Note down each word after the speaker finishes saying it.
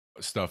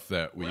stuff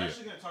that We're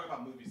actually going to talk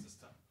about movies this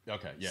time.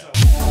 Okay, yeah.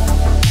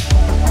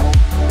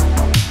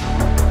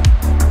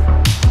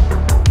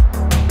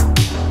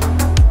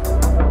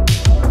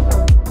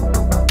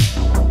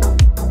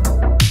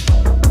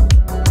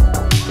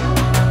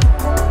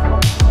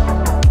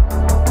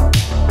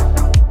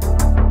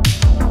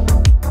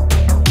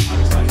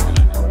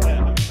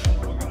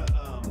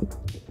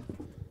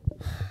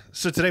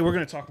 So today we're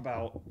going to talk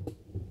about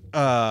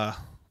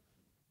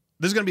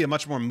this is going to be a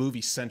much more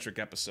movie-centric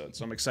episode,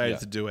 so I'm excited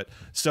to do it.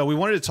 So we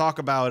wanted to talk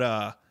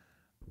about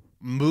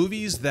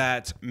movies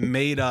that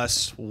made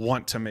us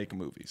want to make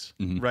movies,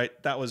 right?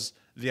 That was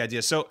the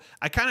idea. So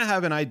I kind of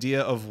have an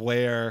idea of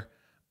where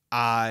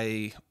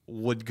I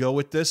would go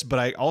with this, but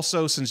I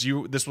also, since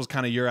this was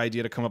kind of your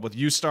idea to come up with,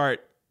 you start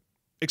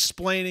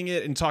explaining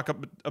it and talk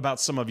about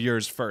some of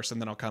yours first,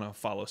 and then I'll kind of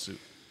follow suit.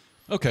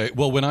 Okay,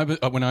 well, when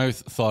I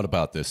thought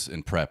about this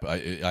in prep,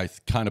 I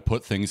kind of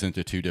put things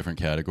into two different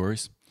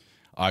categories.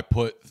 I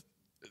put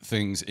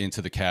things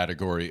into the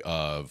category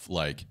of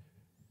like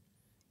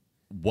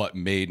what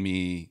made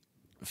me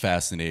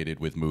fascinated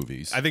with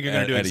movies. I think you're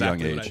going to do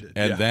exactly at a young what age. I did.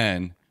 And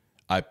then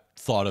I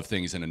thought of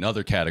things in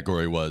another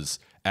category was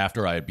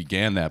after I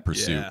began that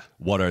pursuit,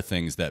 what are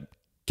things that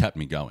kept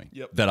me going?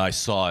 That I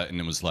saw it and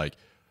it was like,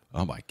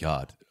 oh my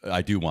God,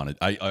 I do want it.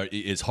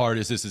 As hard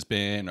as this has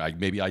been,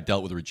 maybe I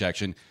dealt with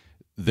rejection.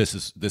 This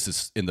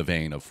is in the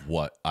vein of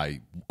what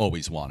I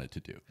always wanted to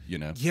do, you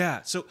know?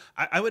 Yeah. So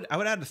I would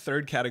add a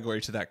third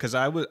category to that because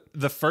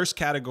the first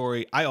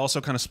category, I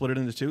also kind of split it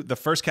into two. The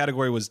first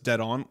category was dead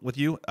on with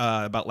you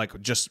about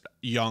like just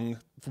young,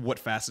 what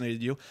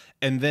fascinated you.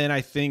 And then I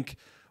think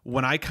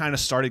when I kind of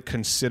started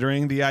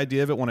considering the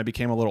idea of it when I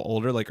became a little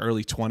older, like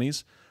early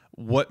 20s,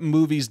 what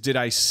movies did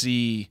I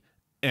see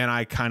and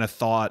I kind of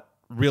thought,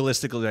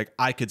 realistically, like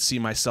I could see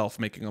myself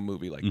making a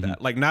movie like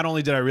that. Like not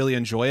only did I really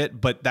enjoy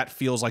it, but that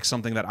feels like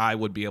something that I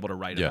would be able to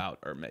write about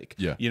or make.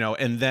 You know,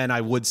 and then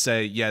I would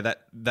say,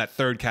 that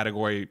third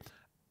category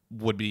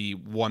would be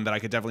one that I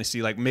could definitely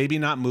see. Like maybe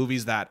not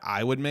movies that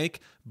I would make,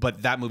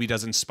 but that movie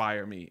does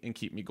inspire me and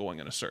keep me going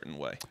in a certain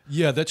way.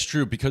 Yeah, that's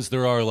true because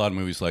there are a lot of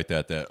movies like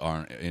that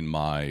aren't in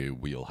my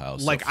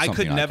wheelhouse. Like I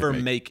could never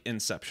make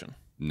Inception.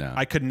 No.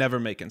 I could never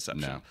make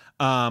Inception.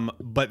 No.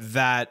 But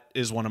that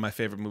is one of my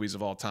favorite movies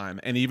of all time.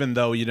 And even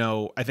though, you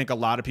know, I think a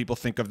lot of people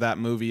think of that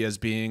movie as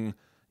being,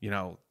 you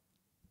know,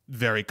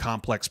 very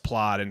complex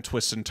plot and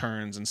twists and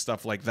turns and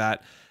stuff like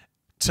that,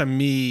 to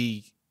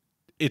me,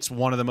 it's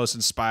one of the most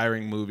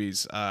inspiring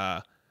movies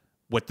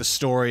with the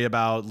story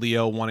about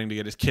Leo wanting to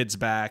get his kids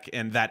back.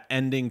 And that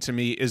ending to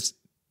me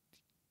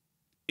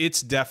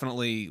it's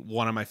definitely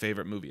one of my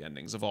favorite movie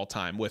endings of all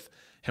time with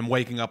him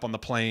waking up on the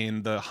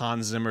plane, the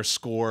Hans Zimmer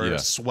score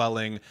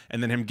swelling,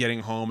 and then him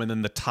getting home, and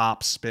then the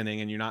top spinning,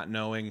 and you're not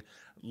knowing,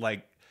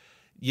 like,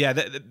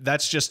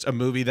 that's just a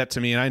movie that to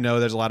me, and I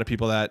know there's a lot of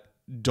people that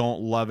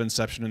don't love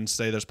Inception and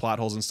say there's plot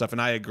holes and stuff,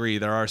 and I agree,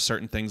 there are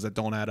certain things that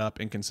don't add up,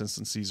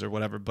 inconsistencies or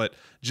whatever, but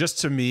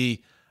just to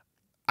me,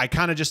 I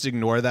kind of just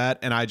ignore that,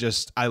 and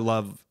I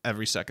love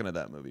every second of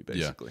that movie,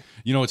 basically.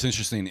 Yeah. You know, what's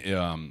interesting,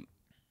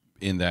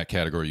 in that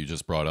category you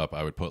just brought up,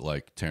 I would put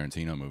like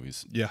Tarantino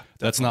movies. Yeah.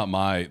 That's not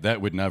that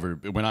would never,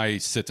 when I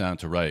sit down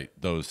to write,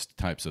 those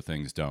types of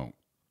things don't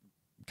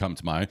come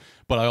to mind.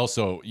 But I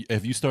also,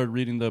 have you started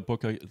reading the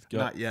book?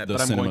 Not yet, but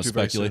I'm going to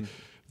very soon.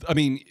 I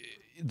mean,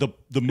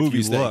 the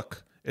movies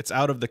it's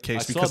out of the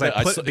case because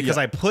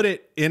I put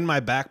it in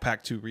my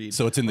backpack to read.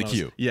 So it's in the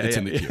queue. It's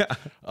in the queue.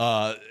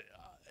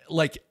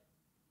 Like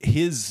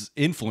his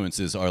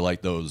influences are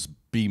like those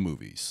B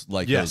movies,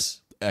 like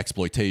those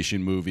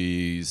exploitation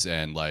movies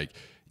and like,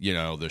 you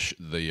know,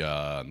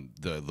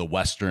 the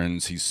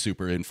westerns. He's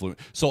super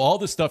influenced. So all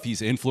the stuff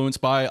he's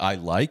influenced by, I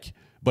like,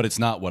 but it's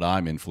not what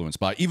I'm influenced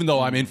by. Even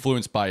though I'm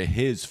influenced by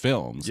his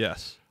films,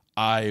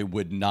 I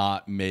would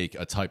not make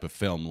a type of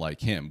film like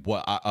him.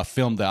 A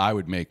film that I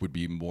would make would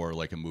be more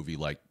like a movie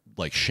like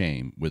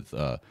Shame with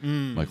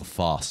Michael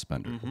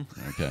Fassbender.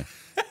 Okay.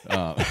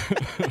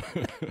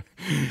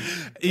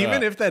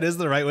 Even if that is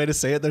the right way to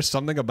say it, there's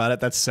something about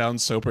it that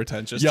sounds so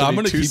pretentious. Yeah, I'm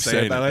going to keep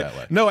saying it that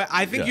way. No,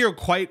 I think you're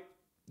quite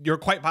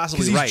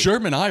possibly right. He's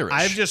German-Irish.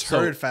 I've just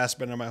heard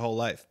Fassbender my whole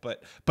life,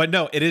 but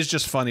no, it is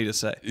just funny to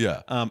say.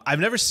 Yeah. I've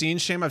never seen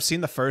Shame. I've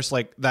seen the first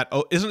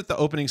isn't it the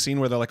opening scene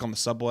where they're like on the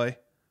subway?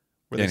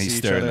 And he's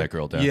staring that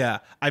girl down. Yeah,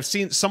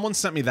 someone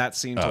sent me that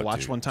scene to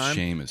watch one time.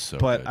 Shame is so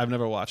but good. I've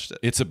never watched it.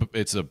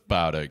 It's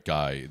about a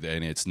guy,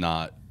 and it's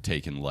not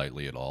taken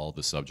lightly at all,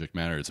 the subject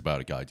matter. It's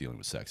about a guy dealing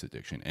with sex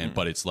addiction,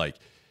 but it's like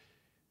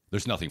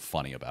there's nothing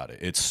funny about it.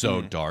 It's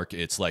so dark.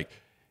 It's like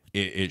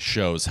it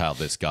shows how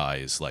this guy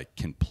is like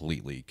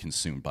completely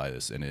consumed by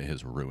this, and it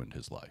has ruined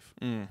his life.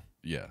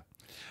 Yeah,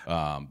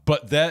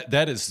 but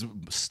that is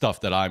stuff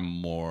that I'm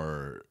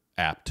more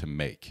apt to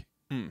make,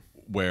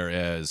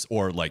 whereas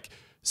or like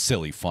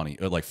silly, funny,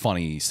 or like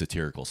funny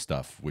satirical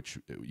stuff, which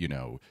you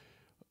know,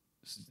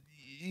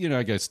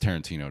 I guess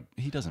Tarantino,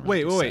 he doesn't.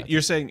 Really wait.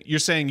 You're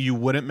saying you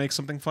wouldn't make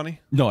something funny?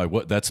 No, I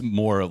would. That's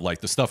more of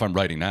like the stuff I'm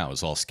writing now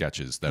is all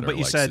sketches that are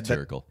like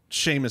satirical. That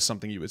Shame is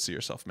something you would see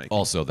yourself making.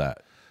 Also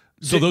that.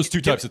 So those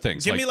two types of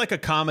things. Give me like a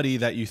comedy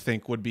that you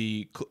think would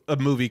be a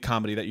movie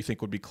comedy that you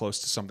think would be close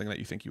to something that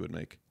you think you would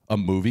make. A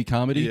movie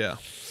comedy? Yeah.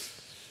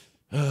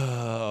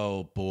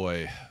 Oh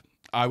boy,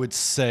 I would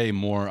say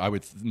more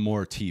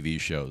TV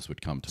shows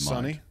would come to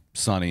mind.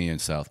 Sunny and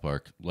South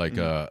Park, like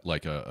a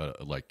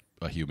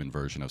human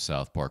version of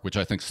South Park, which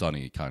I think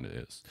Sunny kind of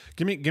is.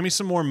 Give me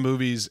some more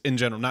movies in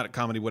general, not a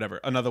comedy, whatever.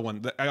 Another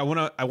one. I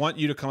want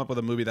you to come up with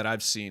a movie that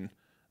I've seen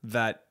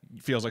that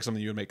feels like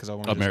something you would make, because I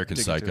want to American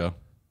Psycho.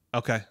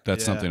 Okay,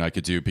 that's something I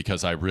could do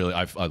because I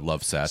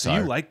love satire. So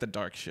you like the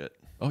dark shit?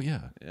 Oh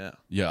yeah,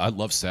 yeah. I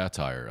love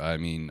satire. I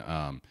mean,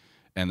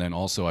 and then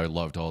also I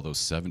loved all those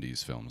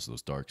 '70s films,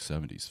 those dark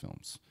 '70s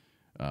films.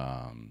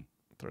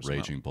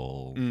 Raging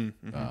Bull,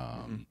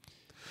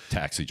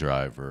 Taxi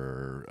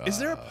Driver. Is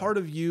there a part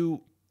of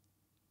you?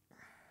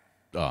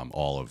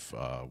 All of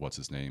what's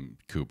his name,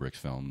 Kubrick's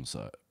films.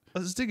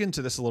 Let's dig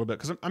into this a little bit,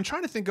 because I'm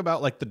trying to think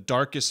about like the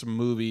darkest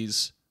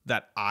movies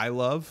that I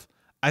love.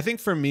 I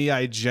think for me,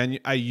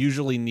 I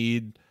usually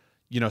need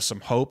some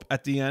hope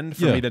at the end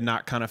for me to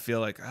not kind of feel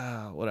like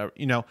whatever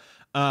And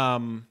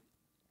I'm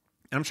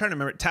trying to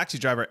remember. Taxi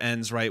Driver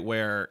ends right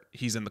where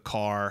he's in the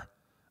car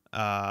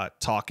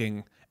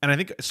talking. And I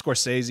think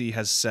Scorsese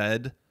has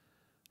said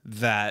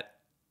that,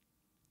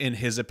 in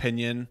his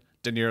opinion,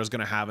 De Niro's going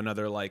to have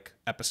another like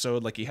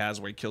episode like he has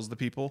where he kills the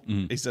people.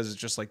 He says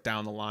it's just like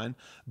down the line.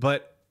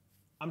 But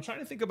I'm trying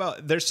to think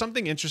about, there's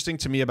something interesting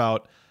to me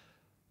about,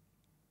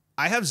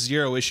 I have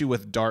zero issue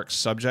with dark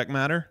subject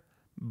matter,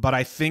 but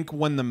I think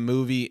when the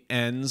movie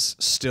ends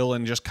still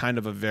in just kind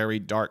of a very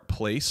dark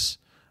place,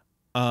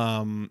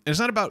 and it's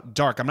not about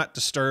dark. I'm not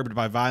disturbed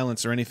by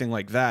violence or anything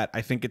like that.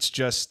 I think it's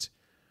just,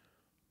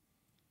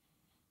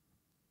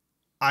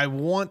 I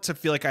want to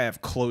feel like I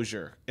have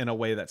closure in a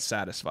way that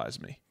satisfies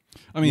me.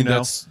 I mean,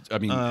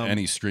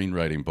 any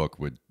screenwriting book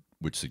would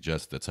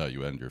suggest that's how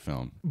you end your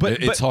film.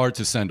 But it's hard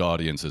to send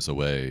audiences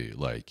away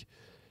like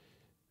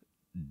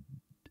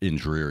in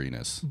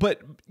dreariness.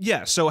 But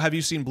yeah, so have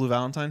you seen Blue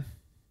Valentine?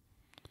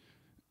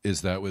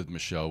 Is that with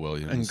Michelle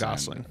Williams and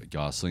Gosling?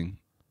 Gosling.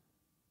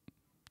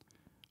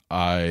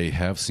 I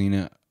have seen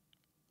it.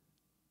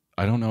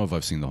 I don't know if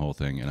I've seen the whole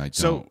thing, and I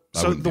don't.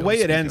 So the way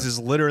it ends is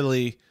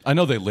literally, I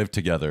know they lived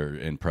together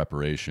in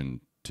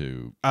preparation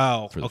to.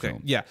 Oh, for the okay,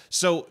 film. Yeah.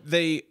 So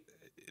the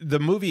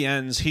movie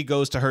ends. He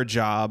goes to her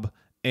job,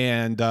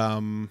 and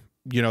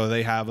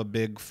they have a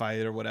big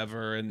fight or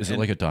whatever. And is it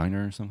like a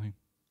diner or something?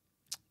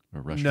 Or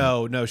a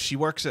restaurant? No. She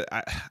works at.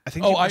 I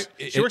think.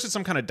 She works at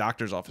some kind of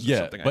doctor's office. Or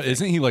something. But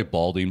isn't he like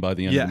balding by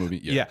the end of the movie?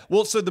 Yeah.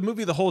 Well, so the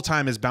movie the whole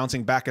time is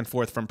bouncing back and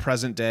forth from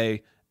present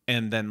day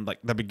and then like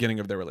the beginning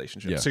of their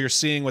relationship. Yeah. So you're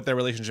seeing what their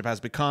relationship has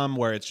become,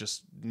 where it's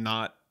just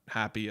not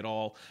happy at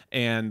all,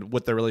 and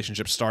what their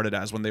relationship started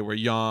as when they were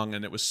young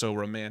and it was so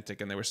romantic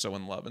and they were so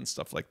in love and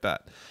stuff like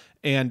that.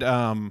 And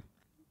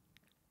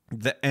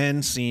the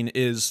end scene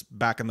is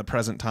back in the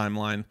present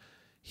timeline.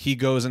 He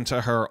goes into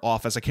her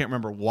office. I can't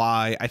remember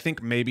why. I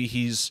think maybe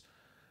he's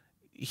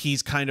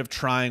kind of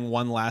trying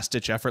one last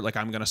ditch effort, like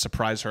I'm going to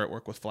surprise her at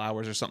work with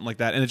flowers or something like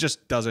that, and it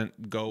just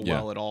doesn't go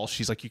well at all.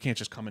 She's like, you can't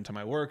just come into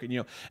my work, and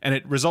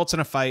it results in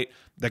a fight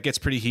that gets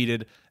pretty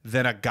heated.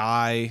 Then a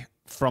guy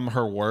from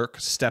her work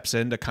steps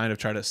in to kind of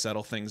try to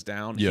settle things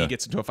down. He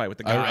gets into a fight with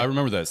the guy. I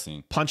remember that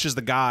scene. Punches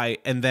the guy,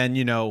 and then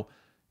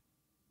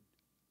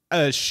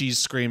she's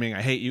screaming,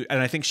 "I hate you!"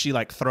 And I think she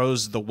like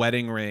throws the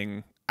wedding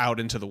ring out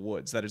into the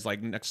woods that is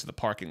like next to the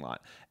parking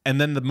lot.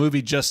 And then the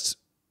movie just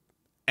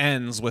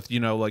ends with,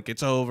 like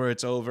it's over.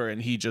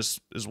 And he just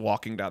is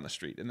walking down the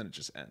street, and then it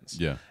just ends.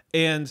 Yeah.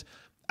 And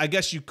I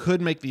guess you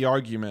could make the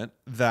argument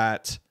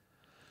that,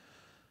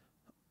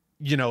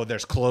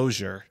 there's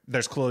closure.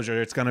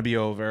 It's going to be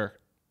over.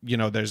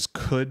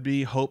 Could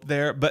be hope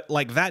there. But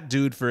like that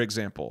dude, for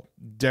example,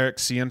 Derek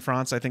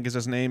Cianfrance, I think is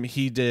his name.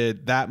 He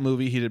did that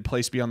movie. He did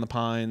Place Beyond the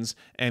Pines,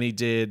 and he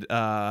did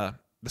The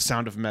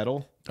Sound of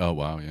Metal. Oh,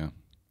 wow. Yeah.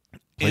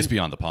 Place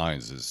Beyond the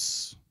Pines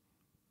is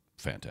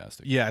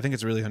fantastic. Yeah, I think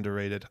it's really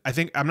underrated.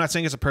 I'm not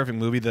saying it's a perfect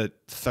movie. The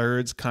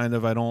thirds kind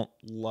of I don't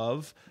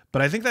love,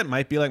 but I think that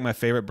might be like my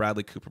favorite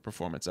Bradley Cooper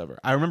performance ever.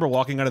 I remember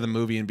walking out of the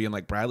movie and being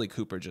like, Bradley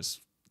Cooper just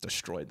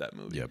destroyed that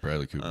movie. Yeah,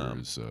 Bradley Cooper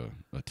is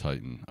a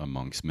titan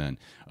amongst men.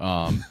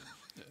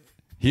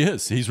 He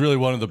is. He's really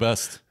one of the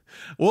best.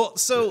 Well,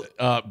 so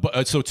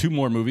so two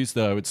more movies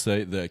that I would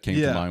say that came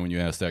to mind when you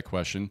asked that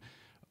question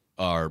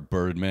are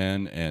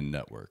Birdman and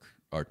Network.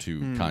 Are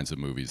two kinds of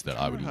movies that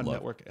I would love.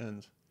 Network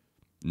ends.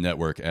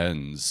 Network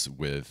ends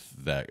with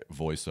that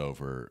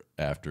voiceover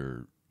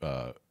after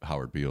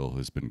Howard Beale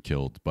has been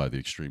killed by the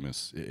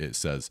extremists. It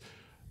says,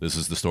 "This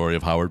is the story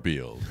of Howard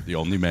Beale, the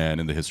only man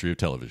in the history of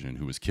television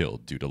who was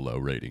killed due to low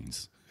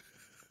ratings."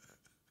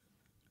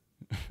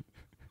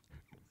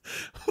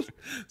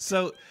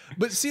 So,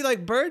 but see,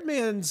 like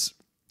Birdman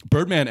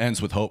ends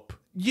with hope.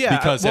 Yeah,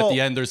 because at the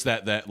end there's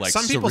that like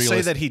some people surrealist...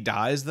 say that he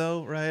dies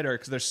though, right? Or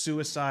because there's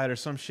suicide or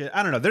some shit.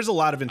 I don't know. There's a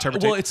lot of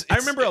interpretation. I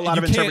remember a lot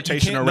of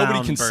interpretation around nobody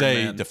can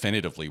Birdman. say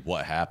definitively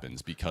what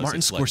happens because Martin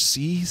it's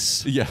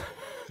Scorsese. Yeah,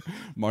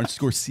 Martin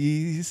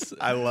Scorsese.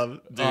 I love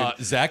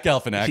it. Zach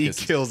Galifianakis.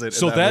 He kills it.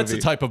 So in that that's movie.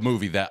 the type of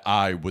movie that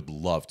I would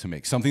love to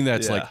make. Something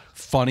that's Yeah. like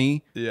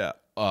funny. Yeah.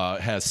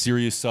 Has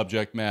serious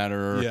subject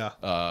matter.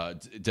 Yeah.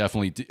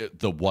 Definitely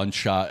the one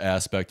shot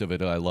aspect of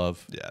it I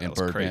love. Yeah, that in was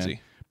Birdman.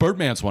 crazy.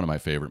 Birdman's one of my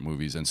favorite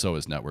movies, and so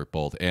is Network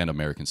both, and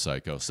American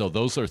Psycho. So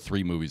those are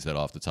 3 movies that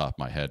off the top of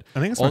my head. I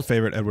think it's my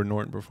favorite Edward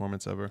Norton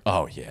performance ever.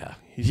 Oh yeah,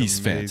 amazing he's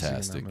in that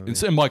fantastic.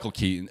 movie. And Michael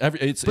Keaton.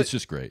 It's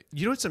just great.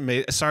 You know what's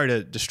amazing? Sorry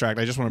to distract.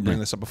 I just want to bring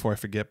this up before I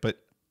forget.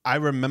 But I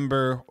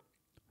remember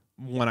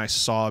when I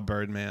saw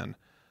Birdman,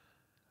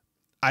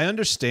 I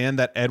understand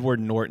that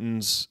Edward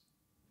Norton's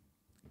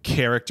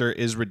character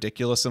is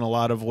ridiculous in a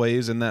lot of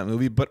ways in that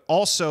movie. But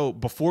also,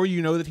 before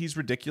you know that he's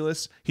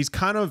ridiculous, he's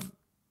kind of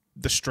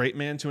the straight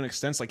man to an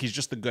extent. Like he's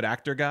just the good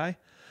actor guy.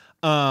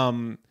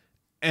 And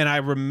I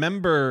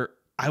remember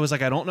I was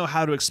like, I don't know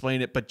how to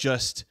explain it, but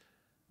just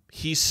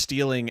he's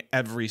stealing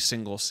every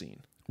single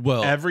scene.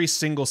 Well, Every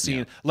single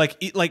scene. Like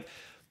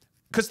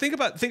because think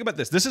about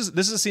this. This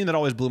is a scene that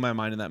always blew my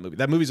mind in that movie.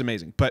 That movie's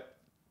amazing. But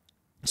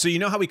so you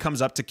know how he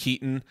comes up to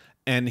Keaton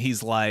and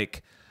he's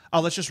like, oh,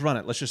 let's just run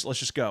it. Let's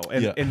just go.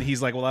 And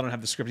he's like, well, I don't have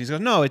the script. He goes,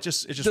 no, it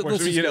just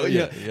works. You know,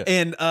 yeah.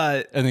 And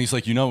then he's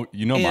like, you know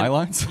my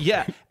lines.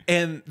 Yeah.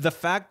 And the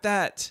fact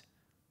that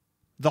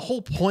the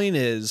whole point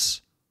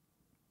is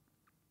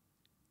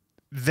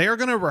they're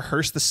gonna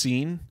rehearse the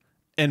scene,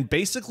 and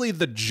basically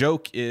the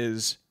joke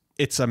is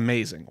it's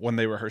amazing when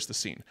they rehearse the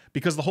scene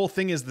because the whole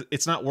thing is that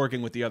it's not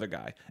working with the other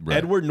guy. Right.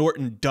 Edward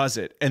Norton does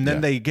it, and then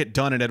they get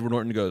done, and Edward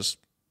Norton goes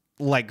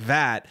like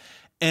that,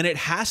 and it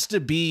has to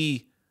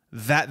be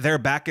that they're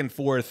back and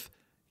forth.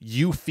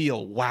 You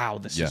feel, wow,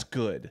 this is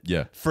good.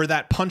 Yeah. For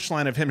that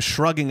punchline of him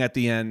shrugging at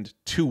the end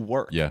to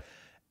work. Yeah.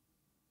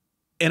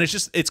 And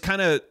it's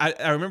kind of,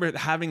 I remember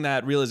having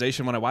that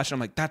realization when I watched it. I'm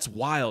like, that's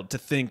wild to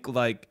think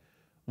like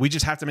we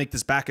just have to make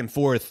this back and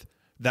forth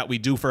that we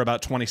do for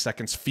about 20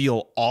 seconds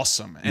feel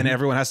awesome. And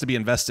everyone has to be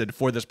invested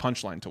for this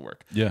punchline to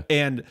work. Yeah.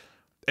 And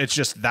it's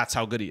just, that's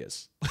how good he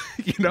is.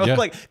 You know,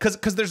 like,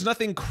 because there's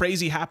nothing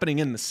crazy happening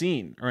in the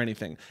scene or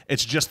anything.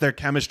 It's just their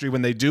chemistry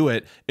when they do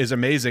it is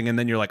amazing. And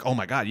then you're like, oh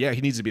my God, yeah,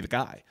 he needs to be the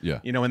guy.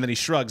 Yeah. You know, and then he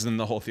shrugs and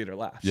the whole theater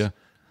laughs. Yeah.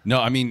 No,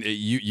 I mean,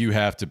 you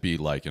have to be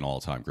like an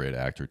all-time great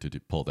actor to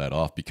pull that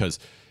off because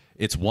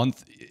it's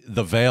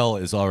the veil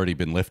has already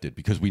been lifted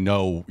because we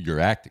know you're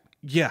acting.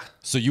 Yeah.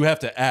 So you have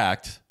to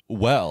act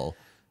well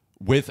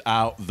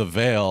without the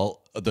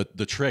veil,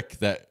 the trick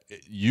that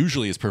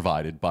usually is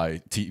provided by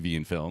TV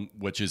and film,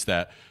 which is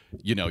that,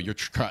 you know, you're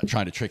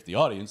trying to trick the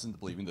audience into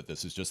believing that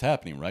this is just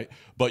happening, right?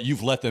 But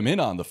you've let them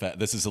in on the fact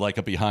this is like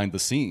a behind the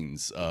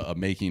scenes, a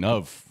making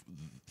of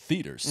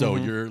theater. So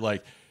you're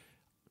like,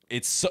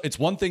 it's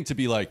one thing to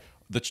be like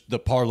the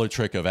parlor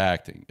trick of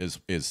acting is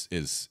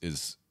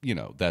you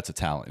know, that's a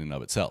talent in and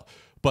of itself.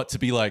 But to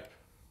be like,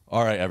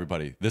 all right,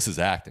 everybody, this is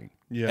acting.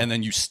 Yeah. And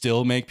then you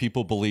still make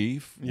people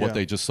believe what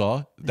they just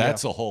saw.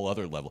 That's a whole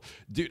other level.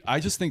 Dude, I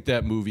just think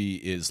that movie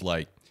is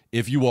like,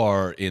 if you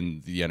are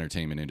in the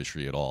entertainment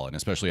industry at all, and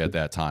especially at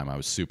that time, I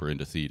was super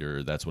into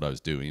theater. That's what I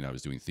was doing. I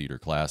was doing theater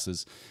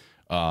classes.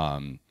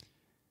 And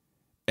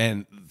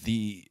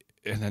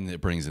then it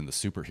brings in the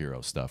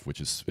superhero stuff, which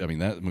is, I mean,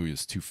 that movie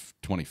is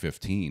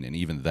 2015. And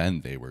even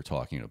then they were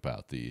talking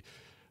about the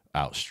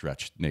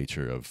outstretched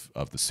nature of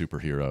the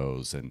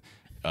superheroes and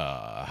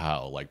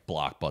how like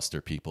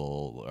blockbuster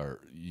people are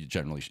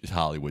generally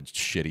Hollywood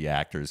shitty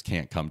actors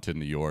can't come to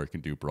New York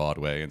and do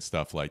Broadway and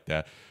stuff like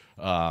that.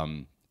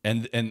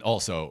 And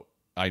also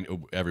I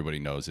know everybody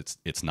knows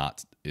it's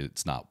not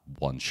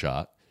one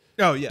shot.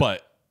 Oh yeah.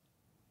 But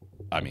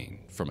I mean,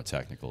 from a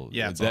technical,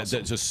 that's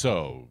just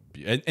so,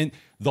 and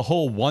the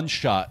whole one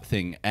shot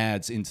thing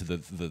adds into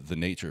the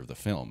nature of the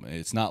film.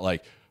 It's not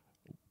like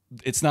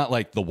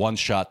the one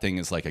shot thing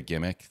is like a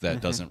gimmick that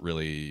doesn't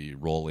really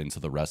roll into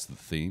the rest of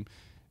the theme.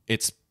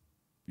 It's,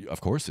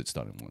 of course, it's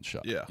done in one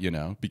shot. Yeah. You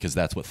know, because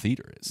that's what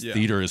theater is. Yeah.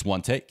 Theater is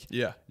one take.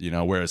 Yeah. You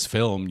know, whereas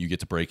film, you get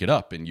to break it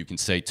up and you can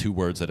say 2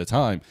 words at a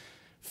time.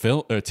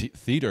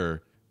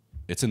 Theater,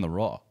 it's in the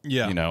raw.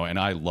 Yeah. You know, and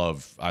I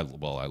love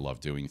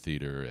doing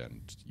theater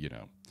and, you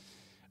know,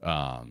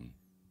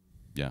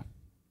 yeah.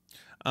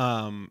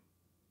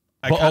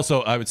 But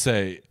also, I would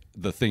say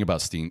the thing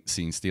about scene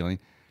stealing,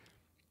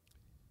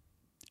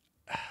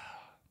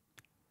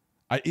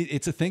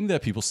 it's a thing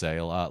that people say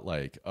a lot,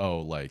 like, oh,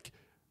 like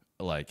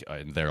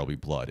There'll Be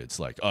Blood. It's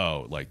like,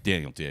 oh, like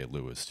Daniel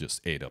Day-Lewis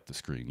just ate up the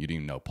screen. You didn't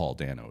even know Paul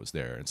Dano was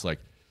there. It's like,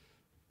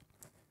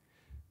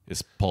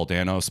 is Paul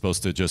Dano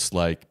supposed to just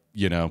like,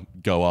 you know,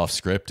 go off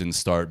script and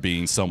start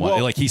being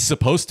someone like he's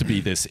supposed to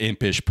be this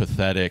impish,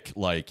 pathetic,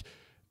 like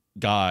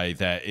guy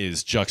that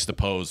is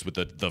juxtaposed with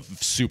the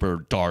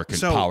super dark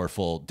and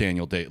powerful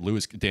Daniel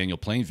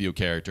Plainview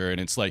character. And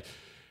it's like,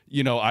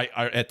 you know, I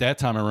at that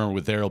time I remember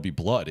with There'll Be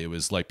Blood, it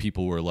was like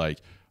people were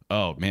like,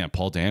 Oh man,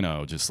 Paul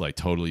Dano just like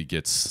totally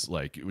gets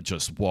like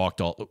just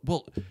walked all.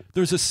 Well,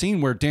 there's a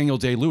scene where Daniel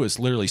Day-Lewis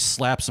literally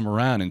slaps him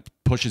around and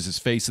pushes his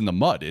face in the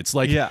mud. It's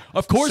like,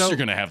 of course you're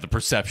gonna have the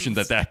perception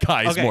that that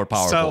guy is more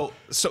powerful.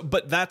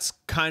 But that's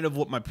kind of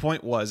what my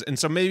point was, and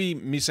so maybe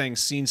me saying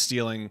scene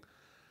stealing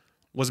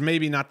was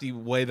maybe not the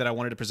way that I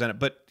wanted to present it.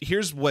 But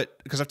here's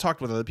what, because I've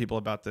talked with other people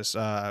about this.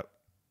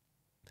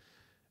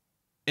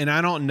 And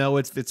I don't know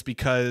if it's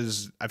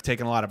because I've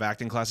taken a lot of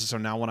acting classes, so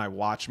now when I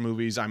watch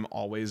movies, I'm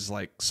always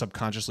like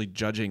subconsciously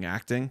judging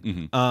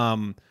acting.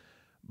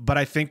 But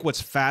I think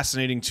what's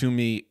fascinating to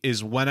me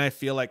is when I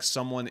feel like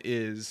someone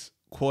is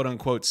quote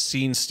unquote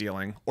scene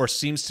stealing or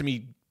seems to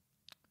me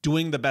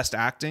doing the best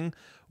acting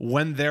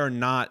when they're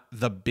not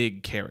the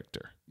big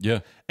character.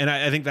 Yeah. And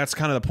I think that's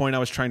kind of the point I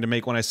was trying to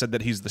make when I said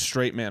that he's the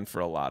straight man for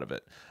a lot of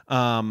it.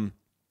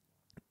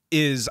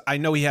 Is I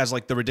know he has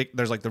like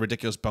there's like the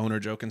ridiculous boner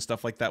joke and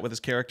stuff like that with his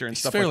character and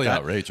stuff like that. It's fairly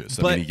outrageous.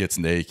 I mean, he gets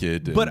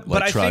naked and but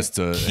like, I tries think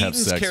to have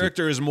Keaton's sex.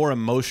 character is more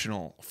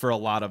emotional for a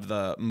lot of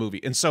the movie.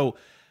 And so,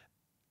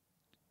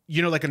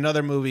 you know, like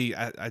another movie,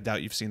 I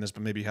doubt you've seen this,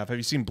 but maybe you have. Have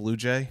you seen Blue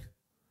Jay?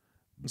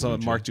 It's a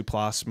Mark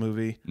Duplass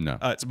movie. No.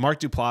 It's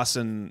Mark Duplass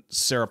and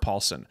Sarah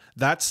Paulson.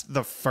 That's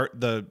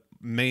the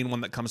main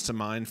one that comes to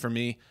mind for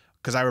me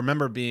because I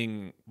remember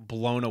being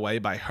blown away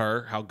by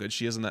her, how good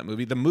she is in that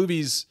movie. The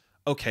movie's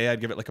okay. I'd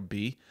give it like a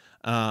B.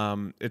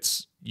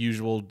 It's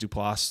usual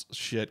Duplass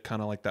shit,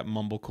 kind of like that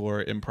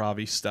mumblecore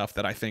improv-y stuff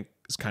that I think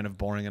is kind of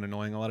boring and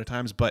annoying a lot of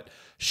times, but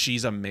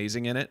she's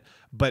amazing in it.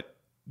 But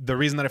the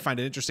reason that I find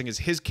it interesting is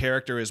his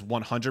character is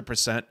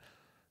 100%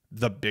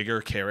 the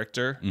bigger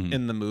character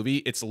in the movie.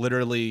 It's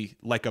literally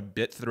like a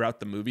bit throughout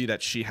the movie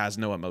that she has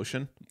no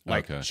emotion.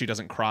 Like she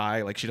doesn't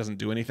cry, like she doesn't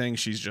do anything.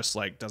 She's just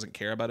like doesn't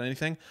care about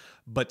anything,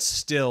 but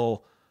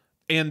still,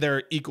 and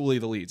they're equally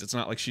the leads. It's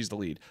not like she's the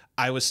lead.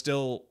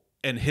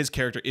 And his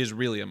character is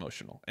really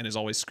emotional and is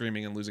always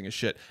screaming and losing his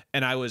shit.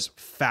 And I was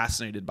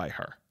fascinated by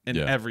her in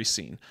every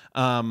scene.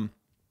 And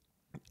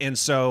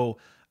so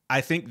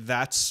I think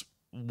that's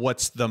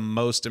what's the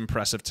most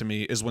impressive to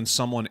me is when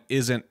someone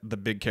isn't the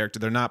big character.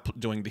 They're not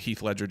doing the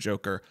Heath Ledger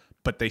Joker,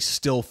 but they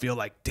still feel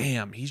like,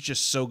 damn, he's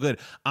just so good.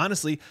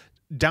 Honestly,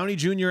 Downey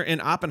Jr.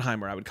 and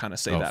Oppenheimer, I would kind of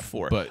say that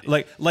for. But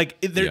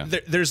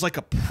there's like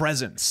a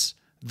presence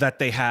that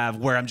they have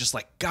where I'm just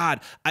like,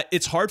 God,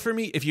 it's hard for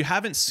me. If you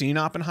haven't seen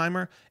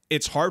Oppenheimer,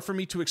 it's hard for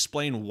me to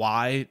explain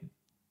why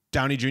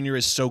Downey Jr.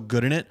 is so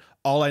good in it.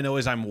 All I know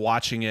is I'm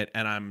watching it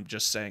and I'm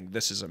just saying,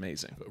 this is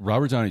amazing.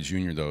 Robert Downey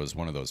Jr., though, is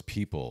one of those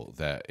people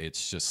that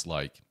it's just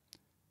like,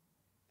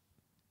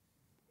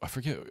 I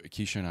forget,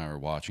 Keisha and I were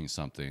watching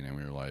something and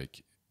we were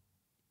like,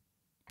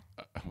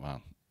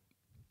 well,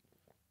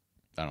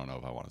 I don't know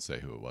if I want to say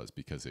who it was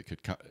because it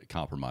could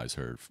compromise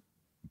her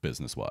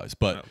business-wise,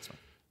 but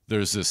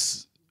there's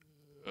this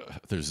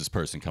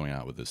person coming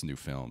out with this new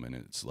film and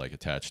it's like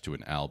attached to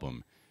an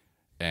album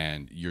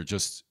and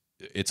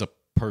it's a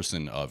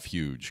person of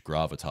huge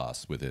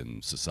gravitas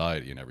within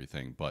society and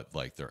everything, but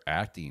like their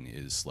acting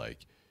is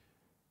like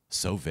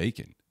so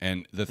vacant.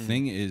 And the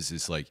thing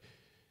is like,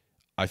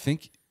 I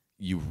think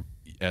you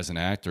as an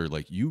actor,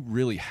 like you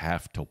really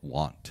have to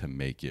want to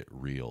make it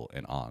real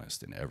and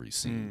honest in every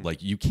scene.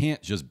 Like you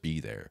can't just be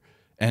there.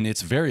 And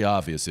it's very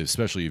obvious,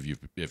 especially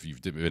if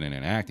you've been in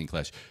an acting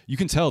class, you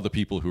can tell the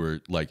people who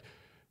are like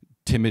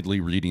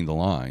timidly reading the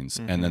lines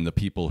and then the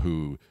people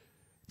who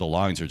the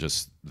lines are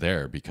just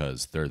there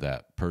because they're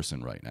that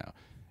person right now.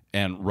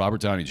 And Robert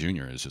Downey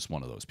Jr. is just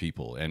one of those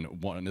people.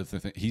 And one of the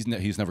things,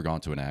 he's never gone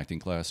to an acting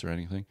class or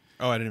anything.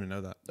 Oh, I didn't even know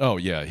that. Oh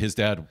yeah, his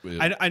dad.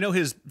 I know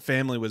his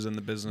family was in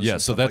the business. Yeah,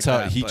 so that's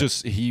like how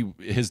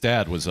his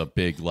dad was a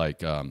big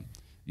like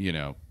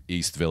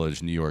East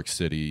Village, New York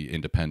City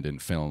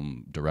independent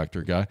film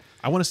director guy.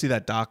 I want to see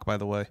that doc, by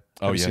the way.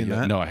 Have you seen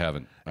that? No, I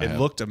haven't. It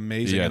looked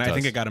amazing, and I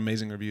think it got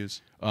amazing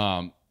reviews.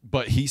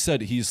 But he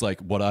said he's like,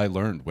 what I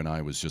learned when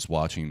I was just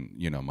watching,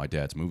 my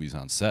dad's movies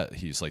on set.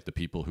 He's like, the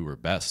people who were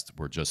best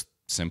were just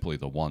simply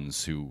the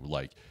ones who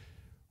like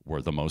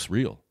were the most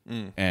real.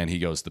 And he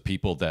goes, the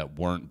people that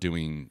weren't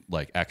doing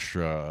like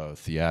extra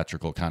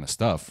theatrical kind of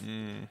stuff,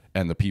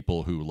 and the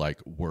people who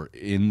like were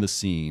in the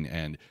scene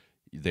and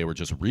they were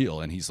just real.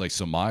 And he's like,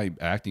 so my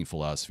acting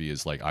philosophy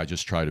is like, I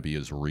just try to be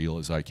as real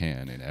as I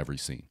can in every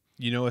scene.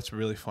 You know what's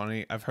really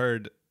funny?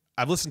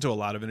 I've listened to a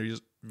lot of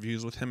interviews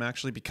with him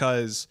actually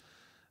because,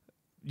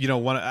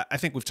 I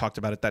think we've talked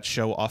about it, that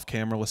show Off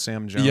Camera with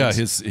Sam Jones. Yeah,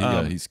 he's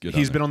good.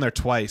 He's been on there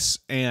twice,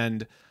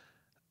 and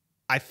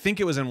I think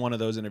it was in one of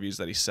those interviews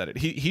that he said it.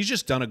 He's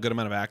just done a good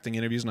amount of acting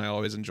interviews, and I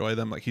always enjoy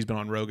them. Like he's been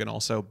on Rogan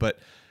also, but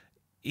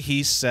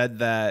he said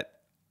that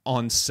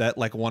on set,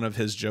 like one of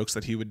his jokes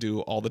that he would do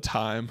all the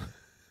time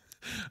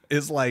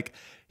is like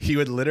he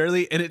would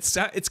literally, and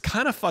it's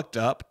kind of fucked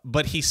up,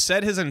 but he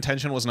said his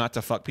intention was not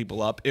to fuck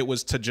people up. It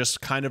was to just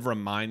kind of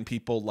remind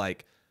people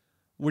like,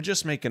 we're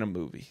just making a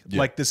movie. Yeah.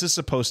 Like this is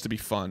supposed to be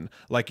fun.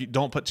 Like you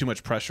don't put too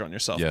much pressure on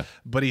yourself. Yeah.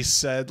 But he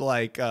said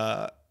like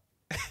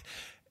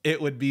it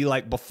would be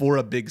like before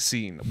a big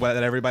scene where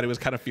everybody was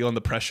kind of feeling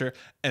the pressure,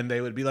 and they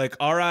would be like,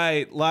 all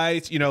right,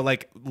 lights, you know,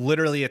 like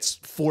literally it's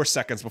 4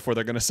 seconds before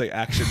they're going to say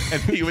action.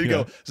 And he would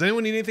go, does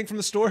anyone need anything from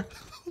the store?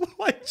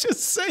 Like,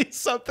 just say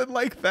something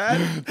like that.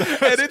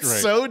 And it's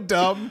great. So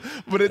dumb,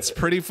 but it's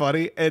pretty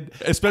funny. And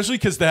especially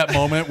because that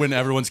moment when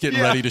everyone's getting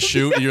ready to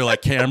shoot and you're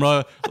like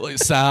camera, like,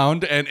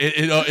 sound, and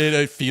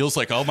it feels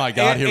like, oh my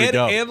God, here we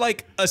go. And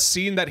like a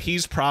scene that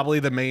he's probably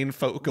the main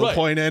focal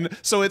point in.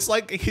 So it's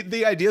like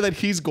the idea that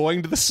he's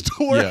going to the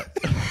store. Yeah.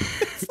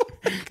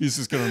 He's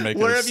just gonna make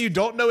wherever you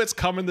don't know it's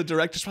coming, the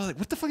director's probably like,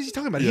 what the fuck is he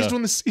talking about? He's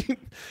doing the scene.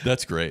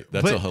 That's great.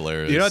 That's a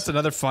hilarious. You know, it's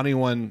another funny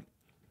one.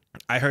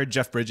 I heard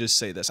Jeff Bridges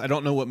say this. I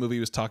don't know what movie he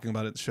was talking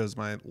about. It shows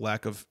my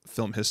lack of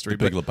film history.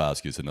 The Big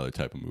Lebowski is another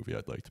type of movie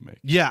I'd like to make.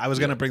 Yeah, I was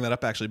going to bring that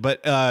up actually.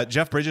 But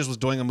Jeff Bridges was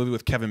doing a movie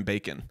with Kevin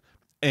Bacon.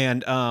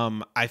 And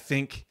I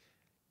think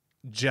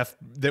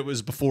that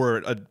was before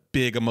a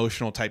big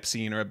emotional type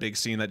scene or a big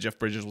scene that Jeff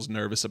Bridges was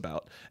nervous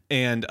about.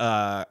 And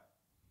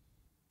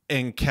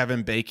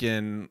Kevin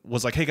Bacon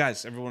was like, hey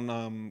guys,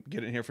 everyone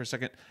get in here for a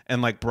second.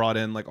 And like brought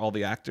in like all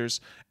the actors,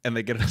 and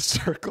they get in a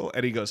circle,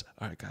 and he goes,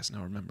 all right guys,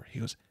 now remember,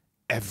 he goes,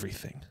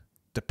 everything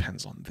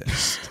depends on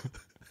this.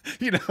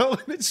 You know,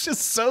 and it's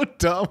just so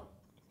dumb.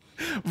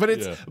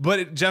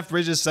 But Jeff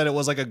Bridges said it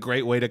was like a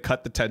great way to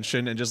cut the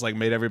tension and just like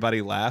made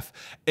everybody laugh.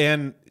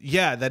 And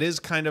yeah, that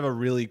is kind of a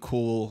really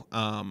cool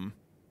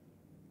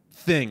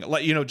thing,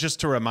 like, you know,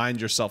 just to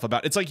remind yourself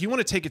about. It's like you want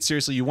to take it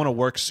seriously, you want to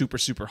work super,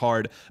 super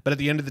hard, but at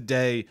the end of the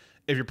day,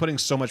 if you're putting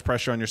so much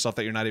pressure on yourself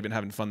that you're not even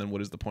having fun, then what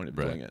is the point of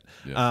doing it?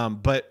 Yeah.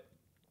 But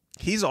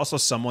he's also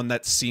someone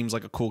that seems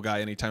like a cool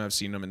guy anytime I've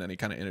seen him in any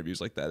kind of interviews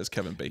like that, is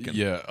Kevin Bacon.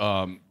 Yeah.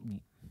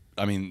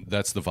 I mean,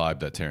 that's the vibe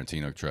that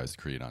Tarantino tries to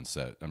create on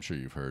set. I'm sure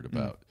you've heard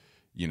about,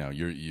 you know,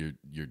 you're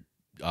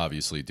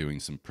obviously doing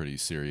some pretty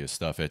serious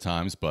stuff at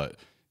times, but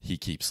he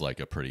keeps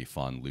like a pretty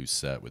fun, loose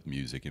set with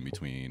music in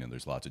between, and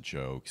there's lots of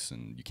jokes,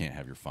 and you can't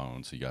have your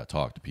phone, so you got to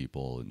talk to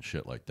people and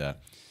shit like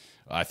that.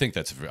 I think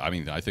that's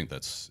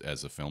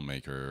as a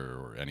filmmaker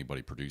or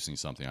anybody producing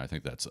something, I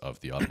think that's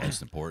of the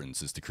utmost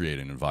importance, is to create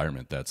an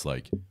environment that's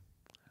like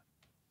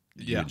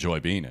you enjoy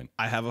being in.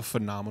 I have a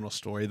phenomenal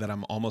story that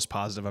I'm almost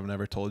positive I've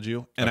never told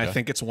you, and I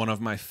think it's one of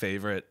my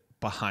favorite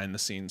behind the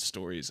scenes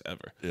stories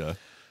ever. Yeah.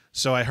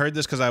 So I heard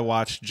this because I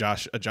watched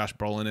a Josh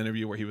Brolin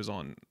interview where he was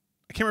on,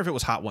 I can't remember if it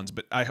was Hot Ones,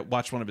 but I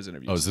watched one of his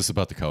interviews. Oh, is this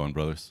about the Coen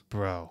brothers?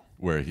 Bro.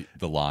 Where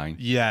the line?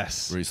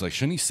 Yes. Where he's like,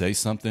 shouldn't he say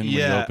something when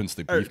he opens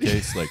the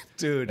briefcase? Like,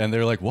 dude. And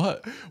they're like,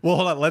 what? Well,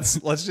 hold on. Let's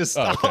just,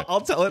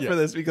 I'll tell it for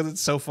this because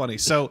it's so funny.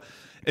 So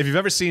if you've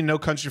ever seen No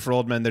Country for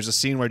Old Men, there's a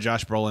scene where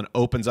Josh Brolin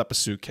opens up a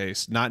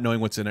suitcase, not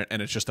knowing what's in it,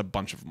 and it's just a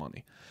bunch of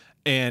money.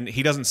 And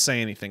he doesn't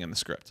say anything in the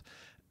script.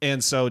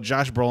 And so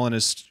Josh Brolin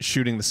is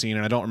shooting the scene,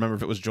 and I don't remember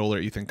if it was Joel or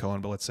Ethan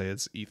Coen, but let's say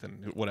it's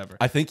Ethan, whatever.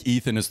 I think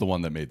Ethan is the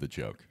one that made the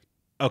joke.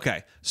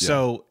 Okay.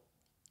 So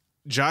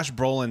Josh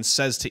Brolin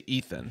says to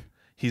Ethan,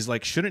 he's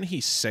like, shouldn't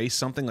he say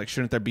something? Like,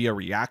 shouldn't there be a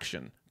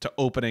reaction to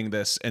opening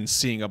this and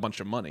seeing a bunch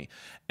of money?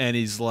 And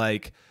he's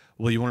like,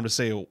 well, you want him to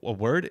say a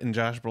word? And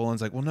Josh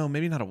Brolin's like, well, no,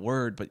 maybe not a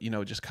word, but, you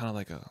know, just kind of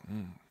like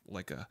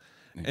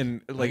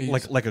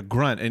a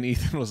grunt. And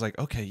Ethan was like,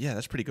 okay, yeah,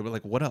 that's pretty good. But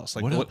like, what else?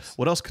 Like,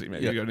 what else could he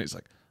maybe go? And he's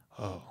like,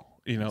 oh,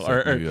 you know,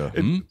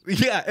 and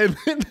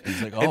then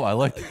he's like, oh, I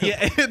like that.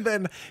 Yeah, and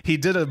then he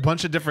did a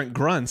bunch of different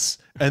grunts,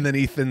 and then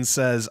Ethan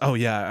says, oh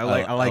yeah,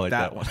 I like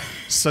that one.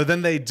 So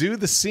then they do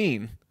the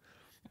scene.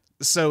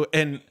 So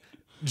they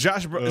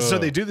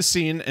do the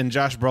scene, and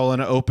Josh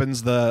Brolin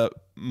opens the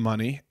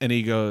money, and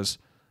he goes,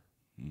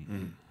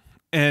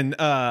 and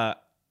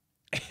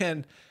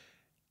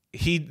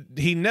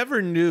he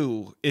never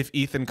knew if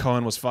Ethan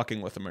Coen was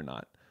fucking with him or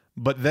not.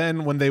 But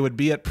then when they would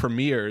be at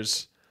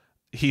premieres,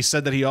 he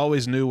said that he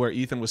always knew where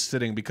Ethan was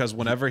sitting, because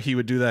whenever he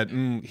would do that,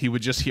 he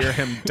would just hear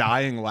him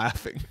dying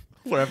laughing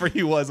wherever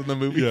he was in the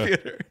movie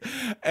theater.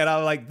 And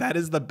I'm like, that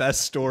is the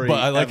best story. But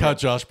I like how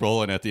Josh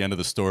Brolin at the end of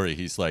the story,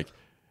 he's like,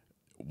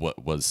 what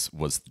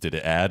did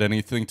it add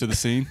anything to the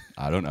scene?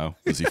 I don't know.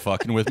 Was he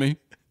fucking with me?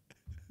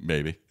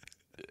 Maybe.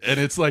 And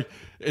it's like,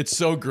 it's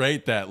so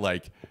great that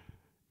like,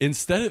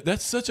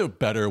 that's such a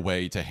better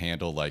way to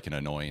handle like an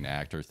annoying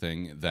actor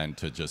thing than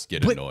to just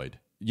get annoyed.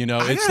 You know,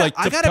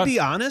 I gotta be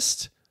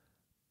honest.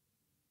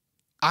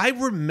 I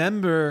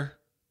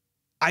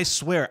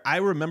swear, I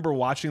remember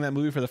watching that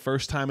movie for the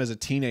first time as a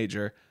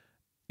teenager.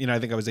 You know, I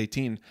think I was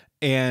 18.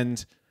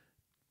 And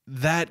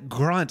that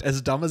grunt,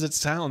 as dumb as it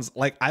sounds,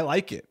 like, I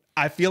like it.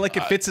 I feel like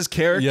it fits his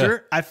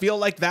character. Yeah. I feel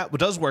like that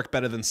does work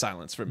better than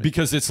silence for me.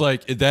 Because it's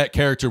like, that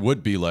character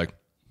would be like,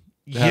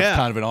 have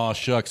kind of an aw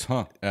shucks,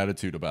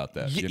 attitude about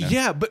that. You know?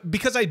 Yeah, but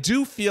because I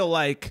do feel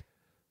like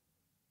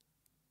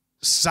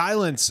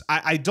silence,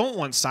 I don't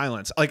want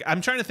silence. Like, I'm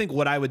trying to think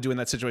what I would do in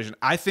that situation.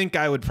 I think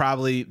I would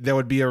probably, there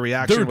would be a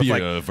reaction with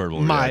like a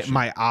verbal reaction.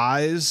 My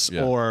eyes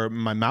or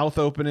my mouth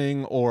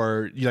opening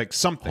or like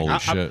something. Holy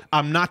shit.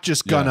 I'm not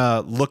just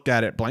gonna look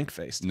at it blank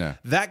faced. No.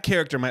 That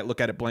character might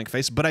look at it blank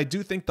faced, but I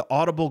do think the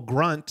audible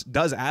grunt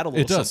does add a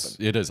little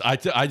something. It does.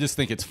 I just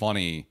think it's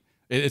funny.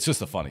 It's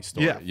just a funny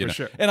story. Yeah, you for know?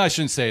 sure. And I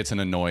shouldn't say it's an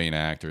annoying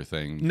actor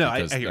thing. No, I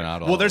because hear they're you.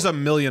 not Well, all- there's a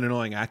million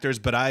annoying actors,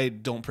 but I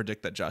don't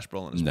predict that Josh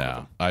Brolin is one of No,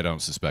 them. I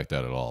don't suspect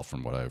that at all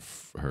from what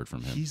I've heard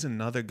from him. He's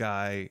another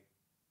guy.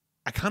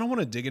 I kind of want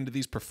to dig into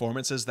these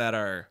performances that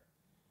are,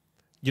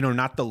 you know,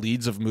 not the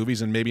leads of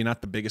movies and maybe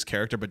not the biggest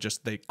character, but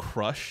just they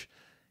crush.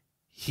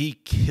 He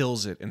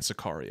kills it in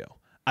Sicario.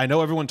 I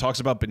know everyone talks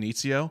about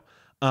Benicio,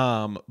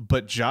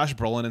 but Josh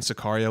Brolin in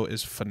Sicario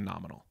is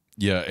phenomenal.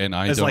 Yeah, and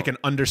I As don't, like an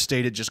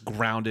understated, just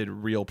grounded,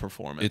 real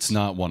performance. it's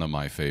not one of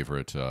my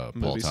favorite Paul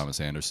Movies.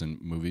 Thomas Anderson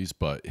movies,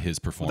 but his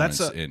performance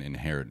a- in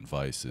Inherent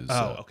Vice is.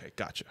 Oh, okay,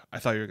 gotcha. I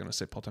thought you were going to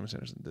say Paul Thomas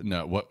Anderson did.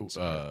 No, what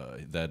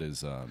that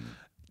is.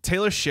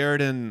 Taylor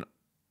Sheridan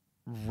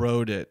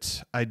wrote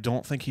it. I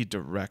don't think he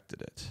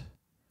directed it.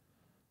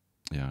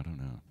 Yeah, I don't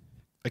know.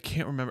 I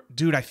can't remember.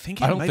 Dude, I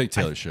think I don't think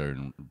Taylor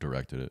Sheridan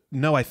directed it.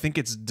 No, I think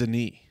it's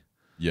Denis.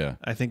 Yeah.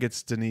 I think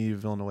it's Denis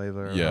Villeneuve,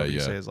 or Yeah, however you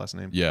yeah. say his last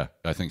name. Yeah,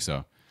 I think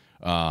so.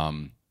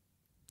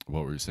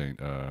 What were you saying?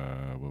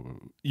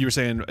 You were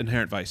saying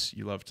Inherent Vice.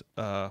 You loved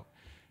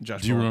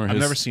Josh Do you Brolin. remember I've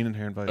his- never seen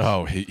Inherent Vice.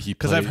 Oh, he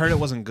because I've heard it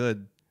wasn't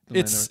good.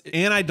 It's-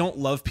 And I don't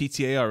love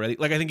PTA already.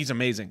 Like, I think he's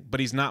amazing, but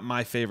he's not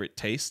my favorite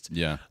taste.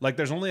 Yeah. Like,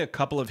 there's only a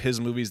couple of his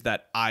movies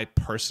that I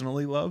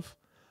personally love.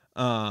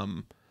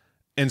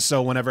 And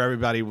so whenever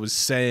everybody was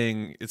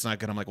saying it's not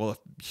good, I'm like, well,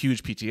 if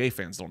huge PTA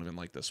fans don't even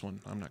like this one,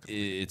 I'm not going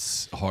to.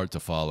 It's hard to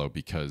follow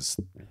because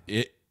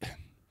it's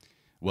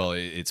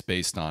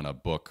based on a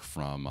book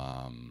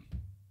from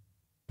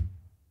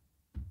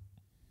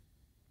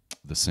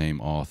the same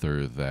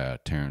author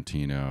that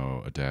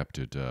Tarantino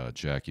adapted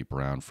Jackie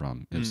Brown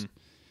from.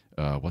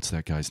 What's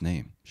that guy's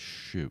name?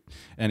 Shoot.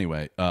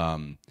 Anyway,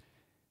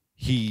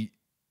 he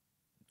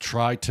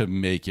tried to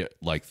make it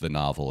like the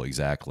novel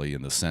exactly,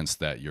 in the sense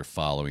that you're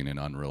following an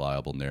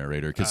unreliable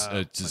narrator, because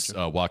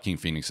Joaquin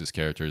Phoenix's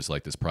character is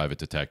like this private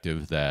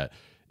detective that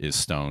is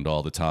stoned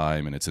all the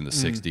time, and it's in the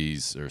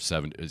 60s or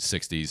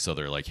 60s, so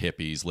they're like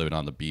hippies living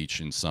on the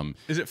beach in some.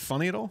 Is it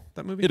funny at all,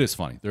 that movie? It is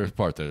funny. There's a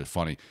part that is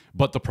funny,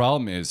 but the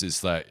problem is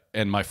that,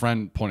 and my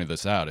friend pointed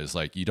this out, is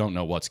like you don't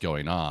know what's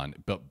going on,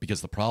 but because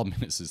the problem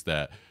is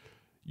that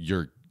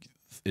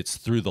it's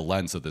through the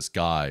lens of this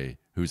guy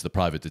who's the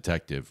private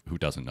detective who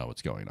doesn't know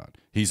what's going on.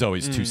 He's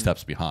always 2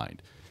 steps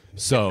behind.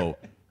 So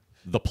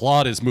the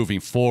plot is moving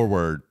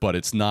forward, but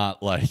it's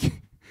not like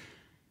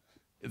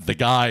the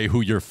guy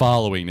who you're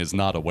following is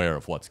not aware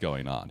of what's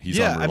going on. He's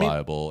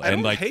unreliable. I and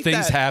don't like hate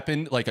things that.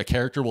 happen, like a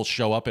character will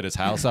show up at his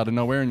house out of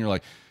nowhere and you're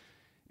like,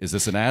 is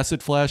this an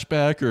acid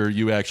flashback or are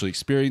you actually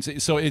experiencing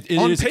it? So it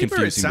On is a paper,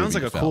 confusing it sounds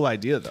movie like to a follow. cool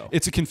idea, though.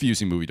 It's a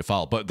confusing movie to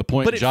follow, but the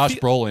point, But it Josh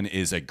feel- Brolin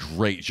is a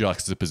great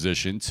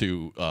juxtaposition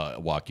to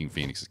Joaquin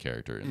Phoenix's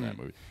character in that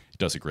movie. He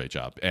does a great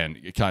job, and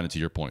it kind of, to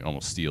your point,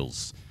 almost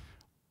steals.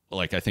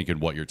 Like, I think in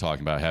what you're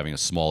talking about, having a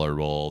smaller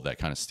role that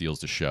kind of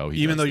steals the show.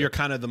 Even though you're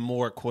kind of the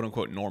more quote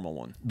unquote normal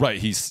one. right,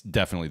 he's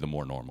definitely the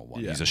more normal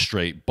one. Yeah. He's a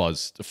straight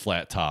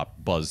flat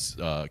top, buzz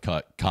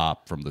cut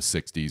cop from the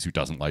 '60s who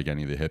doesn't like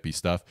any of the hippie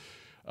stuff.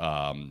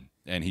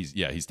 And he's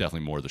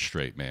definitely more the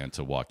straight man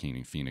to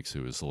Joaquin Phoenix,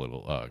 who is a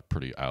little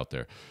pretty out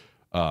there.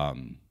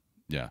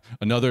 Yeah.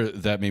 Another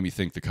that made me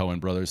think, the Coen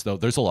brothers, though.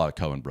 There's a lot of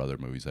Coen brother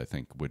movies I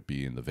think would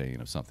be in the vein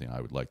of something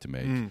I would like to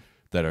make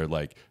that are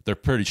like, they're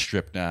pretty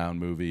stripped down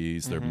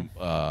movies. They're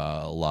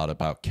a lot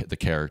about the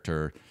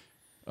character.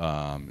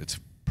 It's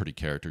pretty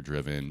character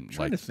driven. I'm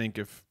trying to think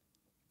if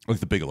Like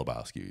The Big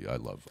Lebowski. I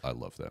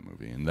love that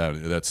movie, and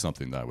that's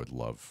something that I would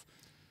love.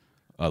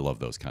 I love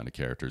those kind of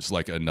characters,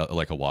 like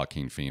a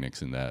Joaquin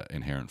Phoenix in that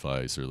Inherent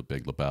Vice or The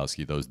Big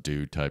Lebowski. Those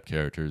dude type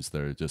characters,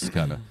 they're just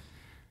kind of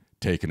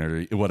taking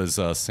it. What does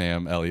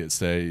Sam Elliott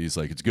say? He's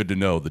like, it's good to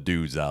know the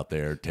dudes out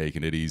there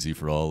taking it easy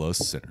for all us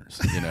sinners.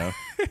 You know,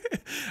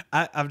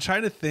 I'm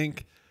trying to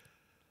think.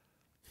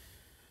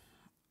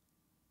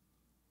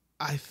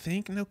 I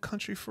think No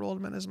Country for Old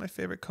Men is my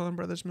favorite Coen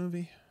Brothers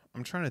movie.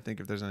 I'm trying to think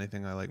if there's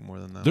anything I like more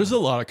than that. there's a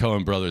lot of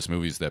Coen Brothers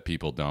movies that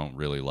people don't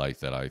really like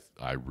that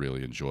I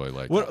really enjoy.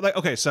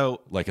 Okay,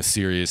 so Like A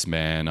Serious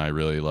Man, I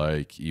really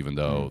like, even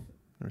though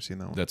never seen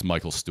that one. that's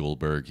Michael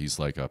Stuhlbarg. He's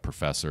like a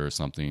professor or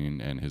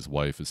something, and his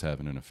wife is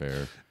having an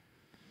affair.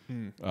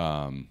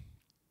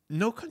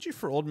 No Country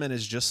for Old Men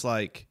is just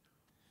like,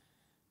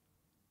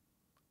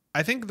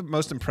 I think the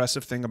most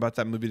impressive thing about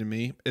that movie to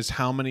me is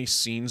how many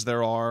scenes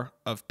there are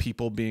of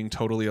people being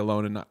totally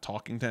alone and not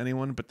talking to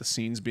anyone, but the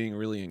scenes being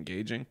really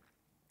engaging.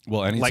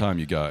 Well, anytime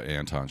you got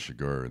Anton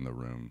Chigurh in the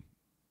room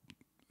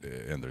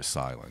and there's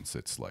silence,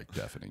 it's like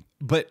deafening.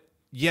 But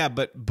yeah,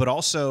 but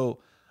also,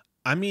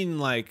 I mean,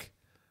 like,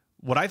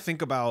 what I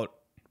think about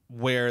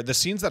where the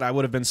scenes that I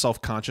would have been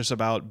self-conscious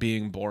about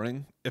being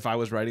boring if I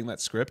was writing that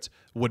script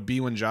would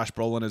be when Josh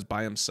Brolin is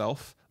by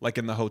himself, like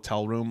in the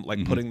hotel room,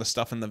 like putting the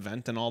stuff in the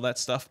vent and all that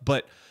stuff.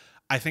 But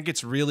I think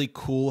it's really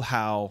cool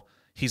how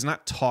he's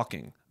not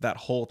talking that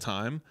whole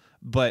time,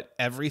 but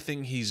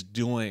everything he's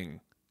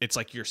doing, it's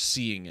like you're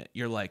seeing it.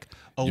 You're like,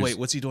 oh, wait,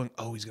 what's he doing?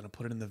 Oh, he's going to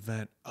put it in the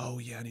vent. Oh,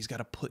 yeah, and he's got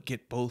to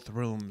get both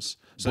rooms.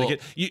 So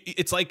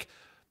it's like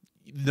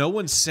no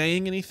one's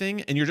saying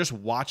anything, and you're just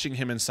watching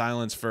him in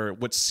silence for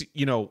what's,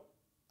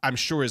 I'm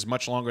sure is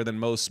much longer than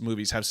most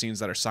movies have scenes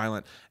that are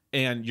silent,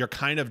 and you're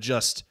kind of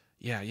just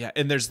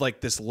and there's like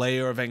this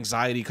layer of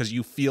anxiety because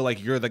you feel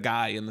like you're the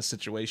guy in the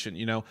situation,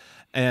 you know.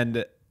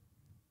 And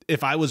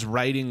if I was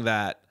writing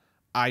that,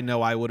 I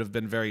know I would have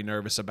been very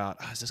nervous about,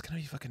 is this gonna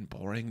be fucking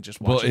boring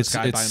just watching this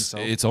guy by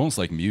himself? It's almost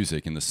like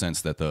music in the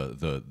sense that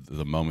the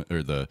moment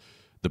or the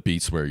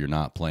beats where you're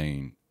not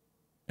playing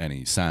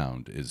any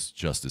sound is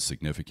just as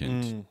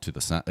significant to the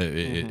sound.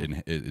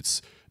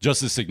 It's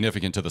just as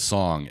significant to the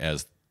song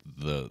as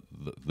the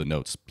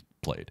notes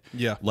played.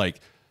 Yeah,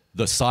 like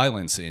the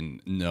silence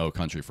in No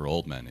Country for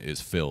Old Men is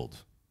filled.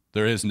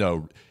 There is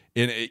no,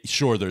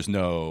 sure, there's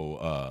no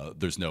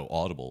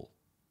audible,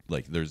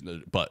 like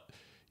but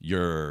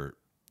you're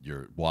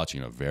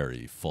watching a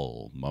very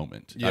full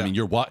moment. Yeah. I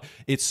mean,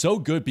 it's so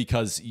good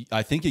because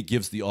I think it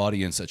gives the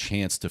audience a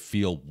chance to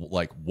feel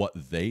like what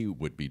they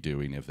would be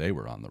doing if they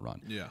were on the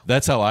run. Yeah.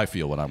 That's how I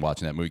feel when I'm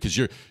watching that movie, because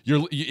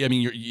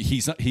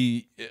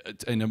he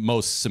in the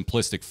most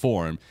simplistic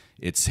form,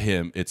 it's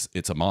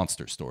a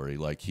monster story.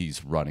 Like,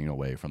 he's running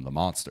away from the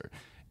monster.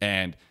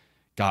 And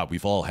God,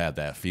 we've all had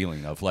that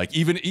feeling of like,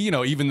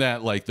 even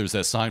that, like, there's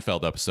that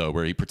Seinfeld episode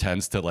where he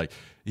pretends to, like,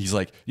 he's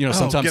like,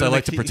 sometimes I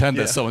like to pretend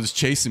that someone's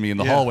chasing me in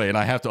the hallway and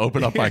I have to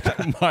open up my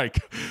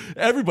mic.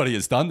 Everybody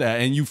has done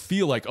that. And you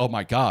feel like, oh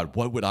my God,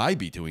 what would I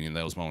be doing in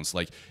those moments?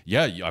 Like,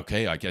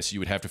 okay, I guess you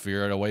would have to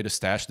figure out a way to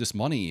stash this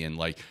money. And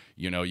like,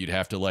 you'd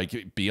have to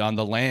like be on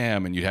the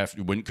lam, and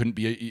couldn't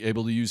be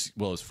able to use,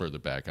 well, it's further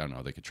back. I don't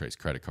know. They could trace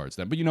credit cards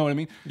then, but you know what I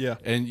mean? Yeah.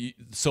 And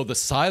so the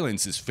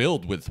silence is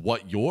filled with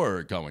what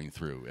you're going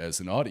through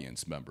as an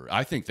audience member.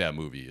 I think that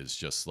movie is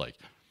just like,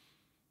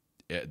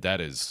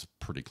 that is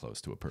pretty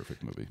close to a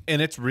perfect movie.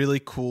 And it's really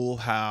cool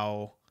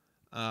how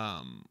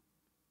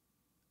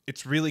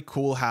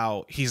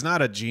he's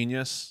not a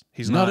genius.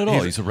 He's not at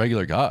all. He's a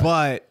regular guy.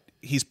 But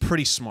he's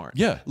pretty smart.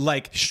 Yeah.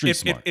 Like, street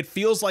smart. It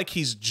feels like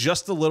he's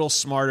just a little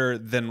smarter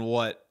than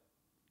what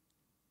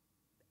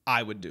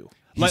I would do.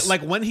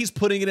 Like when he's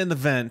putting it in the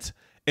vent,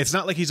 it's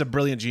not like he's a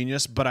brilliant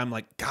genius, but I'm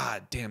like,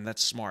 God damn,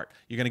 that's smart.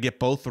 You're going to get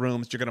both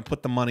rooms. You're going to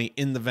put the money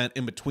in the vent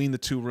in between the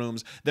two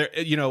rooms. There,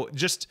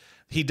 just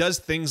he does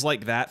things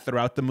like that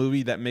throughout the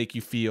movie that make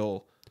you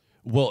feel.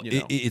 Well,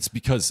 it's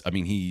because, I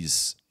mean,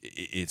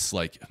 it's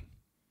like,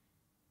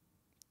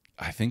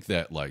 I think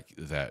that like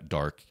that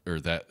dark, or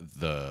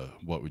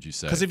what would you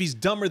say? Because if he's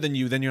dumber than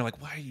you, then you're like,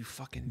 why are you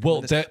fucking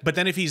doing this? But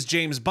then if he's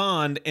James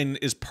Bond and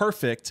is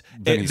perfect,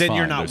 then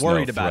you're not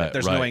worried about it.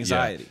 There's no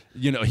anxiety.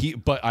 Yeah.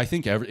 But I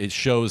think it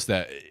shows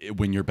that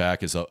when your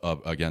back is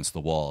up against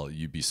the wall,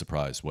 you'd be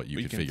surprised what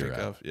you could figure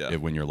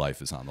out when your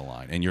life is on the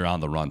line and you're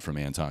on the run from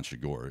Anton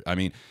Chigurh. I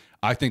mean,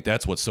 I think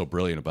that's what's so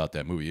brilliant about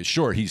that movie.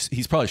 Sure,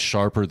 he's probably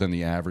sharper than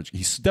the average.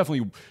 He's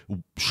definitely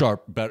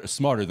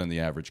smarter than the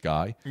average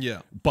guy.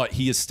 Yeah. But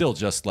he is still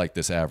just like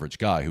this average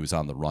guy who's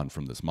on the run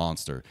from this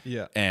monster.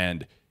 Yeah.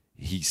 And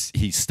he's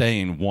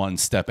staying one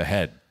step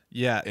ahead.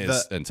 Yeah.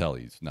 Until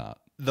he's not.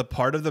 The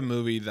part of the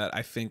movie that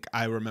I think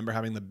I remember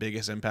having the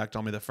biggest impact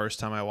on me the first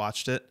time I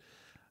watched it,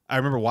 I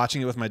remember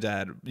watching it with my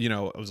dad.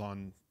 It was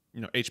on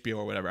HBO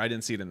or whatever. I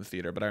didn't see it in the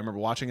theater, but I remember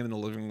watching it in the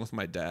living room with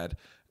my dad.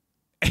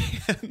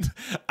 And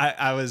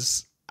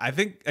I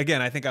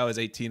think I was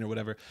 18 or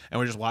whatever, and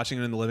we're just watching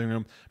it in the living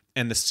room,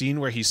 and the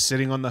scene where he's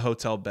sitting on the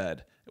hotel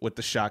bed with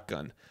the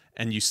shotgun,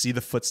 and you see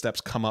the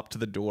footsteps come up to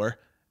the door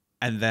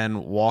and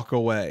then walk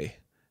away,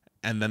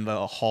 and then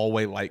the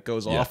hallway light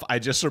goes off. I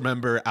just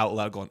remember out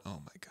loud going, oh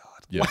my God.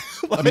 Yeah.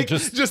 Like, I mean,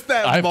 just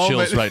that I have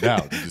moment, chills right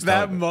now.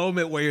 That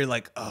moment where you're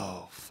like,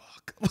 oh,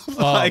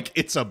 like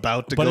it's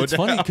about to go down. But it's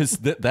funny because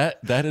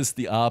that is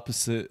the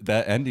opposite.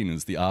 That ending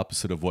is the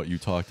opposite of what you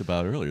talked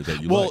about earlier.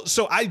 That you like.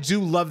 So I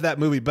do love that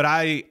movie, but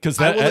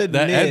that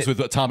ends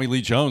with Tommy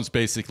Lee Jones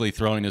basically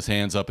throwing his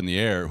hands up in the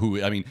air.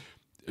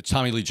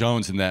 Tommy Lee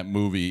Jones in that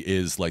movie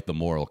is like the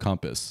moral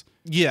compass.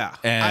 Yeah,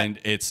 and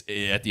it's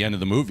at the end of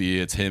the movie,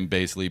 it's him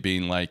basically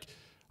being like,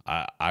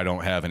 I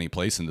don't have any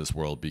place in this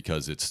world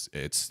because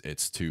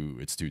it's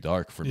too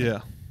dark for me.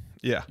 Yeah.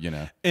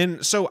 Yeah.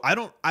 And so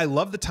I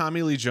love the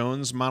Tommy Lee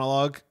Jones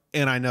monologue,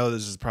 and I know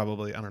this is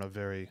probably, I don't know,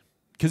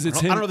 because I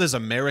don't know if this is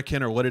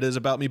American or what it is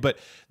about me, but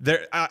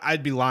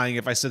I'd be lying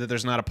if I said that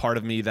there's not a part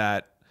of me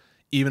that,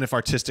 even if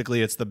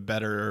artistically it's the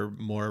better,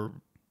 more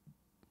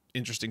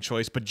interesting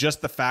choice, but just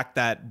the fact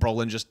that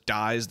Brolin just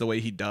dies the way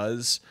he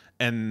does,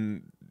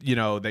 and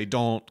they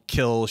don't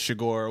kill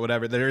Chigurh or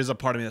whatever, there is a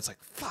part of me that's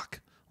like, fuck,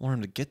 I want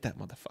him to get that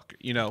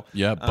motherfucker,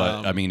 Yeah,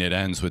 but I mean, it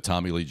ends with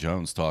Tommy Lee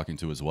Jones talking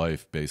to his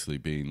wife, basically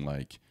being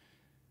like,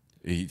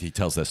 he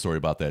tells that story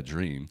about that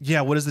dream.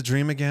 Yeah, what is the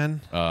dream again?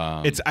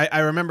 I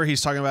remember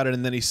he's talking about it,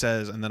 and then he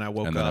says, and then I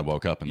woke up. And then I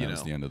woke up, and that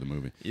was the end of the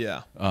movie.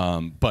 Yeah.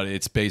 But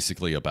it's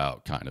basically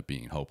about kind of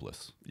being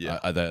hopeless.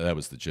 Yeah. That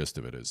was the gist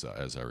of it,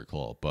 as I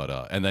recall.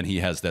 But and then he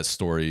has that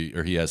story,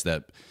 or he has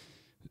that,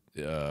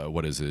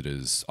 what is it,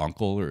 his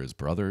uncle or his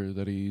brother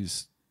that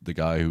he's the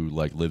guy who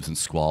like lives in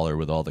squalor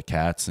with all the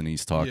cats, and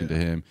he's talking to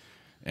him.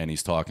 and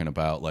he's talking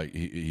about like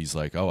he's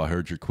like, oh, I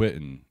heard you're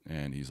quitting,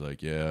 and he's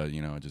like, yeah,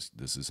 you know, just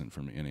this isn't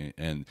for me,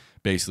 and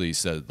basically he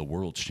said the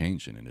world's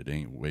changing and it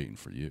ain't waiting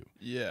for you.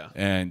 Yeah.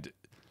 And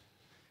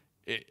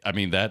I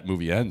mean, that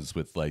movie ends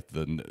with like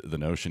the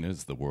notion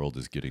is the world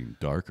is getting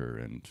darker,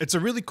 and it's a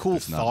really cool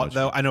thought,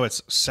 though. I know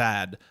it's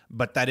sad,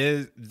 but that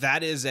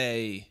is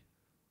a,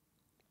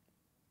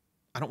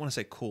 I don't want to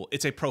say cool.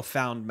 It's a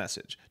profound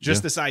message.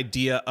 Just this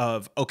idea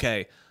of,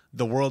 okay,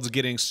 the world's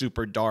getting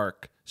super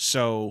dark,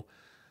 so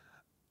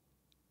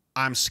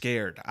I'm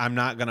scared. I'm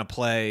not gonna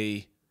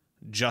play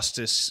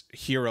justice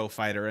hero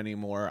fighter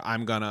anymore.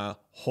 I'm gonna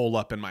hole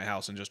up in my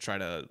house and just try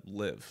to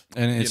live.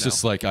 And it's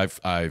just like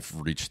I've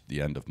reached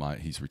the end of my.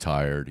 He's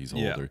retired. He's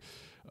older.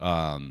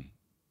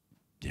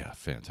 Yeah,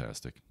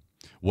 fantastic.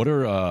 What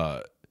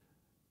are?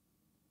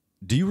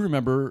 Do you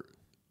remember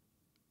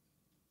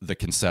the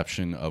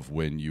conception of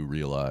when you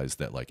realized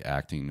that like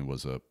acting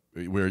was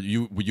where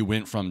you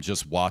went from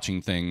just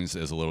watching things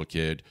as a little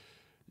kid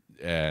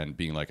and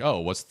being like, oh,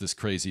 what's this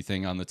crazy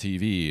thing on the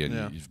TV?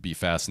 And you'd be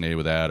fascinated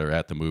with that, or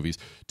at the movies.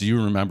 Do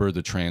you remember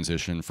the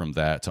transition from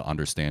that to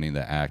understanding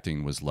that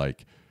acting was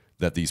like,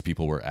 that these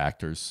people were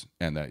actors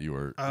and that you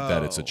were,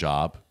 that it's a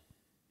job?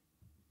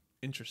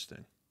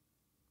 Interesting.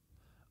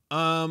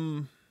 I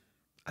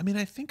mean,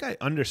 I think I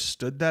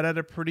understood that at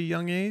a pretty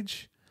young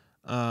age.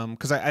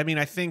 'Cause I mean,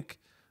 I think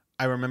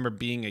I remember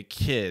being a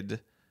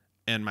kid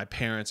and my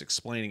parents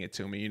explaining it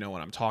to me, you know,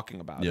 when I'm talking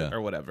about it or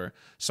whatever.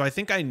 So I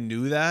think I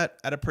knew that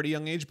at a pretty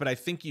young age, but I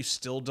think you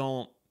still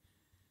don't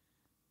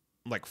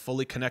like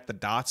fully connect the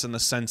dots in the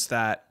sense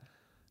that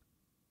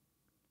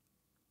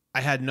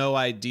I had no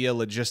idea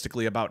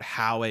logistically about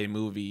how a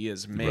movie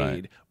is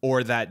made,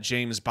 or that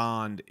James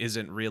Bond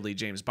isn't really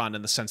James Bond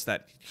in the sense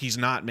that he's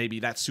not maybe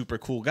that super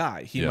cool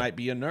guy. He might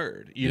be a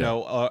nerd, you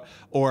know,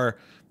 or,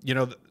 you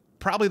know,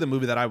 probably the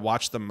movie that I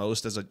watched the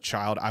most as a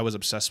child, I was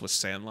obsessed with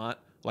Sandlot.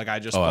 Like I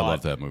just thought I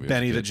love that movie.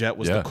 Benny the Jet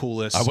was the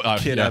coolest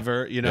kid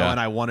ever, you know, and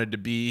I wanted to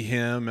be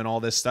him and all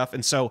this stuff.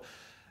 And so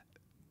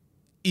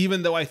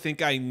even though I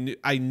think I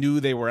knew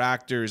they were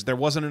actors, there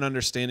wasn't an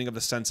understanding of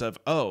the sense of,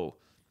 oh,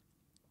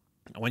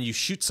 when you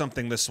shoot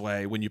something this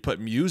way, when you put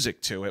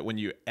music to it, when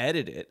you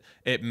edit it,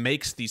 it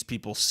makes these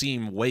people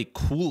seem way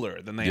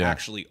cooler than they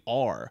actually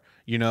are,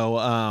 you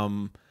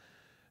know?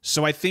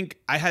 So I think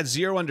I had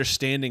zero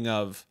understanding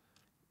of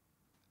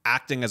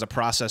acting as a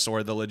process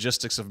or the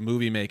logistics of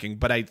movie making,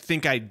 but I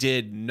think I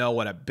did know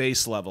at a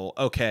base level,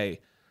 okay,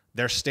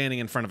 they're standing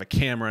in front of a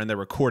camera and they're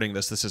recording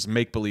this. This is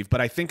make-believe.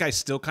 But I think I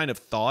still kind of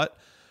thought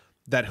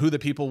that who the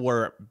people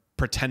were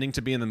pretending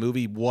to be in the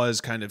movie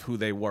was kind of who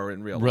they were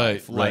in real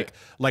life.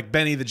 Like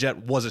Benny the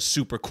Jet was a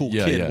super cool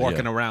kid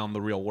walking around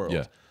the real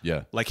world.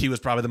 Yeah. Like he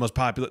was probably the most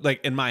popular,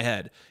 like in my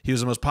head, he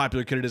was the most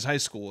popular kid at his high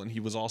school and he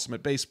was awesome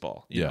at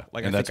baseball.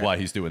 Like, and that's why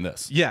he's doing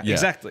this. Yeah,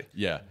 exactly.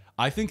 Yeah.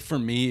 I think for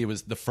me, it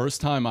was the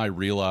first time I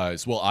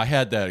realized, well, I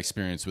had that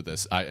experience with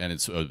this, and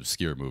it's an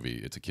obscure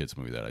movie. It's a kid's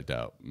movie that I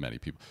doubt many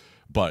people.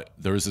 But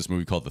there was this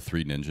movie called The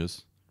Three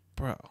Ninjas.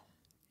 Bro.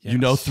 Yes. You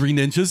know Three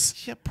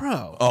Ninjas? Yeah,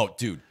 bro. Oh,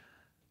 dude.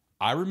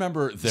 I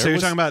remember So you're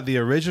talking about the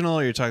original,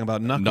 or you're talking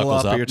about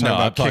Knuckles Up, or you're talking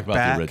about I'm Kick talking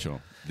Back? about the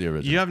original. The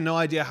original. You have no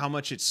idea how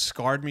much it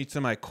scarred me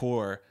to my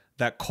core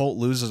that Colt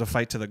loses a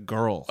fight to the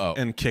girl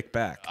in Kick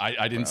Back.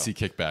 I didn't see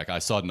Kick Back. I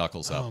saw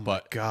Knuckles Up. Oh,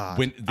 but my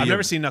God. I've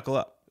never seen Knuckle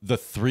Up. The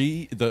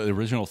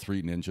original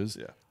Three Ninjas,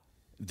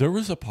 there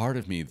was a part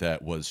of me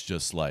that was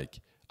just like,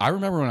 I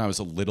remember when I was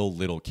a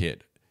little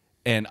kid,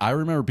 and I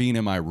remember being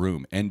in my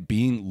room and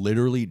being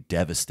literally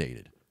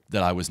devastated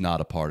that I was not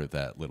a part of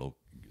that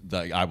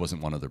that I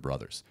wasn't one of their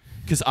brothers.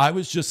 Because I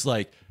was just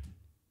like,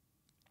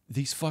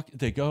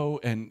 they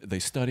go and they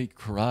study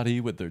karate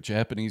with their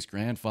Japanese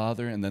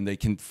grandfather, and then they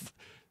can,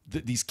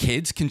 these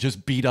kids can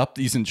just beat up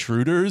these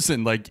intruders,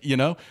 and like, you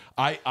know,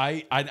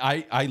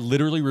 I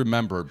literally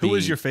remember Who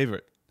was your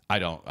favorite? I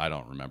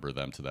don't remember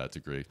them to that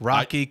degree.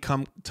 Rocky,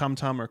 Tum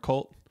Tum, or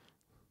Colt?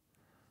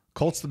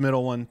 Colt's the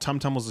middle one. Tum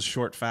Tum was the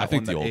short, fat one. I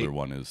think the older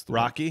one is the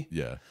Rocky. One.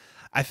 Yeah.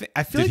 I feel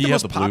Did like he the have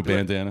most the popular blue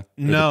bandana?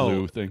 No, the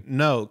blue thing?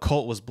 No,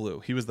 Colt was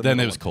blue. He was the then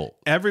middle it was one. Colt.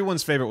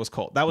 Everyone's favorite was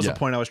Colt. That was the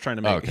point I was trying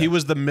to make. Okay. He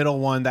was the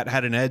middle one that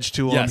had an edge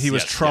to him. Yes, he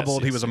was yes,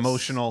 troubled. yes, he was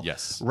emotional.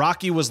 Yes.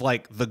 Rocky was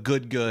like the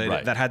good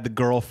that had the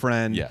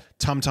girlfriend. Yeah.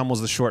 Tum Tum was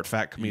the short,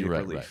 fat comedic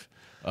relief.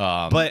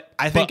 Right. But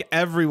I think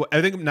I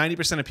think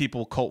 90% of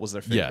people, Colt was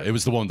their favorite. Yeah, it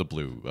was the one with the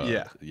blue.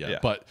 Yeah.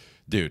 But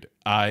dude,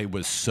 I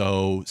was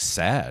so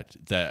sad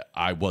that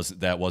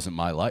that wasn't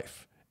my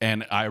life,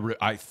 and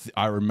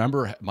I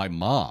remember my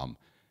mom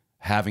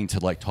having to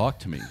like talk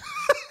to me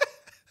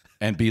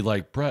and be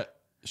like, Brett.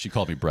 She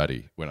called me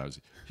Bretty when I was.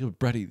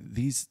 Bretty,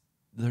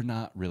 they're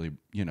not really,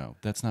 you know,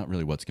 that's not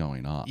really what's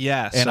going on.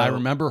 Yeah. And I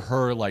remember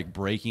her like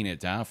breaking it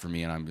down for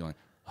me, and I'm like,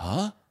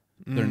 huh?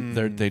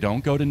 They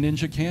don't go to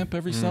ninja camp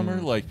every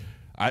summer. Like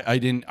I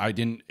didn't,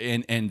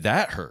 and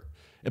that hurt.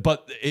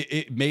 But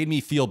it made me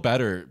feel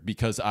better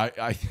because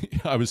I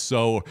was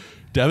so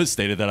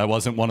devastated that I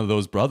wasn't one of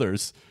those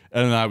brothers,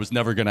 and I was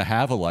never going to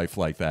have a life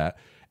like that.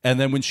 And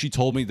then when she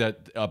told me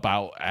that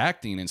about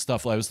acting and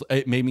stuff,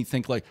 it made me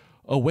think like,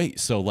 oh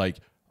wait, so like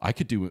I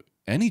could do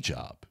any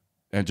job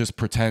and just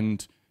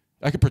pretend.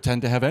 I could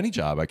pretend to have any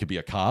job. I could be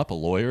a cop, a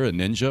lawyer, a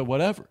ninja,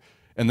 whatever.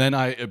 And then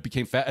I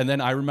became fat. And then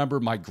I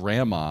remember my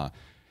grandma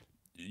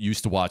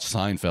used to watch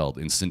Seinfeld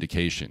in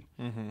syndication.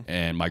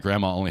 And my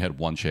grandma only had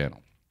one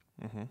channel.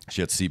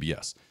 She had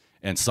CBS.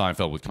 And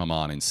Seinfeld would come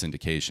on in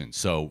syndication.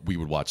 So we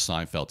would watch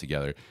Seinfeld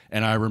together.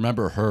 And I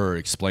remember her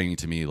explaining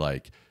to me,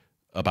 like,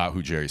 about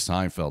who Jerry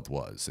Seinfeld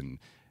was.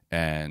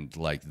 And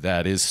like,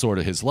 that is sort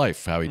of his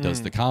life, how he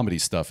does the comedy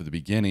stuff at the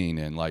beginning.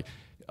 And like,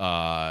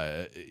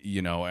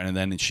 you know, and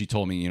then she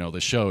told me, you know,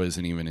 the show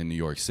isn't even in New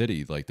York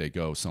City. Like, they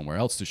go somewhere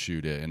else to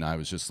shoot it. And I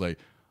was just like,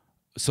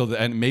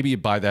 and maybe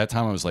by that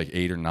time I was like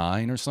 8 or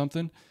 9 or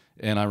something.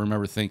 And I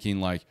remember thinking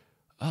like,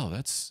 oh,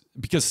 that's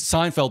because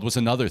Seinfeld was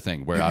another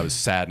thing where I was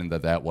saddened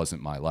that that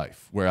wasn't my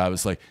life, where I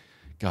was like,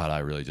 God, I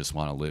really just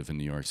want to live in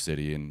New York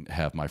City and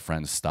have my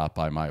friends stop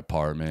by my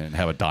apartment and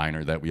have a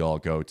diner that we all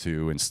go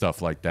to and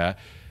stuff like that.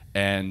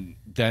 And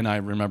then I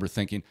remember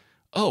thinking,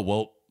 oh,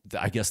 well,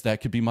 I guess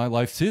that could be my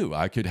life too.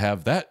 I could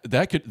have that.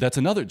 That's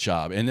another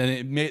job. And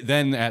then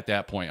then at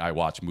that point, I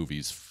watch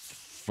movies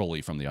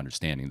fully from the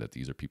understanding that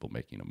these are people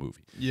making a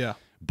movie. Yeah.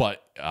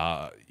 But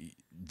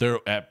there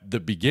at the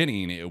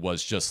beginning, it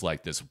was just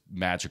like this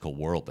magical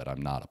world that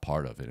I'm not a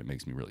part of, and it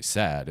makes me really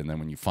sad. And then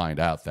when you find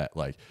out that,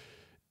 like,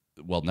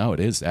 well, no, it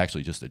is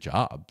actually just a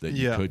job that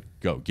you could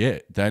go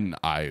get, then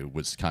I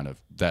was kind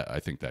of that. I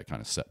think that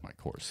kind of set my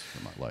course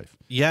for my life.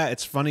 Yeah,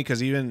 it's funny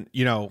because even,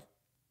 you know,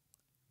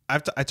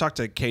 I talk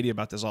to Katie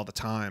about this all the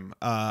time.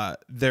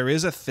 There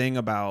is a thing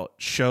about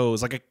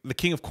shows like The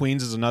King of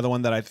Queens is another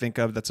one that I think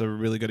of. That's a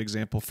really good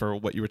example for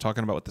what you were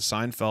talking about with the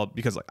Seinfeld,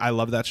 because like, I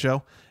love that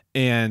show,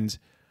 and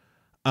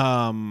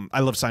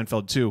I love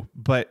Seinfeld too.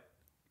 But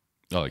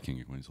I like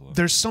King of Queens a lot.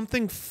 There's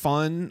something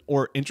fun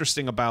or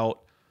interesting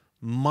about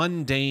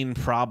mundane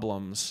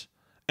problems,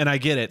 and I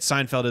get it.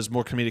 Seinfeld is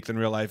more comedic than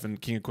real life,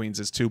 and King of Queens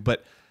is too.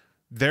 But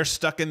they're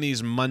stuck in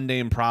these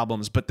mundane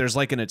problems, but there's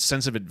like a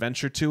sense of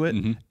adventure to it.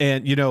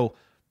 And, you know,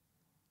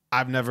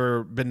 I've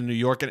never been to New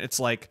York, and it's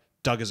like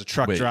Doug is a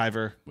truck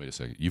driver. Wait a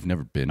second. You've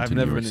never been to New York I've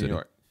never been to City? New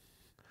York.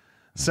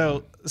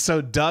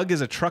 So Doug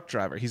is a truck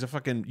driver. He's a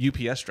fucking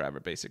UPS driver,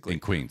 basically. In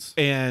Queens.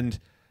 And,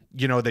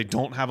 you know, they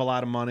don't have a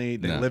lot of money.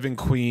 They live in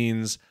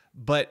Queens.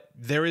 But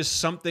there is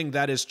something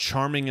that is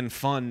charming and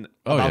fun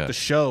about the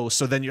show.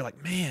 So then you're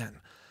like, man,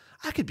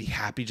 I could be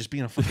happy just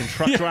being a fucking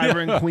truck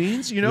driver in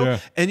Queens, you know?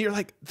 And you're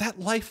like, that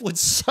life would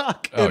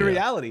suck in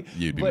reality.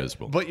 You'd be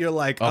miserable. But you're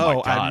like,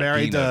 God, I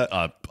married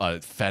a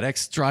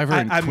FedEx driver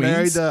in Queens. I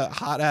married the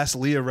hot ass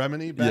Leah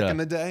Remini back in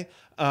the day.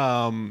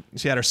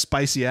 She had her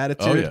spicy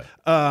attitude.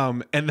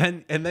 And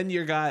then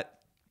you got,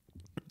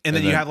 and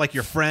then you have like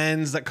your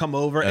friends that come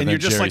over, and you're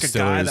just Jerry like a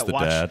Stiller guy is that the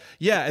watch. dad.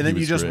 Yeah, and then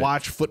you just great.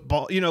 watch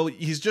football. You know,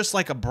 he's just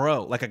like a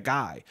bro, like a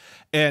guy.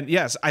 And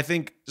yes, I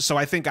think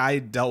I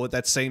dealt with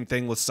that same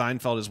thing with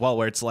Seinfeld as well,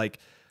 where it's like,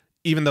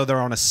 even though they're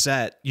on a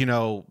set, you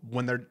know,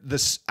 when they're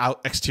this out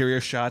exterior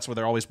shots where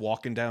they're always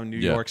walking down New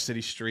York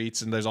City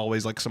streets, and there's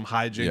always like some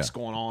hijinks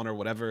going on or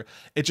whatever,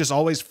 it just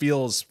always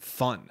feels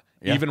fun.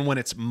 Even when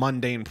it's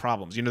mundane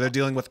problems. You know, they're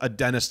dealing with a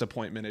dentist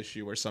appointment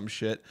issue or some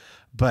shit.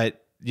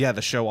 But yeah,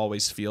 the show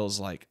always feels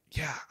like,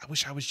 yeah, I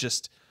wish I was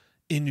just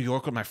in New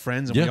York with my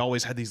friends, and we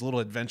always had these little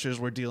adventures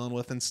we're dealing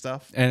with and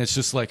stuff. And it's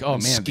just like, oh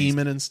man,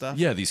 scheming and stuff.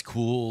 Yeah, these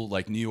cool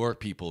like New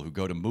York people who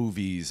go to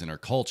movies and are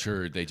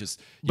cultured. They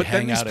just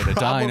hang out at a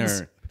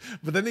diner.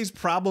 But then these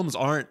problems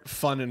aren't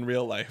fun in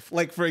real life.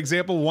 Like, for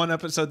example, one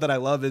episode that I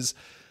love is,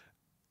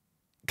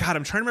 God,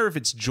 I'm trying to remember if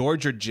it's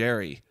George or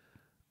Jerry.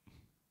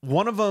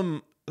 One of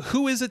them,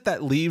 who is it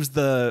that leaves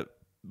the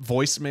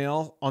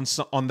voicemail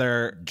on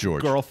their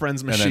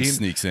girlfriend's machine and then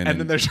sneaks in, and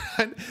then they're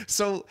trying,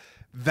 so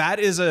that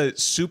is a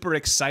super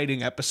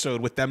exciting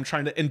episode with them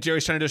and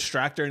Jerry's trying to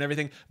distract her and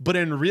everything. But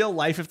in real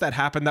life, if that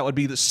happened, that would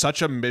be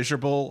such a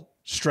miserable,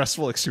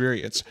 stressful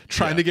experience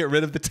trying to get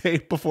rid of the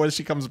tape before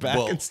she comes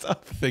back and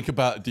stuff. Think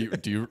about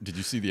did you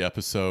see the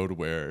episode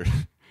where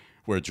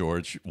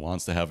George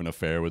wants to have an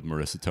affair with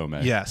Marissa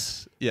Tomei?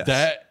 Yes.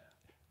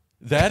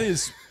 That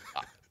is.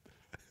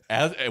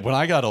 When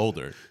I got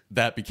older,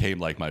 that became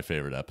like my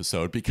favorite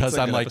episode, because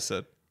I'm like,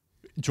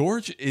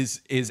 George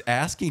is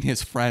asking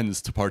his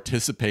friends to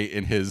participate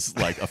in his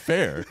like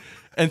affair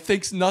and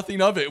thinks nothing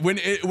of it. When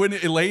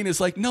Elaine is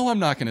like, no, I'm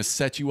not going to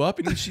set you up.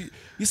 And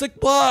he's like,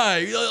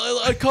 why?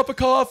 A cup of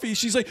coffee.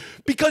 She's like,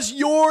 because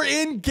you're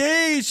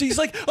engaged. He's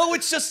like, oh,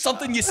 it's just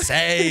something you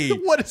say.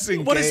 What is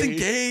engaged? What is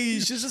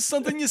engaged? It's just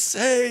something you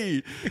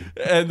say.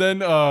 And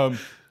then,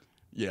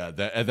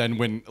 and then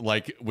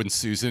when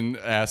Susan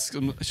asks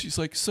him, she's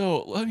like,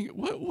 so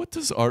what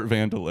does Art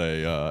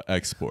Vandelay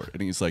export?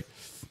 And he's like,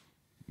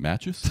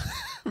 matches.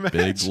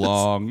 Big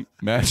long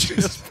matches.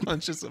 Just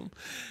punches him.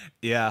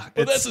 Yeah,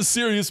 but that's a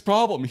serious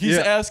problem. He's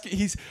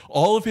asking.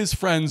 All of his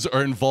friends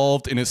are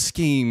involved in a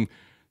scheme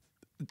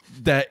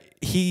that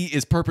he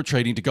is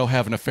perpetrating to go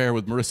have an affair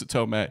with Marissa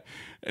Tomei,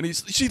 and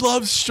she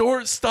loves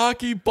short,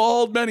 stocky,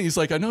 bald men. He's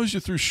like, I know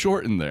you threw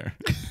short in there.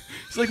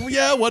 He's like, well,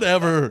 yeah,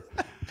 whatever.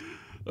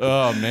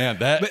 Oh man,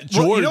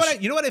 George.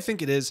 You know what I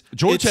think it is.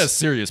 George has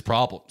serious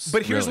problems.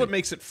 But here's what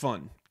makes it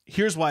fun.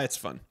 here's why it's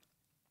fun.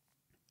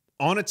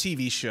 On a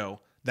TV show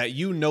that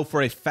you know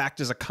for a fact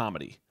is a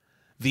comedy,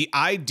 the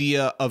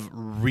idea of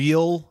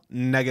real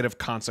negative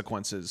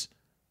consequences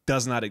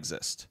does not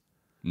exist.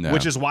 No.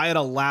 Which is why it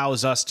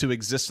allows us to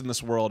exist in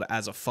this world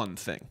as a fun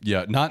thing.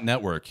 Yeah, not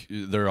network.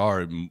 There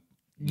are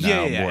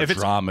now more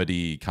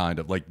dramedy kind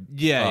of like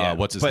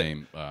what's his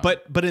name?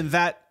 But in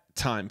that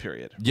time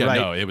period, yeah, right?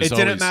 No, it was. It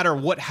didn't matter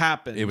what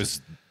happened. It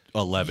was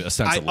a sense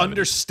of levity. I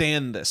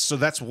understand this, so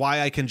that's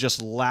why I can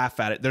just laugh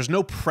at it. There's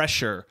no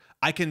pressure.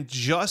 I can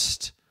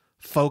just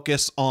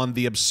focus on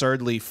the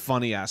absurdly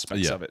funny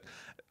aspects of it.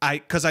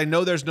 Because I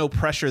know there's no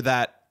pressure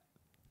that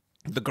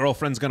the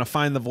girlfriend's gonna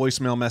find the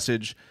voicemail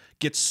message,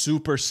 get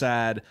super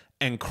sad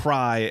and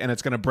cry, and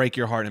it's gonna break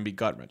your heart and be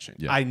gut wrenching.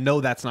 Yeah. I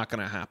know that's not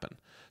gonna happen.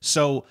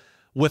 So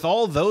with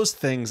all those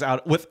things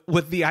out,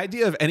 with the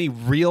idea of any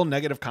real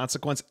negative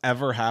consequence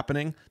ever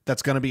happening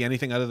that's going to be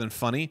anything other than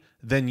funny,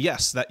 then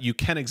yes, that you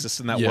can exist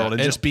in that world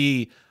and just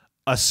be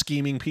a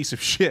scheming piece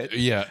of shit.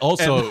 Yeah.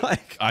 Also,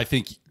 I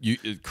think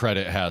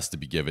credit has to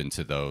be given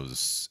to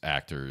those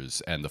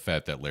actors and the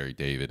fact that Larry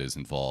David is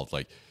involved.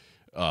 Like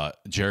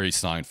Jerry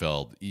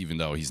Seinfeld, even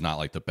though he's not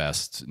like the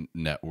best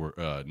best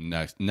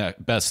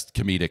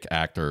comedic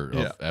actor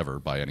of ever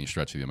by any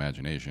stretch of the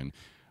imagination,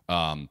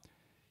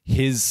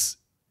 his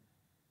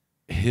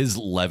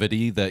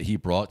levity that he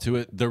brought to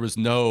it, there was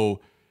no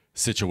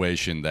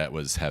situation that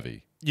was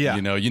heavy. Yeah.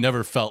 You know, you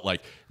never felt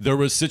like there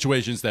was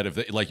situations that if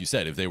they, like you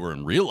said, if they were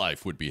in real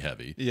life would be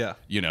heavy. Yeah.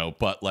 You know,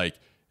 but like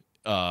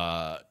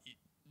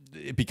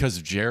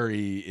because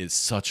Jerry is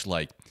such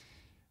like,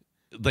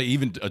 they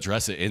even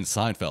address it in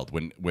Seinfeld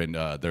when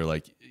they're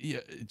like, yeah,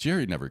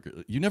 Jerry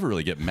you never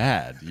really get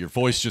mad. Your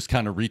voice just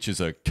kind of reaches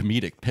a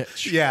comedic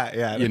pitch. Yeah,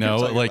 yeah. You know,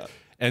 like,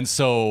 and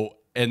so,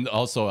 and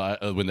also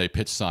when they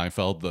pitched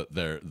Seinfeld,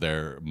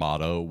 their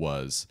motto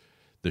was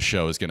the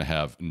show is going to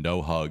have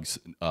no hugs,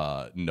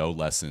 no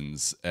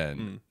lessons,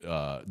 and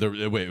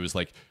it was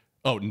like,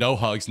 oh, no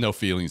hugs, no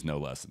feelings, no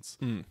lessons.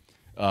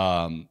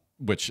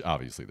 Which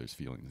obviously there's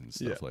feelings and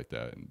stuff like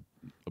that,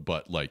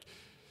 but like.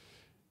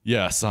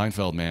 Yeah,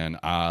 Seinfeld, man,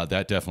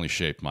 that definitely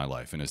shaped my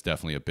life, and it's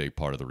definitely a big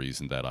part of the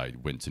reason that I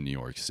went to New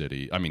York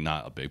City. I mean,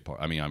 not a big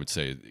part. I mean, I would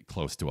say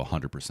close to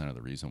 100% of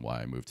the reason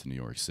why I moved to New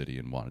York City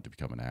and wanted to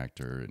become an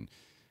actor, and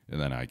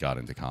then I got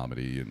into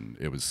comedy, and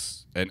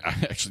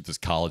actually this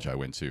college I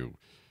went to,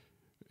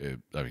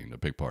 I mean, a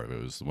big part of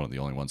it was one of the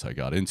only ones I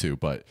got into,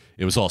 but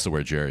it was also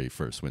where Jerry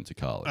first went to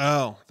college.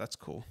 Oh, that's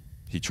cool.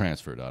 He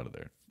transferred out of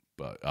there,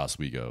 but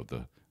Oswego,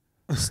 the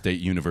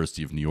State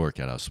University of New York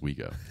at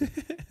Oswego.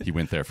 He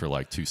went there for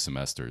like 2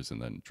 semesters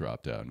and then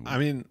dropped out. I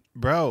mean,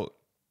 bro,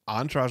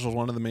 Entourage was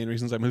one of the main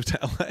reasons I moved to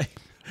LA.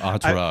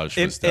 Entourage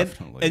was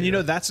definitely. And you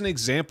know, that's an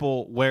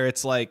example where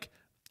it's like,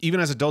 even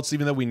as adults,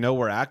 even though we know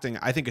we're acting,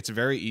 I think it's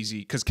very easy.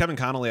 Because Kevin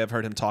Connolly, I've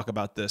heard him talk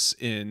about this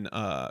in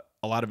a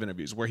lot of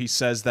interviews where he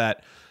says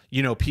that,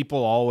 you know,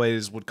 people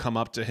always would come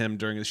up to him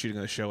during the shooting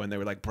of the show and they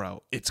were like,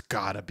 bro, it's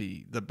gotta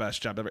be the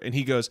best job ever. And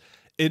he goes,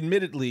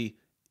 admittedly,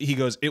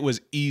 it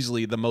was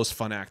easily the most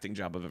fun acting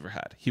job I've ever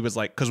had. He was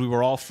like, because we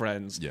were all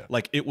friends. Yeah.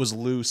 Like, it was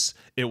loose.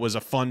 It was a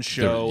fun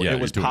show.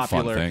 It was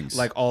popular.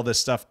 Like, all this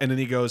stuff. And then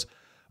he goes,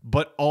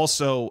 but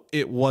also,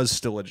 it was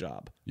still a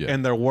job. Yeah.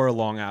 And there were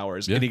long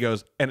hours. Yeah. And he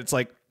goes, and it's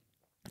like,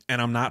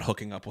 and I'm not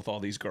hooking up with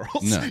all these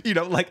girls. No. You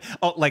know, like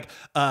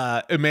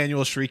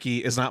Emmanuel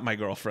Shrieky is not my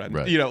girlfriend.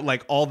 Right. You know,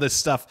 like, all this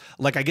stuff.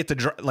 Like, I get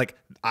to, like,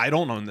 I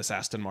don't own this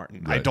Aston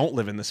Martin. Right. I don't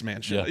live in this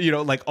mansion. Yeah. You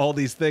know, like, all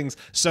these things.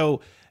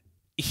 So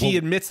he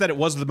admits that it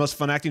was the most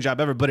fun acting job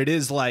ever, but it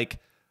is like,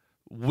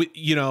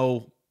 you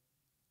know,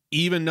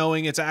 even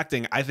knowing it's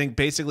acting, I think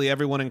basically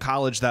everyone in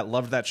college that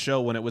loved that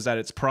show when it was at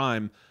its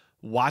prime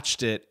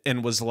watched it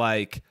and was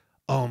like,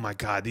 oh my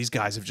God, these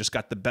guys have just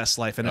got the best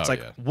life. And it's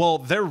well,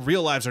 their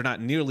real lives are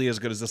not nearly as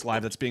good as this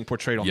life that's being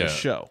portrayed on this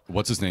show.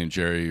 What's his name?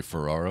 Jerry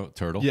Ferraro,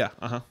 Turtle?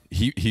 Yeah.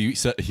 He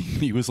said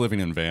he was living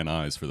in Van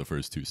Nuys for the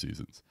first 2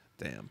 seasons.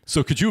 Damn.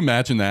 So could you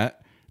imagine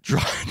that?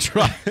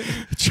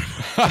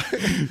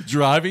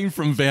 Driving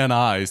from Van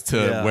Nuys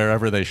to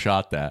wherever they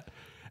shot that,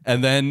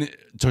 and then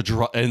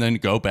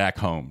go back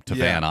home to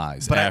Van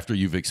Nuys after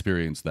you've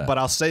experienced that. But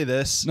I'll say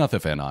this: not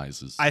that Van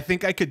Nuys is. I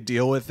think I could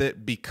deal with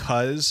it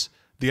because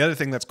the other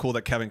thing that's cool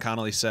that Kevin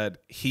Connolly said,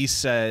 he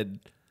said,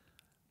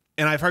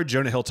 and I've heard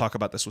Jonah Hill talk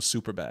about this with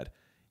Superbad.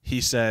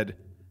 He said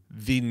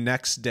the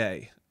next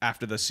day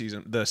after the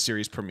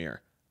series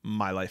premiere,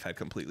 my life had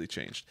completely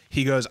changed.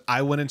 He goes,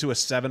 I went into a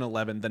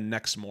 7-Eleven the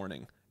next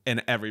morning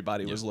and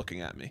everybody was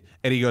looking at me.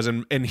 And he goes,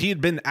 and he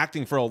had been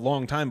acting for a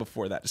long time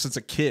before that, since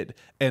a kid,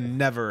 and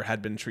never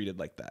had been treated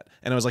like that.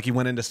 And it was like he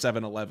went into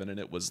 7-Eleven and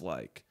it was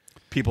like,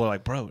 people are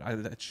like, bro,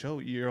 that show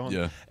you're on.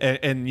 Yeah.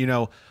 And you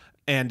know,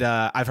 and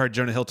I've heard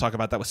Jonah Hill talk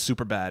about that with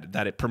Superbad,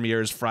 that it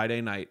premieres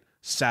Friday night,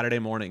 Saturday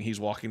morning, he's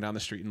walking down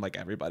the street and like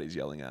everybody's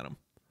yelling at him.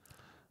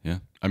 Yeah.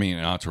 I mean,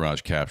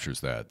 Entourage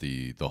captures that,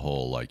 the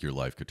whole, like, your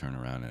life could turn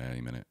around at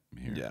any minute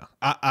here. Yeah.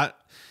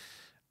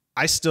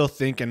 I still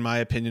think, in my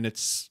opinion,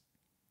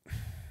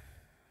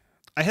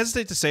 I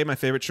hesitate to say my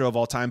favorite show of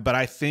all time, but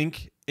I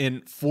think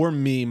And for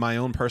me, my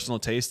own personal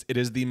taste, it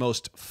is the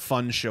most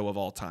fun show of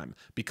all time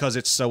because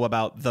it's so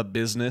about the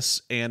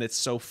business and it's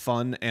so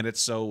fun and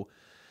it's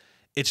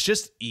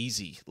just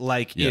easy.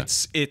 Like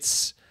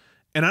it's,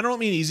 and I don't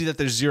mean easy that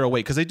there's zero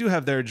weight because they do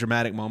have their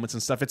dramatic moments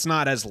and stuff. It's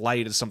not as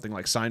light as something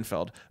like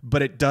Seinfeld,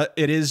 but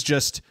it is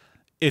just,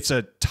 it's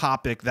a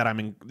topic that I'm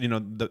in,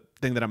 the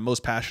thing that I'm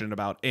most passionate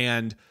about.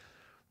 And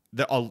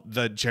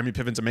the Jeremy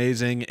Piven's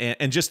amazing,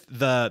 and just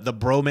the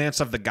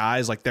bromance of the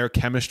guys, like their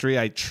chemistry,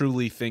 I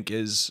truly think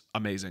is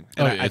amazing.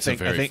 And it's a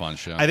very fun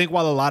show. I think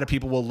while a lot of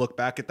people will look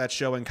back at that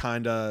show and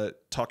kind of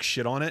talk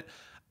shit on it,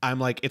 I'm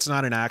like, it's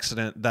not an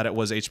accident that it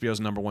was HBO's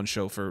 #1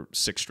 show for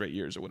 6 straight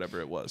years or whatever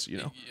it was.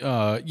 Yeah.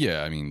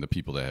 I mean, the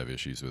people that have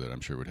issues with it,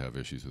 I'm sure would have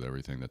issues with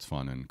everything that's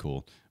fun and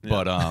cool. Yeah.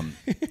 But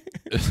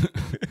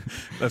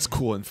that's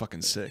cool and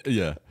fucking sick.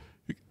 Yeah,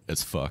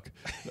 as fuck.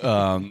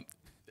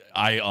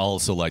 I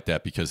also like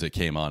that because it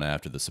came on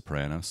after The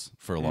Sopranos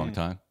for a long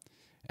time.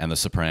 And The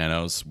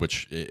Sopranos,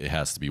 which it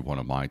has to be one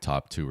of my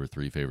top 2 or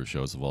 3 favorite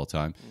shows of all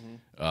time,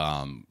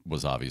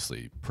 was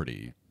obviously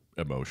pretty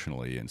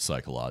emotionally and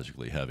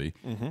psychologically heavy.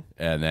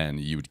 And then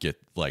you would get,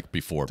 like,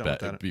 before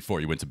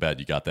you went to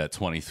bed, you got that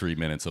 23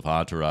 minutes of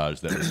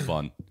Entourage that was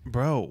fun.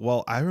 Bro,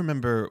 well, I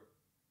remember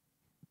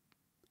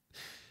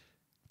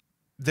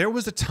there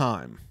was a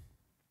time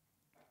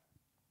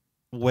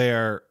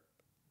where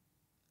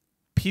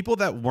people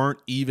that weren't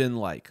even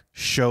like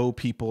show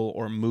people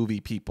or movie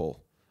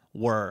people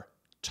were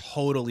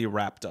totally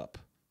wrapped up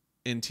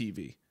in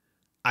TV.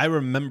 I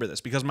remember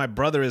this because my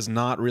brother is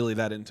not really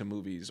that into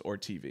movies or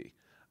TV.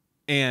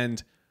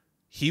 And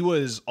he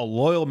was a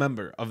loyal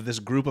member of this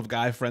group of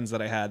guy friends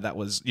that I had that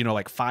was,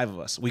 like 5 of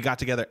us. We got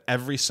together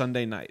every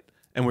Sunday night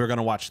and we were going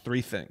to watch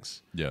 3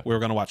 things. Yeah. We were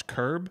going to watch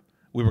Curb,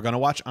 we were going to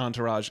watch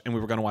Entourage, and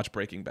we were going to watch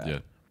Breaking Bad. Yeah.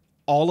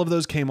 All of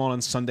those came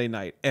on Sunday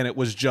night, and it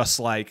was just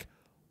like,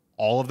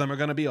 all of them are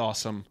going to be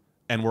awesome,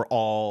 and we're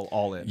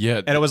all in.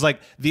 Yeah. And it was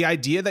like the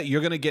idea that you're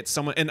going to get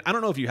someone, and I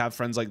don't know if you have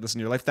friends like this in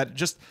your life that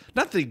just,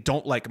 not that they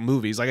don't like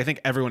movies. Like, I think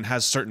everyone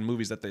has certain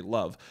movies that they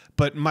love.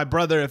 But my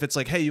brother, if it's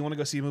like, hey, you want to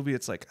go see a movie?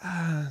 It's like,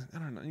 I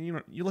don't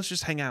know. Let's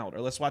just hang out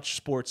or let's watch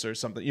sports or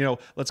something.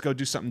 Let's go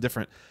do something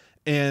different.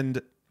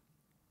 And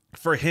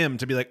for him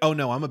to be like, oh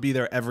no, I'm gonna be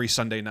there every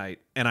Sunday night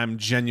and I'm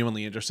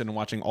genuinely interested in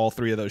watching all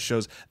 3 of those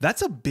shows,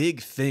 that's a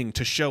big thing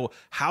to show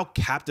how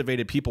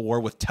captivated people were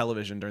with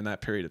television during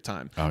that period of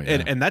time. Oh,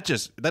 yeah. And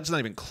that's not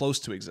even close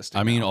to existing.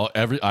 I mean,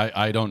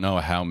 I don't know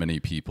how many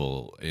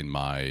people in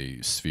my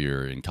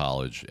sphere in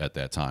college at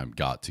that time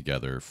got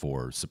together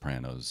for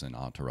Sopranos and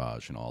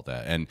Entourage and all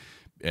that. And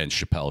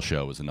Chappelle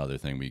Show was another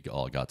thing we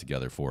all got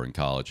together for in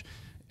college.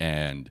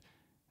 And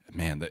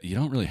man, you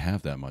don't really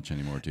have that much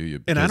anymore, do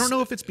you? And I don't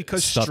know if it's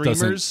because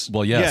streamers.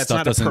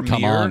 Stuff doesn't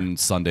come on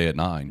Sunday at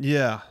 9.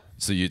 Yeah.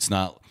 So it's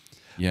not.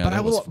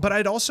 Yeah. But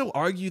I'd also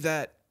argue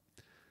that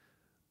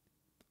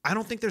I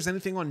don't think there's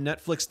anything on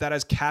Netflix that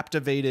has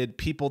captivated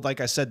people,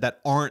 like I said, that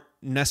aren't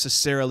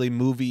necessarily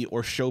movie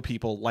or show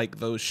people like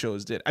those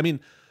shows did. I mean,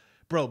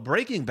 bro,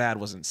 Breaking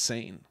Bad was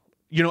insane.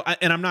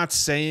 And I'm not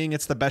saying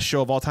it's the best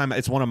show of all time.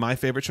 It's one of my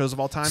favorite shows of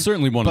all time.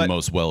 Certainly one of the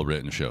most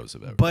well-written shows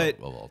of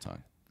all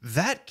time.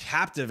 That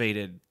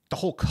captivated the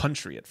whole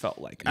country, it felt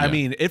like. Yeah. I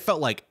mean, it felt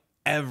like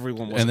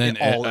everyone was all in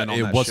on that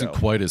show. It wasn't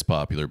quite as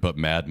popular, but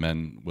Mad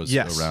Men was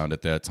around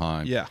at that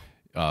time. Yeah.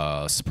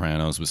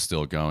 Sopranos was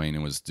still going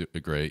and was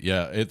great.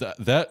 Yeah,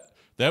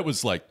 that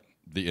was like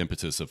the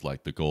impetus of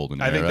like the golden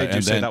era. I think they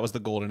do say that was the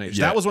golden age.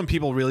 Yeah. That was when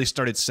people really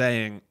started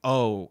saying,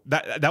 oh,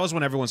 that was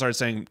when everyone started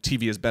saying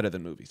TV is better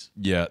than movies.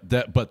 Yeah,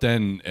 but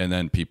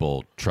then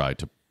people tried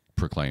to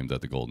proclaimed that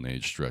the golden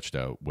age stretched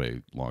out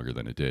way longer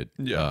than it did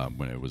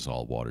when it was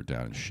all watered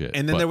down and shit.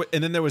 And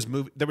then there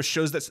was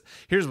shows that,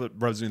 here's what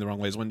rubs me the wrong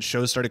way, is when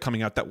shows started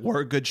coming out that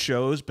were good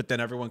shows, but then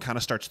everyone kind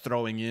of starts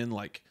throwing in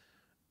like,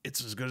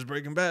 it's as good as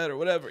Breaking Bad or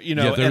whatever, and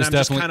I'm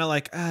just kind of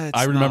like,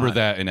 I remember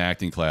that in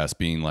acting class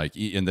being like,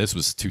 and this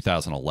was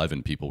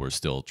 2011, people were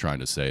still trying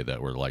to say that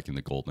we're like in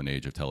the golden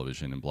age of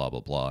television and blah,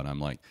 blah, blah. And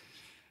I'm like,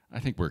 I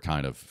think we're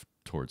kind of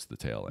towards the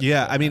tail end.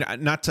 Yeah, I mean,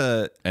 not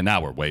to... And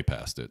now we're way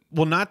past it.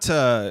 Well, not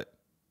to...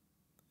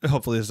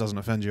 Hopefully this doesn't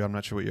offend you. I'm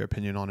not sure what your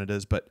opinion on it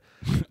is, but...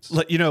 It's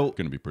going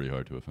to be pretty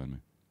hard to offend me.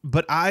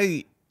 But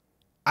I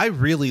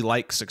really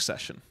like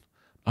Succession.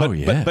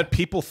 But, But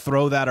people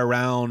throw that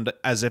around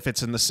as if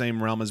it's in the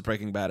same realm as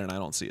Breaking Bad, and I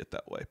don't see it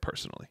that way,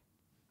 personally.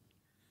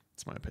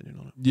 That's my opinion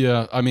on it.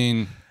 Yeah, I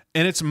mean...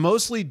 And it's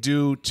mostly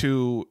due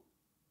to...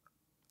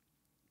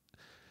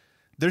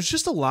 There's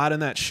just a lot in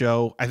that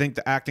show. I think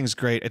the acting's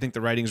great. I think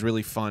the writing's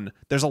really fun.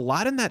 There's a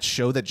lot in that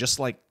show that just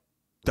like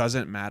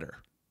doesn't matter.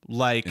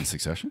 Like in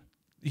Succession?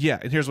 Yeah,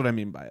 and here's what I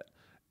mean by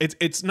it.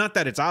 It's not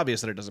that it's obvious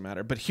that it doesn't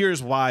matter, but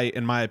here's why,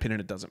 in my opinion,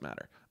 it doesn't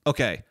matter.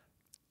 Okay,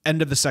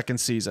 end of the 2nd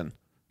season.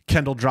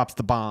 Kendall drops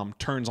the bomb,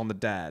 turns on the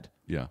dad.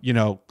 Yeah.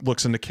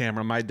 Looks in the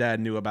camera. My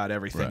dad knew about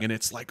everything. Right. And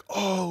it's like,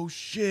 oh,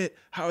 shit.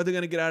 How are they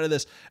going to get out of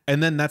this?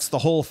 And then that's the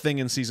whole thing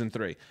in season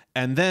 3.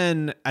 And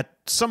then at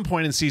some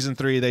point in season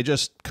 3, they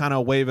just kind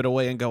of wave it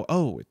away and go,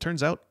 oh, it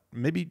turns out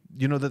maybe,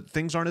 that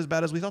things aren't as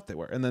bad as we thought they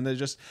were. And then there's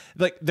just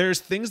like, there's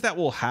things that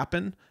will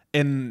happen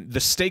and the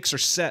stakes are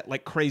set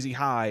like crazy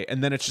high.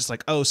 And then it's just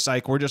like, oh,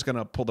 psych, we're just going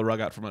to pull the rug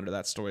out from under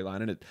that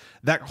storyline. And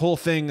that whole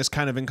thing is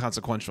kind of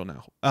inconsequential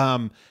now.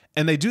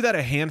 And they do that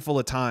a handful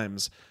of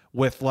times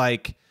with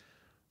like,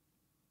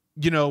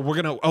 we're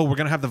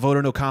gonna have the vote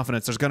of no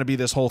confidence. There's gonna be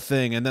this whole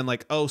thing, and then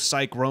like, oh,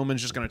 psych, Roman's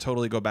just gonna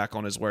totally go back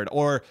on his word,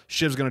 or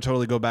Shiv's gonna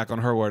totally go back on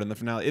her word in the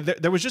finale.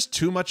 There was just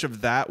too much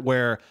of that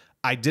where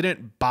I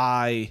didn't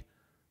buy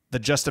the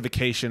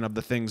justification of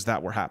the things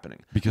that were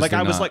happening. Because like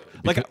I was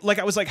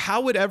like,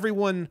 how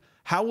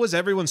was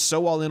everyone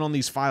so all in on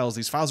these files?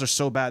 These files are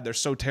so bad, they're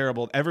so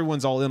terrible.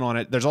 Everyone's all in on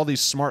it. There's all these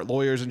smart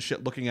lawyers and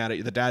shit looking at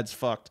it. The dad's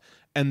fucked,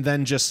 and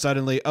then just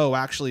suddenly, oh,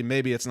 actually,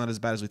 maybe it's not as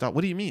bad as we thought.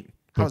 What do you mean?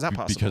 How is that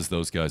possible? Because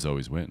those guys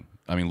always win.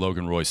 I mean,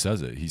 Logan Roy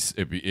says it.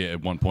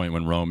 At one point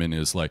when Roman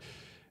is like,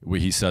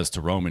 he says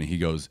to Roman, he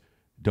goes,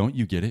 "Don't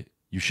you get it?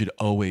 You should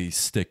always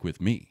stick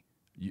with me.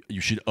 You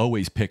should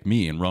always pick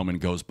me." And Roman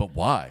goes, "But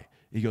why?"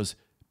 He goes,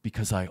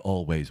 "Because I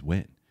always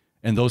win."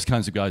 And those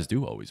kinds of guys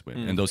do always win.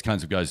 And those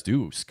kinds of guys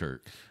do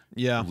skirt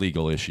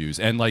legal issues.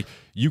 And like,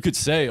 you could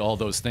say all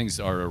those things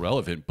are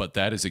irrelevant, but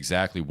that is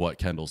exactly what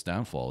Kendall's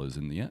downfall is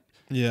in the end.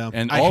 Yeah,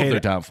 and all of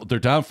their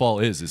downfall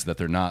is that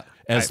they're not,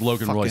 as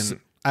Logan Roy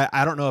said.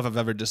 I don't know if I've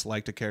ever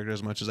disliked a character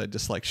as much as I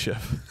disliked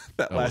Shiv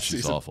that last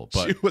she's season. Awful,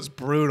 but she was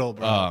brutal,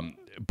 bro.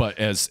 But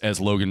as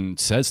Logan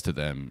says to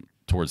them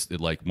towards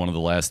like one of the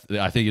last,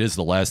 I think it is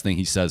the last thing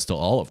he says to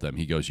all of them.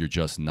 He goes, "You're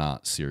just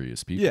not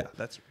serious people." Yeah,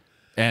 that's.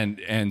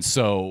 And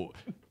so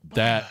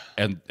that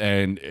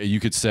and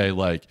you could say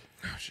like,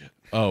 oh shit.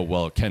 Oh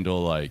well,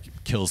 Kendall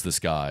like kills this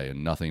guy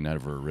and nothing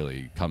ever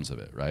really comes of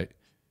it, right?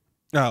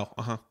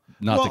 Oh,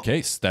 Not the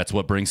case. That's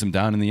what brings him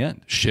down in the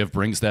end. Shiv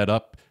brings that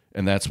up,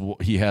 and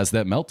he has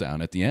that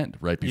meltdown at the end,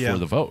 right before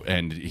the vote.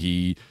 And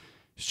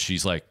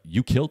she's like,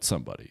 "You killed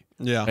somebody."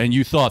 Yeah. And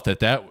you thought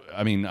that,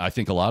 I mean, I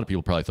think a lot of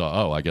people probably thought,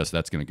 oh, I guess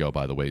that's going to go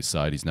by the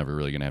wayside. He's never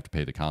really going to have to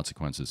pay the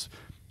consequences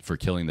for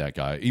killing that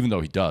guy, even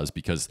though he does,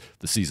 because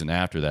the season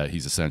after that,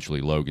 he's essentially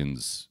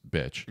Logan's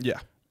bitch. Yeah.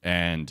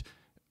 And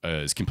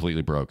is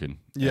completely broken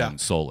and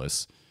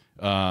soulless.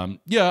 I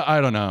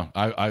don't know.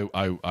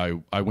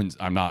 I wouldn't.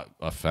 I'm not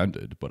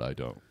offended, but I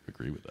don't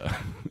agree with that.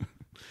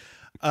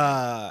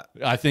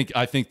 I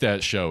think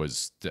that show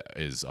is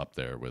up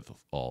there with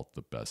all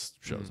the best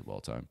shows of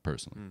all time,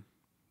 personally.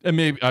 And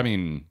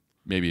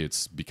maybe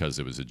it's because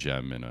it was a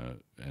gem in a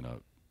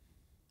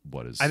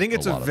what is. I think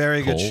it's a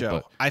very good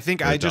show. I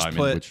think I just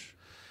put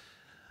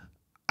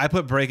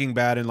Breaking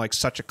Bad in like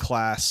such a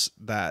class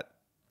that,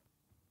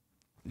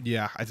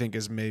 I think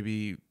is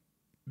maybe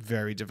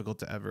very difficult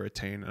to ever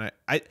attain. And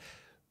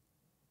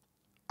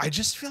I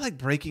just feel like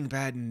Breaking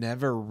Bad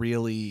never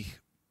really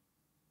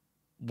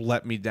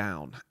let me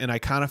down, and I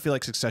kind of feel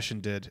like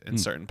Succession did in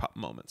certain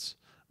moments.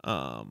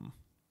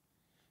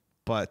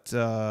 But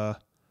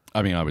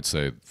I mean, I would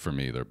say for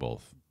me, they're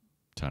both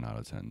 10 out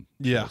of 10.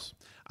 Yeah. Shows.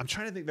 I'm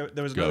trying to think.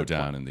 There was go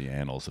down in the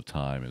annals of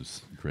time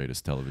as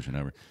greatest television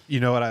ever. You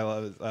know what I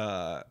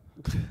love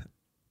is,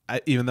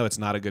 even though it's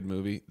not a good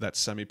movie, that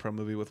semi-pro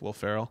movie with Will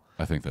Ferrell.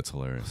 I think that's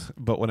hilarious.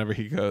 But whenever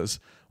he goes,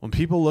 when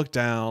people look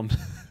down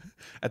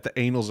at the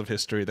annals of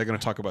history, they're going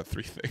to talk about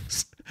three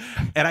things.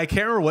 And I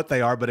can't remember what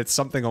they are, but it's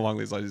something along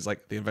these lines. He's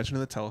like, the invention of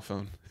the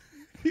telephone.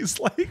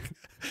 He's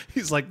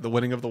like the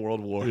winning of the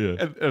World War,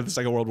 and the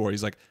Second World War.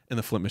 He's like, in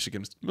the Flint,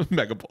 Michigan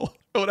mega bowl,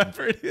 or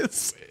whatever it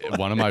is.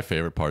 One of my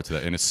favorite parts of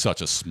that, and it's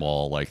such a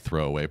small like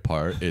throwaway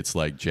part. It's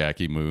like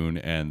Jackie Moon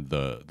and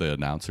the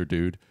announcer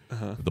dude,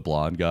 the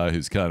blonde guy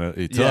who's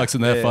he talks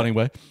in that funny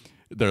way.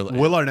 They're like,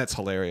 Will Arnett's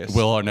hilarious.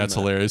 Will Arnett's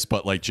hilarious,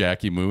 but like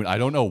Jackie Moon, I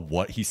don't know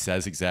what he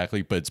says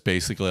exactly, but it's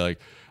basically like,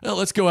 oh,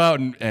 let's go out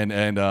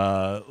and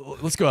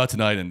let's go out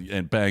tonight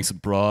and bang some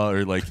bra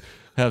or like.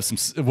 Have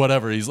some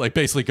whatever. He's like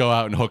basically go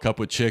out and hook up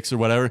with chicks or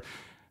whatever.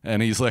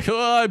 And he's like, oh,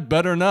 I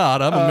better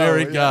not. I'm a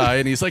married guy.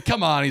 And he's like,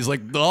 come on. He's like,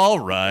 all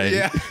right.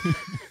 Yeah.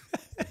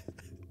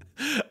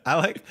 I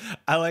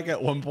like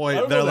at one point. I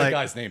don't they're know like, that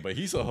guy's name, but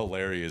he's a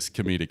hilarious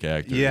comedic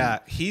actor. Yeah,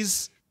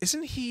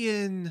 isn't he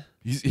in?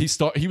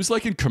 He was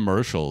like in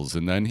commercials,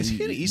 and then is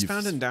he in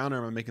Eastbound and Down? Or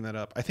am I making that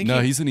up? I think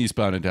he's in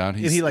Eastbound and Down.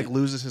 He like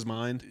loses his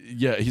mind.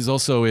 Yeah, he's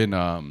also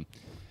in.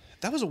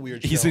 That was a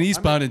weird show. He's in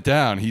Eastbound and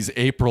Down. He's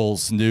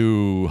April's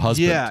new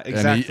husband. Yeah,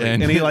 exactly.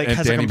 And he like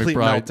has Danny a complete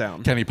McBride,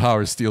 meltdown. Kenny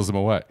Powers steals him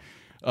away.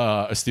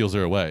 Steals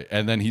her away.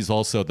 And then he's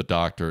also the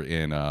doctor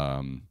in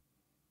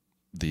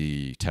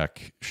the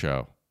tech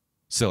show,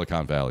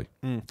 Silicon Valley.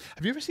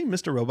 Have you ever seen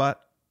Mr. Robot?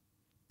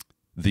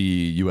 The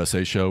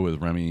USA show with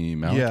Remy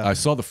Malek? Yeah. I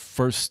saw the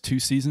first 2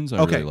 seasons.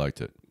 I really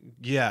liked it.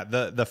 Yeah,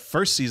 the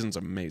first season's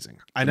amazing.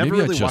 I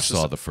just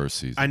saw the first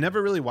season. I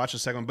never really watched the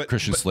second one, but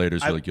Christian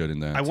Slater's really good in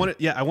that. I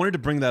wanted to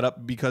bring that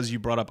up because you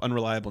brought up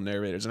unreliable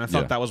narrators, and I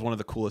thought that was one of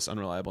the coolest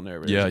unreliable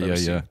narrators. I've ever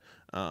seen.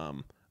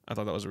 I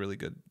thought that was really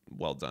good,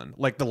 well done.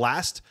 Like the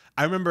last,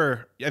 I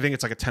think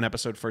it's like a 10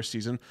 episode first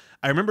season.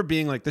 I remember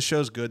being like, this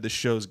show's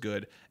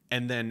good,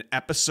 and then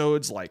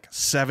episodes like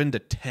 7 to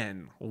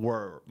 10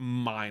 were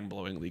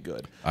mind-blowingly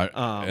good.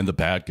 And the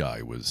bad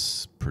guy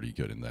was pretty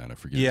good in that. I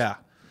forget. Yeah,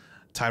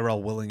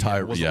 Tyrell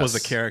Willingham was the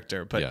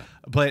character,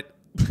 but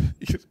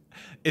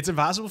it's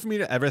impossible for me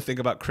to ever think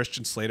about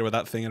Christian Slater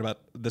without thinking about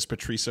this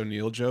Patrice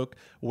O'Neal joke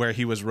where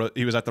he was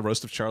at the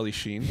roast of Charlie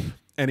Sheen,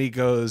 and he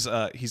goes,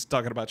 he's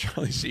talking about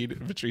Charlie Sheen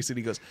and Patrice, and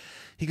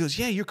he goes,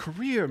 yeah, your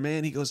career,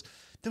 man. He goes,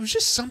 there was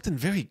just something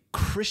very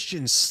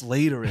Christian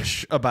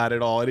Slater-ish about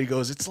it all, and he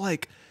goes, it's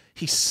like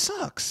he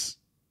sucks,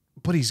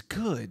 but he's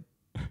good,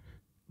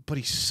 but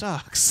he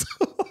sucks.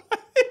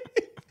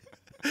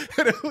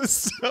 And it was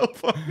so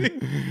funny.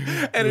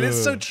 And it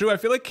is so true. I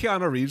feel like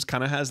Keanu Reeves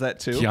kind of has that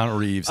too. Keanu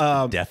Reeves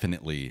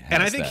definitely has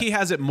and I think that. he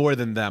has it more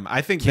than them.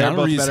 I think Keanu they're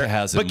both Reeves better.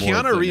 has it but more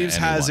Keanu than Reeves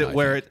has anyone, it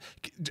where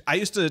I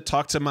used to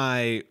talk to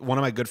one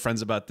of my good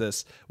friends about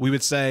this. We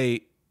would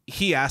say,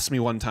 he asked me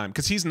one time,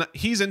 because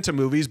he's into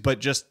movies,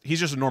 but he's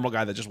just a normal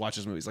guy that just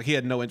watches movies. Like, he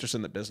had no interest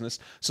in the business.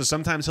 So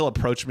sometimes he'll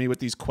approach me with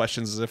these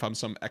questions as if I'm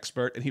some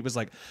expert. And he was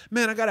like,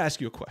 man, I got to ask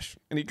you a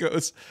question. And he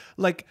goes,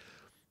 like,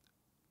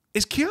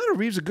 is Keanu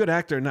Reeves a good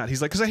actor or not?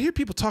 He's like, because I hear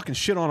people talking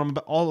shit on him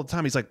all the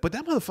time. He's like, but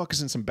that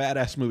motherfucker's in some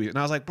badass movies. And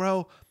I was like,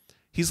 bro,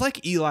 he's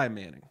like Eli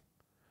Manning.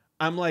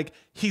 I'm like,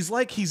 he's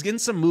in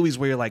some movies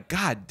where you're like,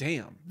 God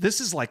damn,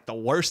 this is like the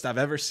worst I've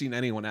ever seen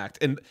anyone act.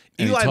 And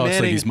Eli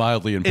Manning, like he's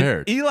mildly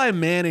impaired. Eli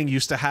Manning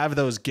used to have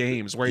those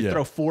games where he'd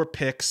throw 4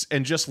 picks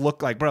and just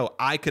look like, bro,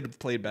 I could have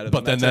played better.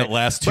 But then that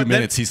last 2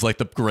 minutes, he's like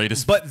the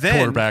greatest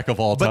quarterback of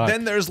all time. But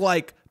then there's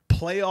like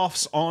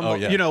playoffs on,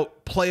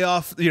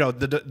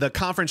 the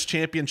conference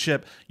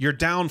championship. You're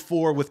down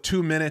 4 with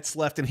 2 minutes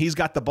left, and he's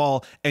got the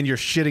ball, and you're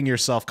shitting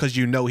yourself because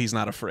you know he's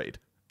not afraid.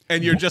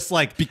 And you're just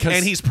like,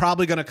 and he's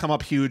probably going to come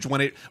up huge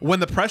when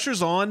the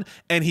pressure's on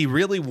and he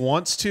really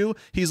wants to.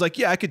 He's like,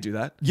 yeah, I could do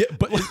that. Yeah,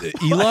 but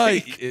Eli,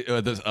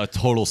 a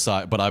total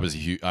side. But I was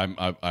huge. I'm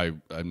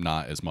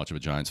not as much of a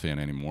Giants fan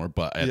anymore.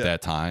 But at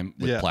that time,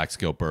 with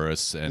Plaxico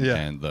Burress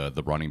and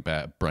the running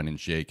back Brendan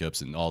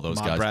Jacobs and all those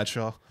guys,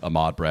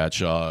 Ahmad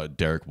Bradshaw,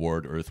 Derek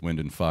Ward, Earth,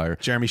 Wind and Fire,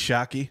 Jeremy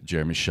Shockey,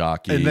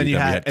 and then you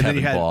had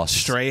Kevin Boss,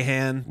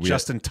 Strahan,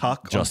 Justin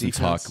Tuck.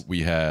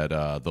 We had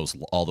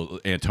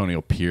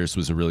Antonio Pierce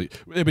was a really.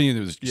 I mean,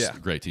 it was just a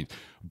great team.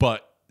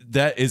 But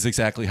that is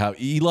exactly how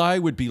Eli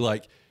would be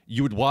like.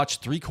 You would watch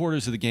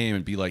 3/4 of the game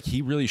and be like,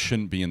 he really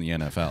shouldn't be in the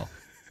NFL.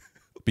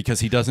 Because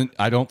he doesn't,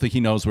 I don't think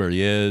he knows where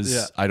he is.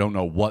 Yeah. I don't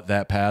know what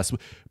that pass.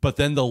 But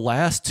then the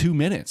last 2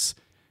 minutes,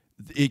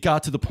 it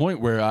got to the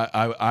point where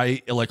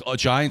I like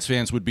Giants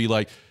fans would be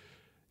like,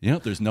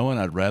 there's no one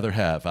I'd rather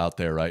have out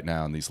there right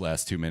now in these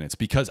last 2 minutes.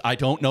 Because I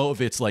don't know if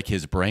it's like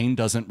his brain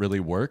doesn't really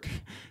work.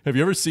 Have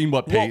you ever seen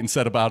what Peyton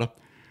said about him?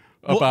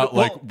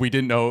 We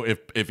didn't know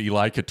if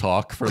Eli could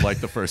talk for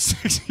like the first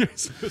 6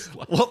 years of his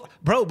life. Well,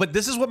 bro, but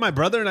this is what my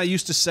brother and I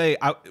used to say.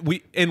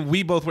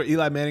 We both were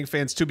Eli Manning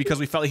fans too, because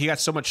we felt like he got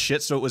so much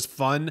shit. So it was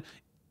fun,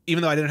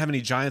 even though I didn't have any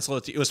Giants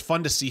loyalty. It was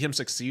fun to see him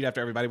succeed after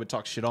everybody would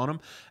talk shit on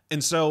him.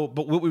 And so,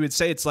 but what we would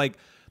say,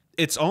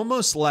 it's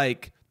almost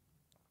like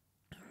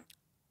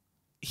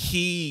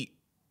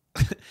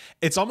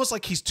it's almost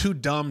like he's too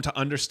dumb to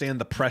understand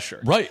the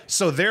pressure. Right.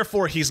 So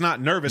therefore he's not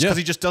nervous because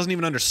he just doesn't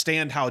even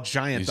understand how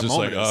giant the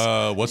moment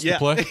is. What's the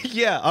play?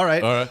 Yeah. All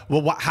right.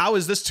 Well, how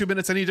is this 2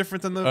 minutes any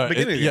different than the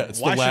beginning?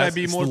 Why should I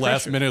be more the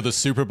last minute of the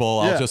Super Bowl?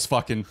 I'll just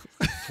fucking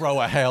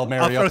throw a Hail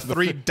Mary. I'll throw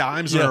 3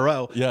 dimes in a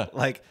row. Yeah.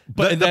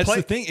 That's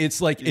the thing.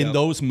 It's like in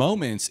those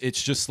moments,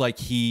 it's just like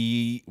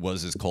he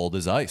was as cold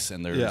as ice,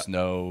 and there's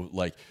no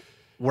like.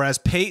 Whereas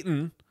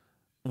Peyton,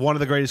 one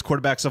of the greatest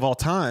quarterbacks of all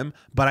time,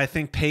 but I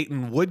think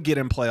Peyton would get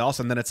in playoffs,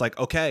 and then it's like,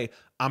 okay,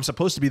 I'm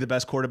supposed to be the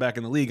best quarterback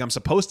in the league. I'm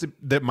supposed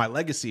to, my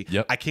legacy.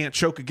 Yep. I can't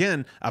choke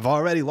again. I've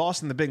already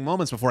lost in the big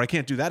moments before. I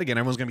can't do that again.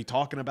 Everyone's going to be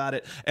talking about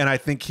it, and I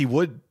think he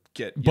would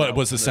get. But it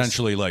was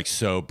essentially like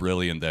so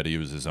brilliant that he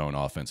was his own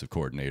offensive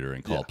coordinator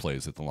and called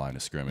plays at the line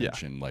of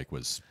scrimmage, and like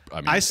was.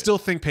 I mean, I still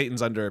think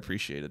Peyton's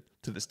underappreciated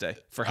to this day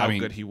for how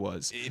good he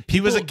was.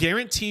 He was a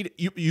guaranteed.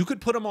 You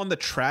could put him on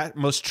the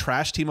most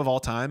trash team of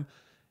all time.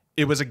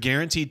 It was a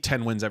guaranteed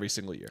 10 wins every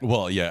single year.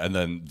 Well, yeah, and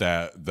then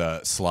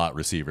the slot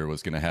receiver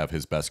was going to have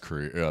his best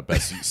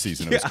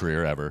season of his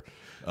career ever.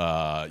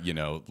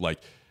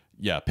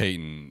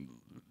 Peyton.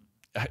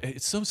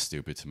 It's so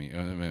stupid to me.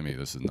 Maybe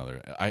this is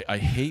another. I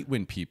hate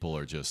when people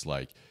are just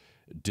like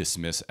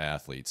dismiss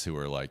athletes who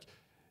are like,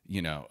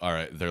 all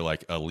right, they're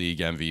like a league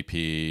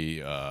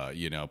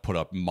MVP, put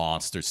up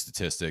monster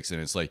statistics,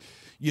 and it's like,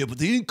 yeah, but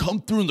they didn't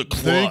come through in the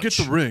clutch. They didn't get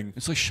the ring.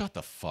 It's like, shut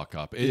the fuck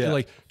up.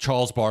 Like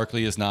Charles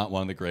Barkley is not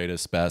one of the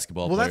greatest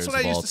basketball players of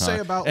all time. Well, that's what I used to say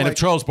about. And if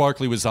Charles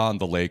Barkley was on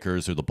the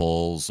Lakers or the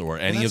Bulls or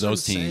any of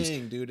those teams,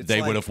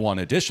 they would have won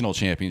additional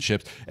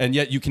championships. And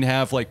yet you can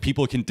have like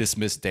people can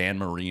dismiss Dan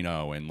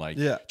Marino and like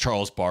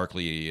Charles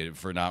Barkley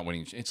for not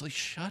winning. It's like,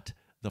 shut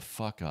the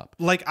fuck up.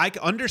 Like, I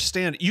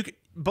understand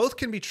both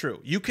can be true.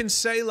 You can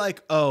say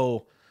like,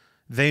 oh,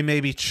 they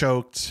maybe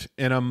choked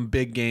in a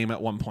big game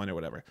at one point or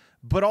whatever,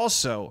 but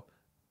also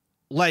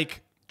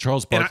like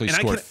Charles Barkley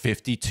scored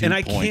 52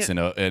 points in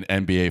an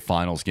NBA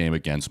Finals game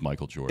against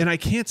Michael Jordan. And I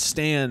can't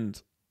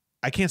stand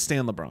I can't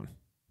stand LeBron,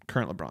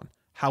 current LeBron.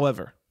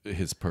 However,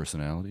 his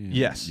personality.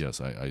 Yes. Yes.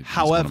 He's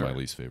However, one of my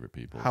least favorite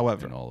people.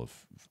 however, in all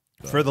of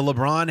for the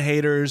LeBron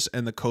haters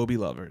and the Kobe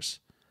lovers,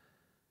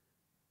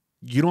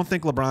 you don't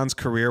think LeBron's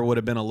career would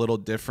have been a little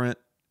different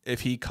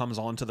if he comes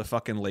on to the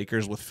fucking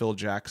Lakers with Phil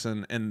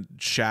Jackson and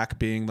Shaq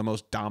being the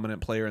most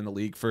dominant player in the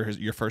league for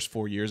your first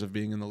 4 years of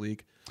being in the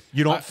league?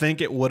 You don't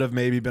think it would have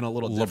maybe been a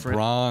little different?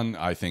 LeBron,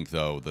 I think,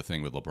 though, the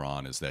thing with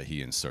LeBron is that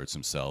he inserts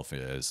himself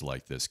as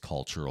like this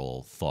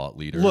cultural thought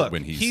leader. Look,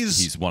 when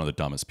he's one of the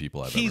dumbest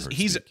people I've ever heard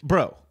speak.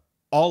 Bro,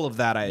 all of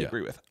that I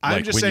agree with. I'm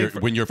like just when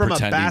saying, when you're from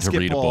pretending to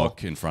read a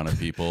book in front of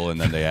people,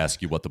 and then they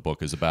ask you what the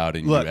book is about,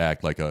 and Look, you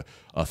act like a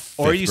fifth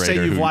or you say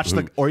grader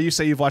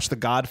you've watched The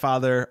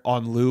Godfather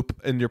on loop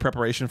in your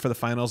preparation for the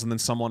finals, and then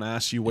someone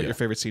asks you what your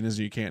favorite scene is,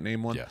 and you can't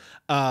name one.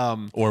 Yeah.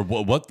 Or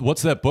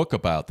what's that book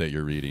about that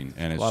you're reading?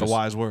 And it's a lot of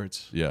wise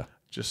words. Yeah.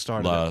 Just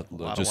started.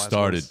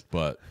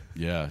 But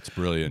yeah, it's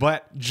brilliant.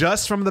 But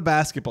just from the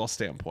basketball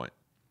standpoint,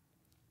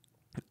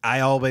 I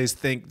always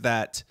think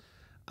that,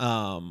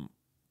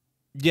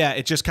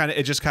 it just kind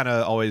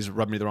of always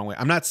rubbed me the wrong way.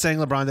 I'm not saying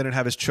LeBron didn't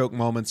have his choke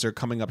moments or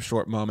coming up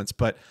short moments,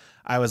 but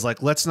I was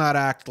like, let's not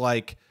act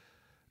like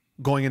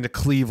going into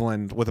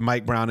Cleveland with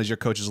Mike Brown as your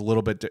coach is a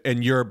little bit,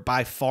 and you're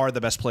by far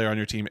the best player on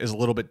your team, is a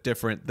little bit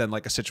different than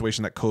like a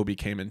situation that Kobe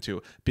came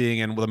into, being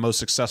in the most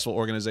successful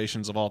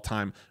organizations of all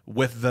time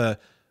with the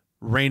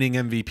reigning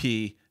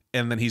MVP,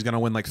 and then he's going to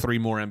win like 3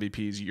 more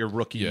MVPs your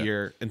rookie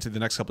year into the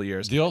next couple of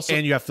years.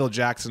 And you have Phil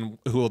Jackson,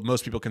 who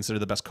most people consider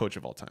the best coach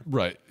of all time.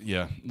 Right.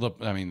 Yeah. Look,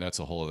 I mean, that's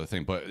a whole other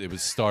thing, but it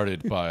was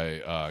started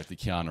by the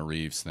Keanu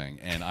Reeves thing.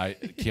 And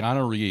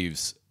Keanu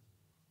Reeves,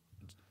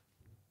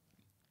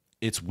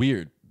 it's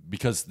weird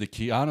because the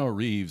Keanu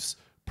Reeves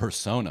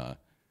persona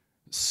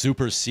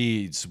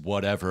supersedes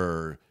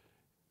whatever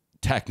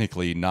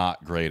technically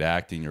not great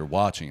acting you're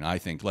watching. I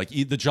think like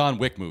the John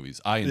Wick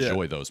movies, I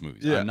enjoy those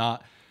movies. I'm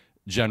not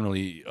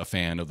generally a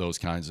fan of those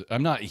kinds.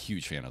 I'm not a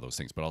huge fan of those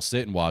things, but I'll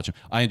sit and watch them.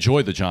 I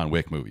enjoy the John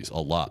Wick movies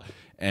a lot,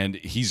 and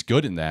he's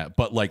good in that.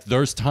 But like,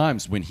 there's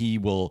times when he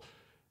will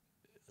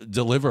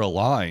deliver a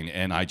line,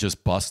 and I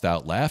just bust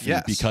out laughing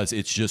because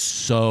it's just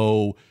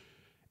so.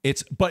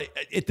 But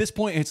at this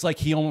point, it's like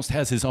he almost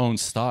has his own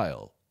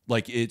style.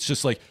 Like it's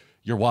just like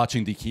you're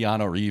watching the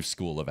Keanu Reeves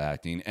school of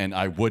acting, and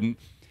I wouldn't.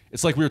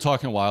 It's like we were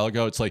talking a while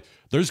ago. It's like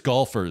there's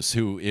golfers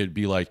who it'd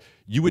be like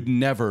you would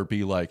never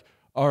be like,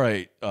 all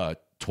right,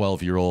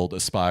 12-year-old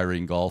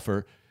aspiring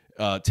golfer,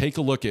 take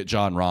a look at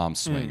John Rahm's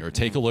swing, or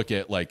take a look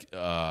at like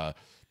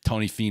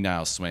Tony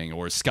Finau's swing,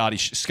 or Scotty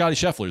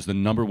Scheffler is the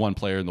 #1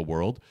 player in the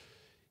world.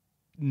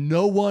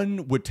 No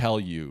one would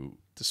tell you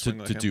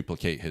to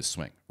duplicate his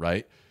swing,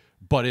 right?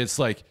 But it's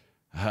like,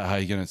 how are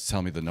you going to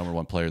tell me the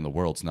 #1 player in the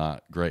world's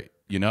not great?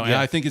 You know, and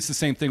I think it's the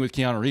same thing with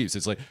Keanu Reeves.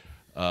 It's like,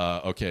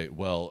 okay,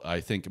 well,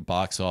 I think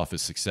box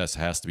office success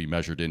has to be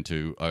measured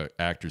into an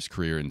actor's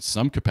career in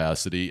some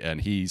capacity,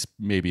 and he's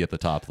maybe at the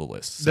top of the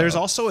list. So. There's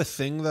also a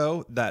thing,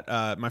 though, that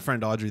my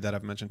friend Audrey, that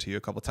I've mentioned to you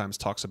a couple of times,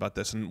 talks about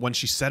this. And when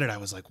she said it, I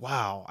was like,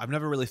 wow, I've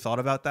never really thought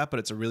about that, but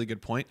it's a really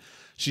good point.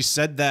 She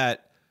said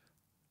that,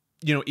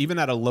 you know, even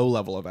at a low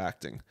level of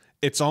acting,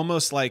 it's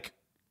almost like,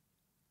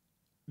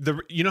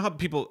 you know how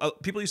people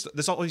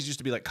this always used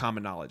to be like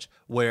common knowledge,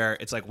 where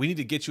it's like, we need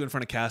to get you in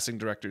front of casting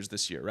directors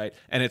this year, right?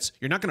 And it's,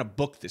 you're not going to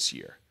book this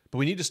year, but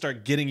we need to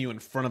start getting you in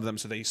front of them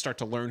so they start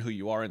to learn who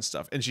you are and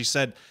stuff. And she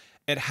said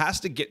it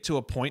has to get to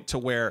a point to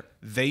where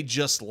they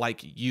just like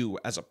you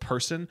as a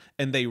person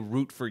and they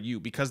root for you,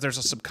 because there's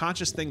a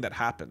subconscious thing that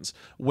happens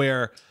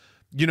where,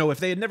 you know, if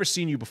they had never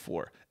seen you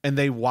before and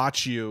they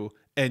watch you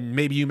and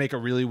maybe you make a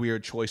really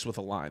weird choice with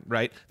a line,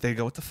 right? They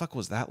go, what the fuck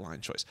was that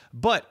line choice?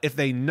 But if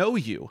they know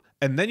you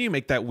and then you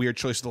make that weird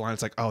choice with the line,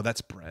 it's like, oh,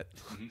 that's Brett.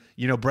 Mm-hmm.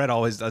 You know, Brett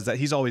always does that.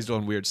 He's always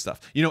doing weird stuff.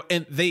 You know,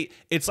 and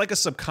it's like a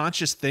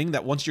subconscious thing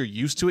that once you're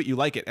used to it, you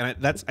like it. And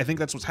I think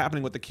that's what's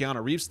happening with the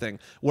Keanu Reeves thing,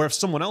 where if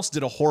someone else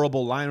did a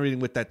horrible line reading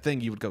with that thing,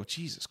 you would go,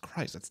 Jesus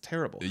Christ, that's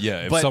terrible.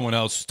 Yeah, if someone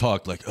else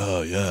talked like,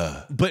 oh,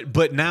 yeah.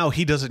 But now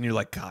he does it, and you're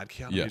like, God,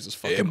 Keanu Reeves is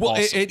fucking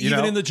awesome.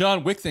 Even in the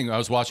John Wick thing, I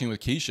was watching with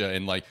Keisha,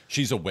 and like,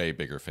 she's a way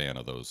bigger fan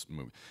of those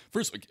movies.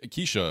 First,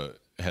 Keisha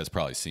has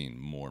probably seen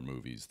more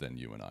movies than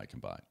you and I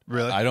combined.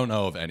 Really? I don't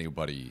know of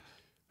anybody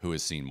who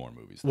has seen more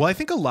movies. Well, I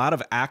think a lot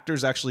of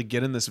actors actually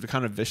get in this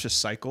kind of vicious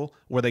cycle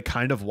where they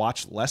kind of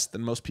watch less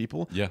than most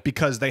people,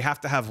 because they have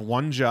to have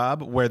one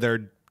job where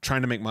they're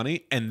trying to make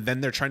money, and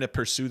then they're trying to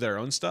pursue their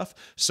own stuff.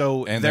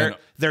 So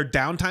their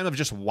downtime of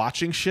just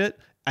watching shit,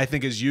 I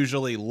think, is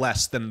usually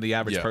less than the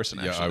average person.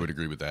 Actually. Yeah, I would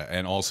agree with that.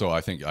 And also,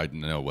 I think I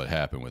know what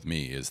happened with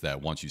me is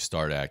that once you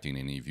start acting,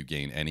 and if you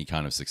gain any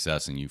kind of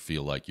success, and you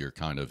feel like you're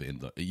kind of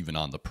even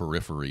on the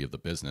periphery of the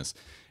business,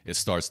 it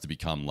starts to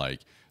become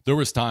like, there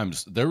was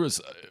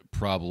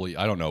probably,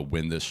 I don't know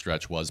when this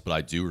stretch was, but I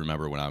do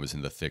remember when I was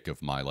in the thick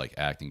of my like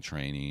acting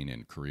training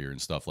and career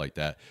and stuff like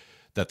that,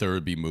 that there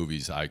would be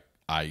movies I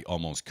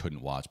almost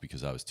couldn't watch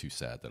because I was too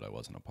sad that I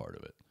wasn't a part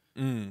of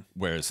it.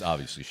 Whereas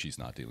obviously she's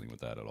not dealing with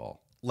that at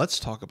all. Let's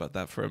talk about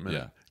that for a minute.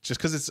 Yeah. Just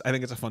because I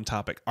think it's a fun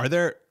topic. Are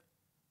there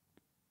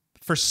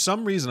for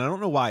some reason, I don't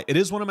know why, it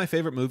is one of my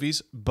favorite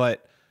movies,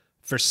 but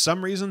for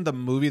some reason, the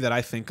movie that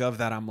I think of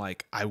that I'm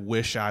like, I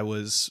wish I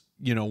was,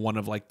 you know, one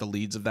of like the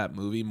leads of that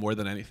movie more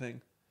than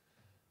anything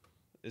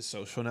is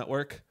Social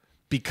Network,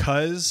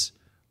 because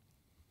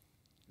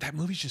that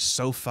movie's just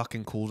so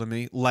fucking cool to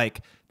me.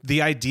 Like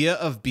the idea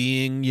of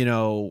being, you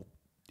know,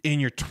 in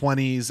your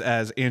 20s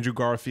as Andrew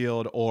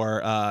Garfield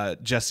or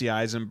Jesse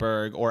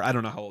Eisenberg, or I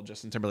don't know how old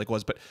Justin Timberlake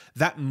was, but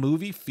that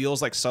movie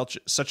feels like such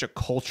a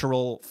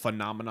cultural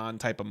phenomenon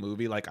type of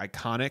movie, like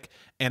iconic.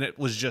 And it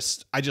was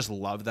just, I just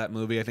love that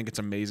movie. I think it's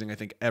amazing. I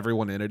think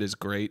everyone in it is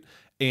great.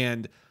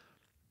 And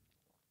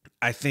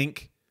I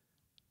think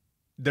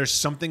there's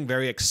something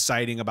very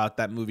exciting about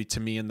that movie to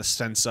me in the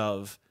sense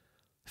of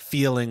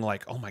feeling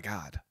like, oh my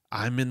God,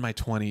 I'm in my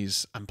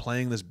 20s. I'm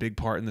playing this big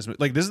part in this movie.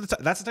 Like, this is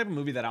that's the type of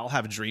movie that I'll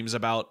have dreams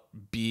about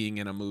being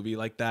in a movie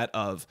like that.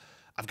 Of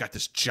I've got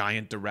this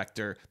giant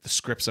director. The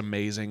script's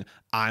amazing.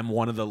 I'm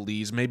one of the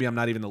leads. Maybe I'm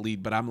not even the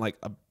lead, but I'm like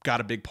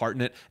got a big part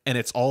in it. And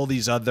it's all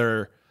these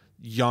other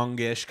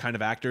youngish kind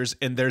of actors,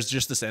 and there's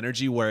just this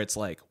energy where it's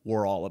like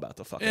we're all about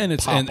to fucking and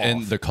it's pop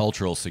and off. the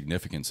cultural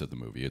significance of the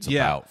movie. It's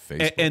about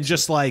Facebook, and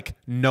just like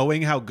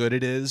knowing how good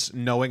it is,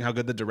 knowing how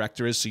good the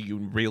director is, so you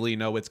really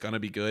know it's gonna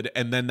be good,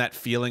 and then that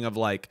feeling of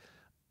like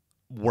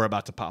we're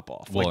about to pop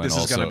off. Well, like this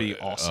and is gonna also, be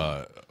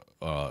awesome.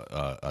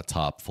 A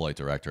top flight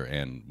director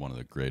and one of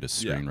the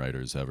greatest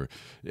screenwriters ever.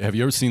 Have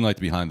you ever seen like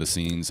behind the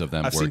scenes of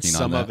them I've working seen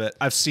some on that? of it.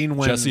 I've seen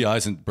when Jesse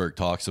Eisenberg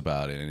talks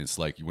about it, and it's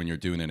like when you're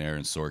doing an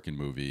Aaron Sorkin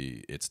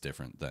movie, it's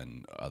different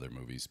than other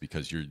movies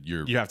because you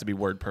have to be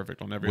word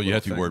perfect on every. well, you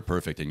have to thing. be word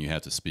perfect, and you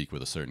have to speak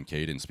with a certain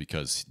cadence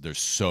because there's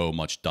so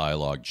much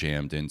dialogue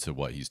jammed into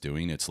what he's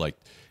doing. It's like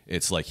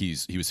he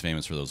was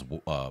famous for those.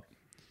 What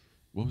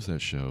was that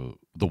show?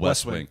 The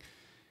West Wing.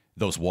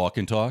 Those walk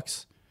and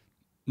talks.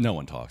 No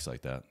one talks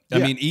like that. I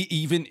mean,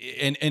 even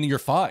and you're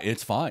fine.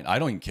 It's fine. I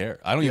don't even care.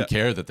 I don't even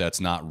care that that's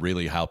not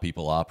really how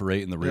people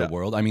operate in the real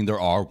world. I mean, there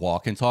are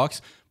walk and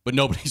talks, but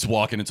nobody's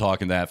walking and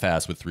talking that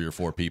fast with 3 or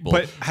 4 people.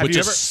 But have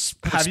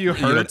you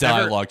heard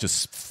dialogue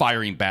just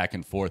firing back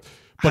and forth?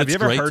 But have you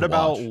ever heard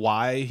about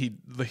why he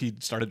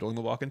started doing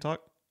the walk and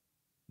talk?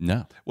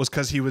 No. Was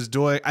because he was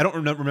doing. I don't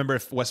remember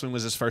if West Wing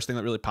was his first thing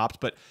that really popped,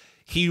 but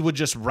he would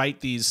just write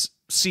these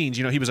scenes.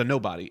 You know, he was a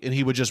nobody, and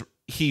he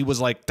was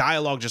like,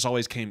 dialogue just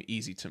always came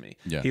easy to me.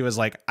 Yeah. He was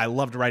like, I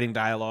loved writing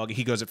dialogue.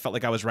 He goes, it felt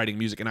like I was writing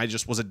music, and I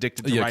just was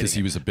addicted to writing. Yeah, because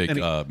he was a big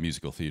And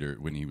musical theater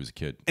when he was a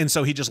kid. and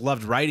so he just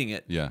loved writing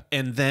it. Yeah.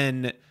 And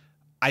then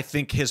I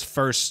think his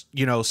first,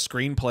 you know,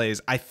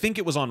 screenplays, I think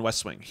it was on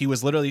West Wing. He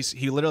literally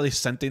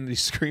sent in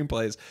these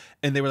screenplays,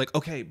 and they were like,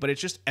 okay, but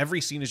it's just every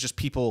scene is just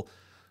people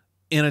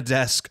in a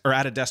desk or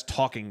at a desk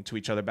talking to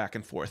each other back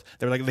and forth.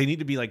 They were like, they need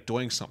to be like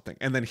doing something.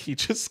 And then he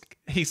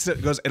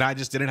goes, and I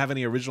just didn't have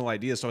any original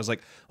ideas. So I was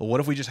like, well, what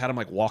if we just had them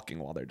like walking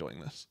while they're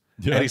doing this?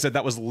 Yeah. And he said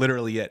that was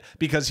literally it,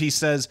 because he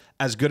says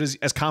as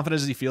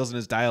confident as he feels in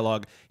his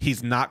dialogue,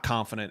 he's not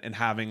confident in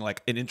having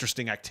like an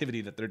interesting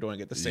activity that they're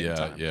doing at the same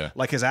time. Yeah.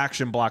 Like his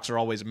action blocks are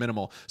always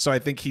minimal. So I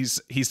think he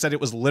said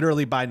it was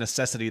literally by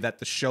necessity that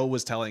the show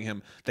was telling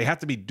him they have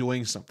to be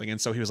doing something.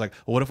 And so he was like,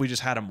 well, what if we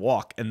just had him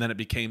walk? And then it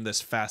became this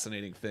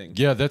fascinating thing.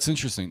 Yeah, that's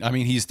interesting. I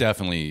mean, he's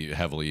definitely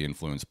heavily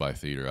influenced by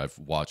theater. I've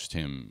watched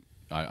him.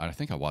 I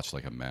think I watched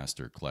like a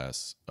master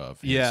class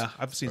of his,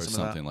 I've seen or some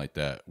something of that. like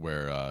that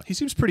where He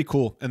seems pretty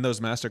cool in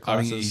those master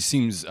classes. I mean, he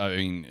seems.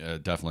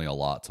 Definitely a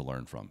lot to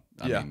learn from.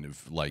 I mean,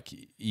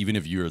 even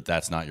if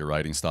that's not your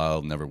writing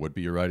style, never would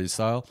be your writing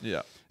style.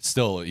 Yeah.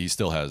 He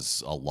still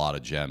has a lot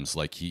of gems.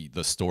 Like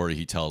the story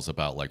he tells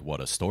about like what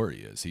a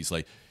story is. He's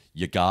like,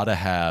 you gotta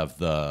have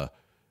the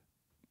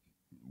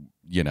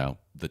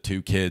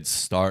 2 kids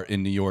start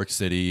in New York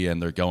City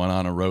and they're going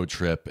on a road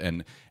trip,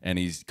 and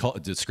he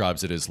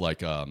describes it as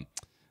like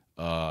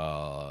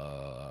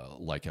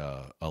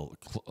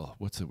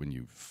what's it when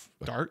you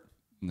dart?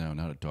 No,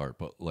 not a dart,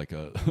 but like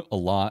a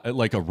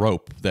like a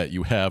rope that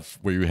you have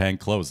where you hang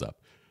clothes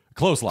up.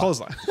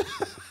 Clothesline.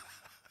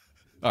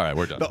 All right,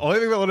 we're done. The only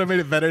thing that would have made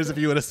it better is if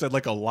you would have said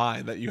like a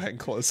line that you hang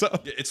clothes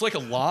up. It's like a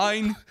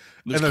line.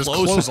 And there's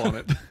clothes on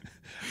it.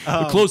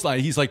 The clothesline.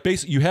 He's like,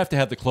 basically, you have to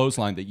have the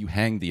clothesline that you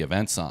hang the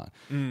events on,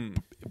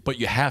 but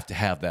you have to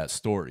have that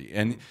story.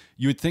 And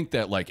you would think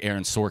that like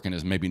Aaron Sorkin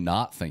is maybe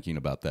not thinking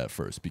about that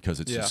first because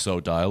it's just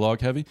so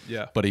dialogue heavy.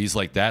 Yeah. But he's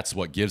like, that's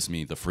what gives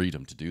me the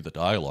freedom to do the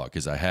dialogue,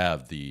 because I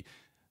have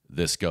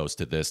this goes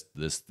to this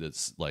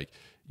like,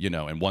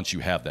 and once you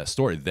have that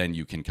story, then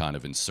you can kind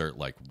of insert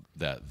like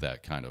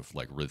that kind of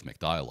like rhythmic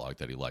dialogue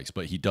that he likes.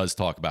 But he does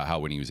talk about how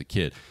when he was a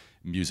kid,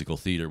 musical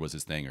theater was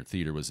his thing, or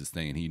theater was his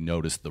thing, and he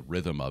noticed the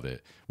rhythm of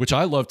it, which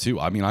I love too.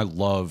 I mean,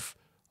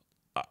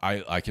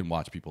 I can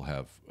watch people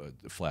have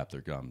flap their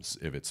gums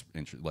if it's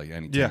like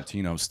any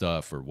Tarantino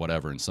stuff or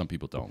whatever, and some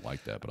people don't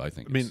like that, but I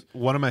think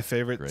one of my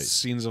favorite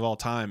scenes of all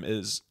time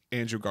is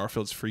Andrew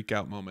Garfield's freak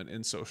out moment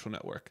in Social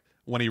Network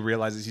when he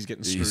realizes he's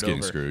getting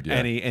screwed, yeah.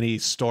 and he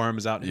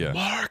storms out and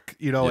Mark,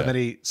 and then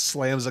he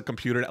slams a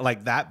computer,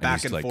 like that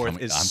back and forth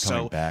I'm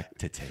coming back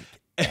to take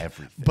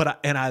everything.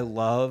 And I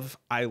love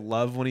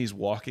when he's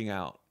walking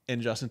out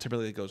And Justin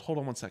Timberlake goes, hold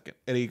on one second.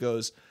 And he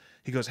goes,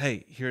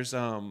 hey, here's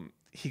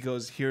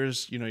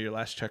your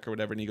last check or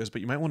whatever. And he goes,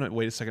 but you might want to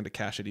wait a second to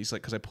cash it. He's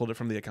like, because I pulled it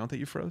from the account that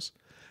you froze.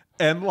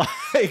 And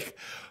like,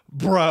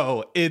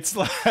 bro, it's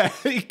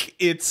like,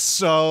 it's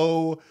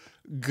so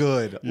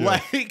good. Yeah.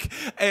 Like,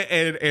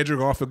 and Andrew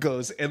Garfield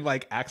goes and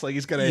like acts like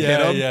he's gonna hit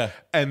him. Yeah.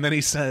 And then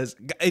he says,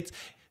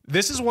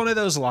 this is one of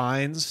those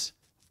lines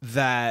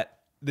that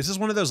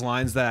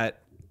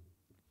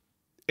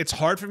it's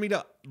hard for me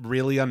to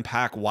really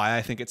unpack why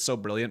I think it's so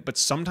brilliant, but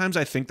sometimes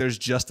I think there's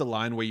just a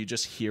line where you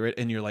just hear it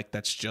and you're like,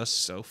 that's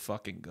just so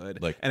fucking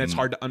good. Like, and it's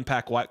hard to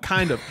unpack why,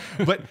 kind of.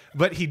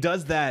 but he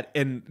does that,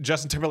 and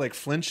Justin Timberlake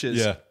flinches.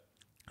 Yeah.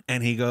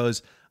 And he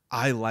goes,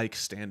 I like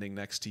standing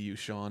next to you,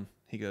 Sean.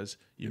 He goes,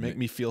 you make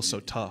me feel so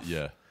tough.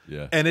 Yeah.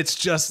 Yeah. And it's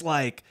just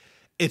like,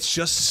 it's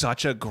just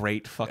such a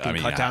great fucking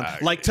cut down.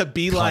 Like to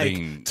be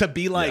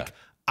like,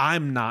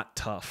 I'm not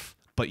tough,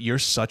 but you're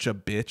such a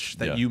bitch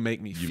that you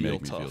make me feel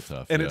tough.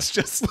 And it's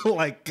just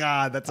like,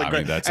 God, that's a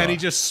great. And he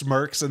just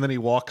smirks and then he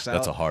walks out.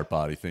 That's a hard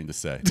body thing to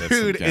say. That's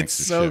dude, it's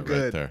so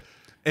good. Right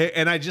there.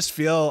 And I just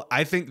feel,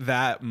 I think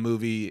that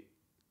movie.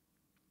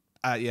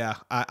 I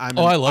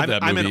love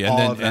that movie.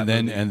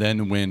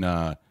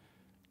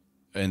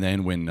 And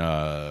then when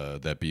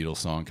that Beatles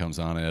song comes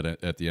on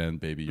at the end,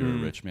 "Baby, You're a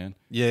Rich Man."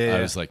 Yeah,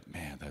 I was like,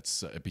 man,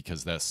 that's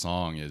because that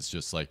song is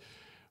just like,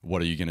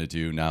 what are you gonna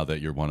do now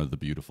that you're one of the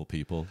beautiful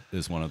people?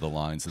 Is one of the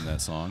lines in that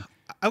song.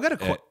 I've got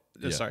a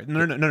sorry,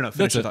 no.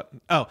 Finish your thought.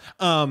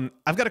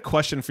 I've got a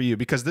question for you,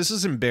 because this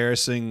is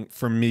embarrassing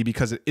for me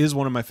because it is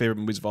one of my favorite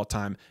movies of all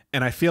time,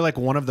 and I feel like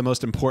one of the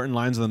most important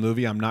lines in the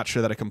movie, I'm not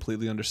sure that I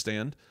completely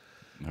understand.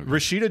 Okay.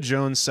 Rashida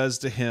Jones says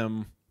to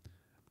him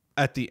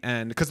at the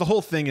end, because the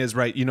whole thing is,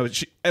 right,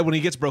 when he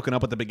gets broken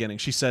up at the beginning,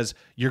 she says,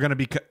 you're going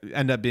to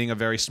end up being a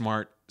very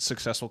smart,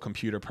 successful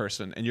computer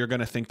person, and you're going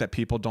to think that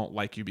people don't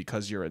like you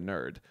because you're a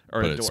nerd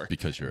or a dork.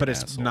 But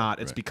it's not.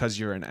 Right. It's because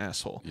you're an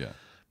asshole. Yeah.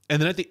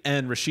 And then at the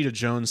end, Rashida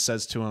Jones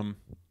says to him,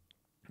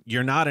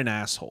 you're not an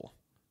asshole.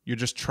 You're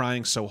just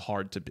trying so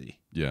hard to be.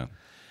 Yeah.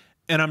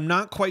 And I'm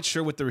not quite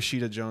sure what the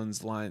Rashida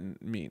Jones line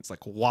means.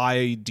 Like,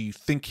 why do you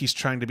think he's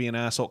trying to be an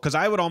asshole? Because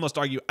I would almost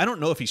argue, I don't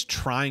know if he's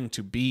trying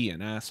to be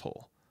an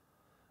asshole.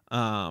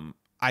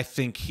 I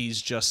think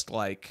he's just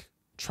like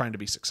trying to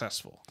be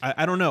successful.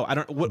 I don't know.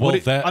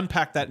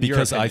 Unpack that in your opinion.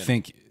 Because I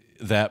think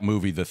that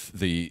movie,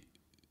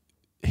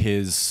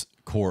 his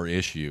core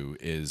issue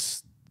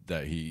is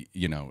that he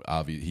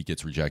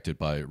gets rejected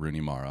by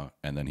Rooney Mara,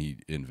 and then he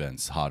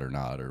invents Hot or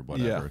Not or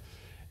whatever.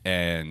 Yeah.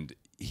 And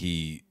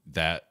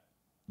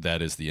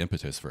that is the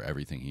impetus for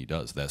everything he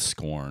does, that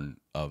scorn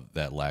of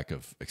that lack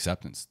of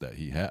acceptance that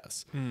he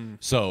has.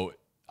 So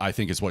I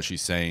think is what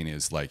she's saying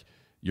is like,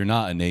 you're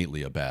not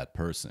innately a bad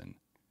person,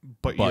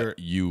 but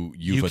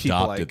you've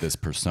adopted this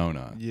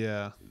persona.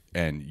 Yeah.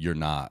 And you're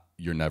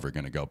never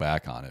going to go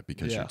back on it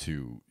because like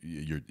Aaron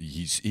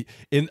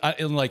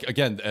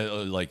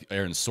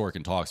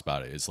Sorkin talks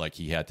about it. It's like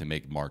he had to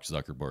make Mark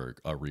Zuckerberg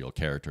a real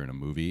character in a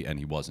movie, and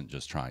he wasn't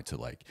just trying to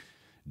like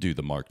do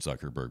the Mark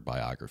Zuckerberg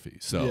biography.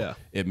 So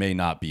it may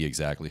not be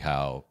exactly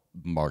how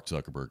Mark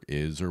Zuckerberg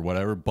is or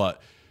whatever,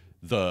 but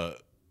the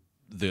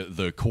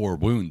core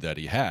wound that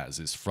he has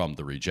is from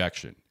the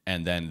rejection.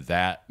 And then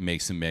that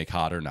makes him make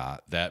Hot or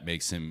Not. That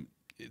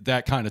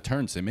kind of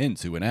turns him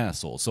into an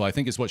asshole. So I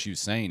think it's what she was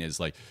saying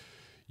is like,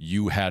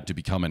 you had to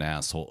become an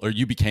asshole, or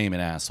you became an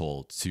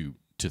asshole to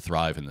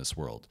thrive in this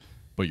world,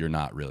 but you're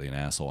not really an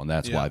asshole. And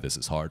that's why this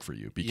is hard for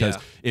you. Because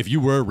if you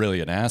were really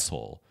an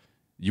asshole,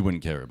 you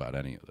wouldn't care about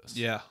any of this.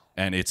 Yeah.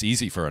 And it's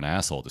easy for an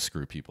asshole to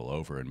screw people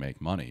over and make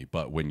money.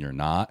 But when you're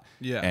not,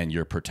 and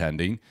you're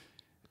pretending,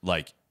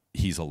 like,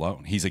 he's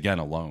alone. He's again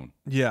alone.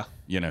 Yeah.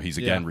 He's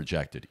again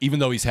rejected. Even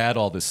though he's had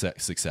all this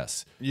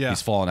success. Yeah.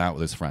 He's fallen out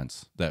with his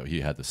friends that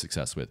he had the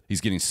success with.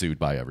 He's getting sued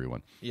by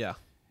everyone. Yeah.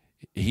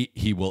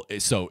 He will.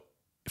 So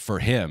for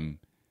him,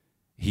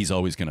 he's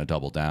always going to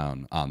double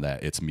down on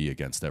that. It's me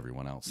against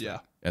everyone else. Yeah.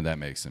 And that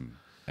makes him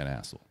an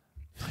asshole.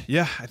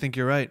 Yeah, I think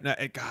you're right.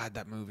 God,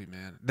 that movie,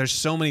 man. There's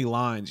so many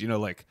lines,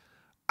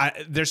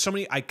 there's so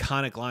many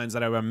iconic lines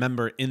that I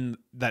remember in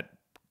that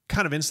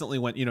kind of instantly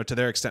went, to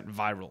their extent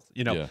viral.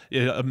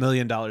 $1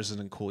 million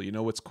isn't cool. You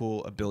know what's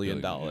cool? $1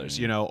 billion.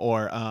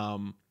 Or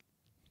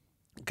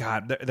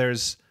God,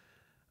 there's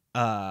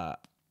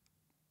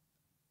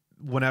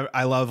whenever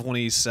I love when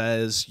he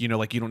says,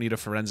 like, you don't need a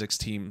forensics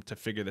team to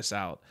figure this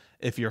out.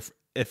 If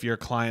your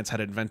clients had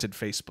invented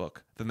Facebook,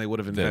 then they would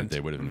have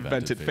invented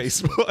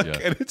Facebook. Yeah.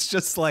 And it's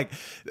just like,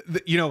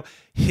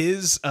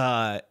 his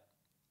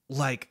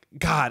like,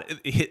 God,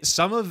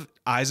 some of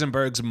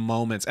Eisenberg's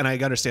moments, and I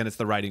understand it's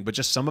the writing, but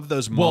just some of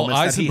those moments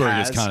Eisenberg that he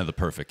has, is kind of the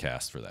perfect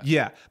cast for that.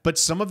 Yeah, but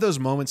some of those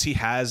moments he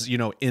has,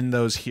 in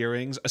those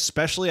hearings,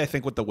 especially I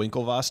think with the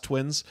Winklevoss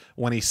twins,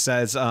 when he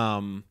says,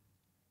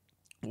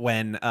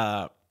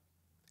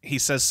 he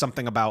says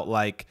something about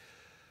like,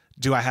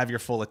 do I have your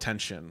full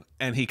attention?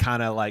 And he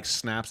kind of like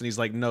snaps and he's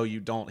like, no, you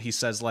don't. He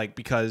says like,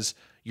 because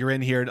you're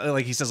in here,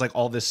 like he says like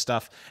all this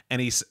stuff. And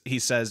he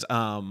says,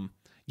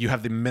 you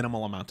have the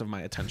minimal amount of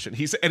my attention.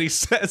 He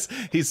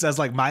says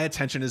like, my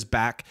attention is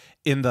back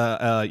in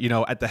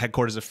the at the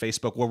headquarters of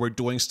Facebook, where we're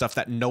doing stuff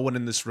that no one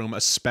in this room,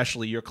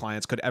 especially your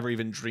clients, could ever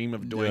even dream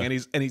of doing. Yeah.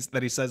 And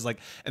he says like,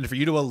 and for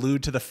you to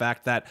allude to the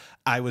fact that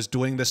I was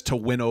doing this to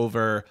win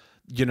over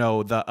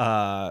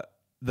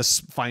the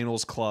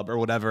finals club or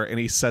whatever, and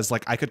he says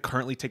like, I could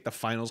currently take the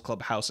finals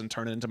club house and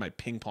turn it into my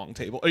ping pong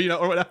table,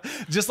 or whatever.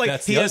 Just like,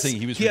 that's the other thing.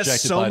 He was rejected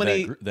so by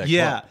many that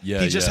club.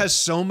 He just has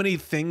so many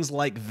things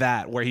like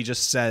that where he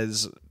just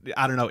says,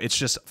 I don't know, it's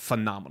just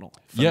phenomenal.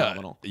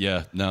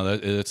 Yeah. No,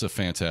 it's a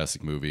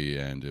fantastic movie,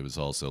 and it was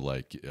also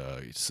like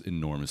it's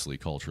enormously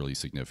culturally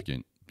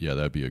significant. Yeah,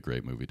 that'd be a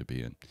great movie to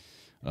be in.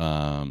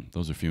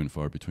 Those are few and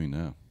far between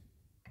now.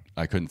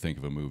 I couldn't think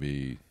of a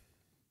movie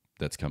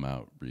that's come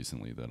out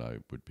recently that I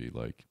would be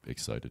like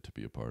excited to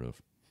be a part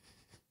of.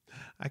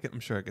 I'm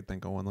sure I could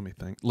think of one. Let me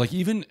think. Like,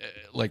 even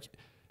like,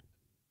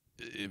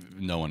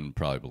 no one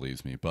probably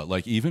believes me, but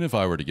like, even if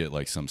I were to get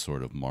like some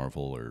sort of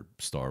Marvel or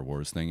Star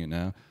Wars thing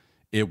now,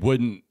 it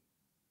wouldn't,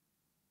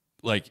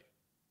 like,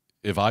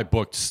 if I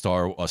booked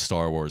a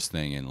Star Wars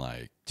thing in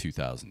like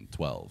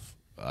 2012,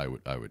 I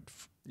would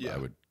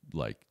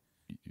like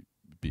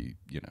be,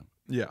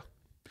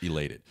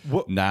 elated.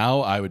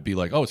 Now I would be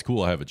like, oh, it's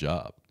cool, I have a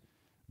job.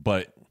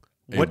 But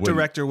what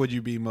director would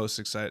you be most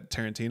excited?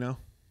 Tarantino?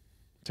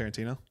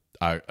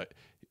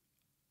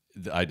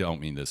 I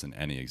don't mean this in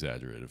any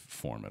exaggerated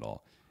form at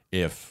all.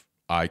 If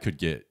I could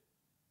get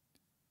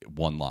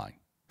one line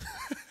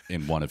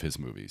in one of his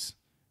movies,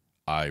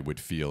 I would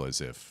feel as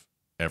if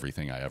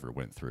everything I ever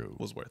went through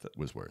was worth it.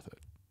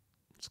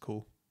 It's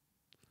cool.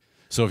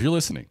 So if you're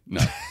listening,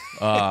 no,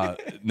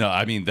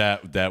 I mean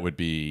that would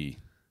be.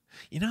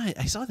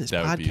 I saw this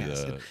that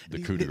podcast. Would be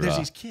the coup de there's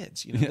these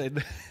kids,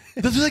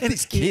 They're like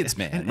these kids,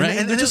 man, right?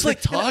 And they're just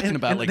like talking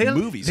about like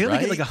movies, they only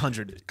right? get like a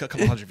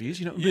couple hundred views,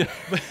 Yeah.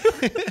 But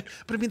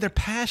I mean, they're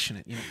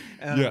passionate,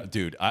 Yeah,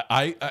 dude.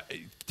 I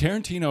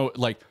Tarantino,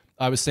 like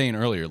I was saying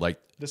earlier, like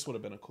this would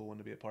have been a cool one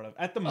to be a part of.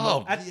 At the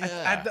moment,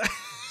 yeah.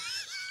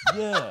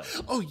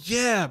 Oh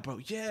yeah, bro.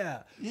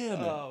 Yeah.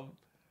 Man.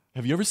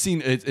 Have you ever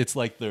seen? It's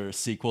like their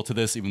sequel to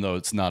this, even though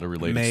it's not a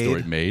related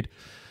story. Made.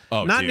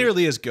 Oh, not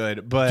nearly as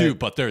good, but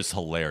but there's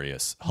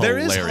hilarious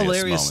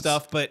moments.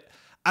 Stuff, but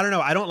I don't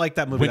know. I don't like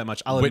that movie that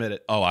much. I'll admit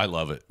it. Oh, I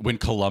love it. When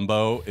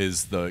Columbo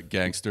is the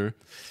gangster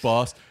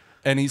boss,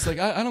 and he's like,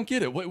 I don't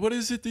get it. What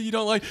is it that you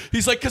don't like?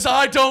 He's like, because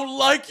I don't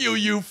like you,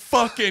 you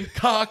fucking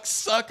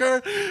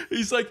cocksucker.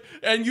 He's like,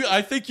 and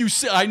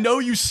I know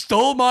you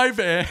stole my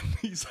van.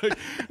 He's like,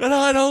 and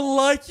I don't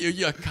like you,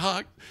 you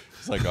cock.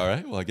 He's like, all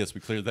right, well, I guess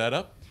we cleared that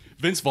up.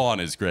 Vince Vaughn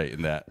is great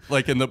in that,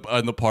 like in the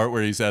part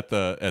where he's at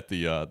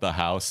the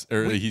house,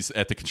 or he's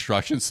at the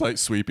construction site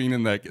sweeping,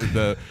 and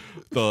the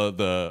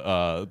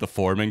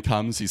foreman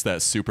comes. He's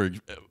that super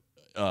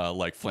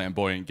like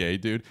flamboyant gay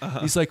dude.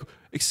 He's like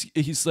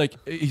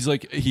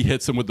he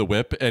hits him with the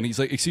whip, and he's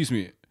like, excuse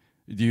me,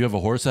 do you have a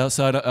horse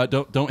outside?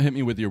 Don't hit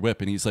me with your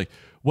whip. And he's like,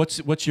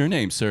 what's your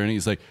name, sir? And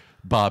he's like,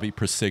 Bobby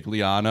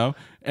Presigliano.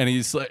 And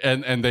he's like,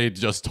 and they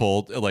just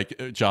told like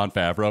Jon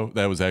Favreau,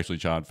 that was actually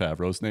Jon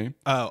Favreau's name.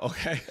 Oh,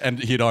 okay. And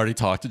he'd already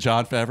talked to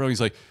Jon Favreau. He's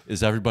like,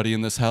 is everybody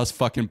in this house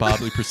fucking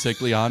Bobby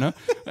Presigliano?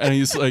 And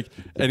he's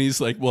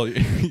like,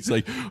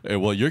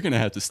 well, you're gonna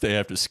have to stay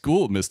after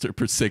school, Mr.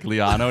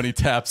 Presigliano. And he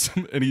taps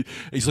him, and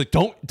he's like,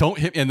 don't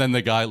hit me. And then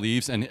the guy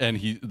leaves, and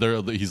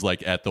he's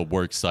like at the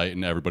work site,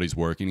 and everybody's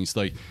working. He's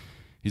like,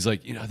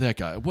 that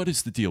guy, what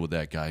is the deal with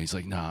that guy? He's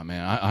like, nah,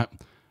 man,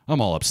 I'm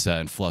all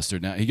upset and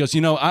flustered now. He goes,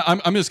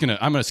 I'm just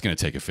gonna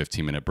take a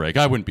 15-minute break.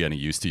 I wouldn't be any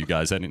use to you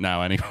guys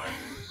now anyway.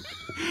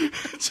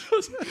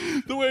 Just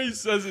the way he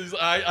says it,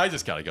 I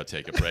just gotta go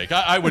take a break.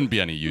 I wouldn't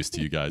be any use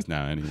to you guys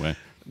now anyway.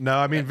 No,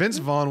 I mean, Vince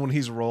Vaughn, when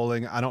he's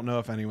rolling, I don't know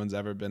if anyone's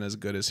ever been as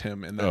good as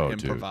him in that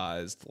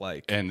improvised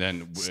like. And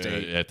then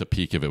at the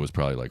peak of it was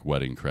probably like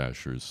Wedding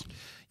Crashers.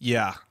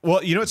 Yeah.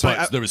 Well, it's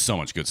funny. There was so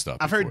much good stuff.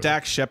 I've heard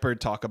Dax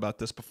Shepard talk about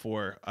this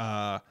before.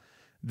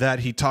 That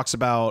he talks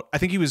about. I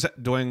think he was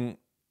doing.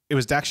 It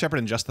was Dax Shepard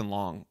and Justin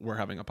Long were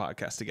having a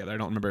podcast together. I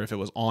don't remember if it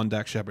was on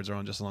Dax Shepard's or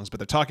on Justin Long's, but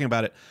they're talking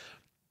about it.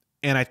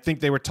 And I think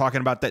they were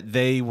talking about that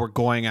they were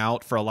going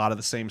out for a lot of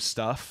the same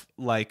stuff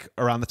like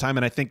around the time.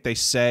 And I think they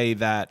say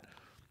that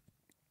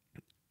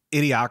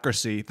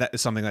Idiocracy, that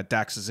is something that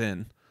Dax is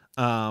in.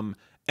 And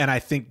I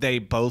think they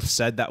both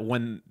said that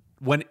when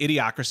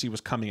Idiocracy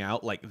was coming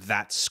out, like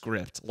that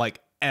script, like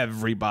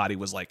everybody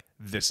was like,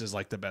 this is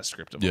like the best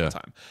script of all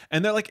time.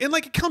 And they're like, and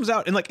like it comes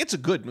out and like it's a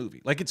good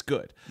movie. Like it's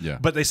good. Yeah.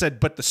 But they said,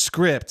 but the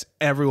script,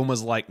 everyone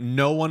was like,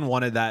 no one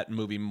wanted that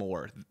movie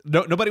more.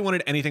 Nobody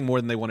wanted anything more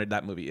than they wanted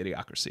that movie,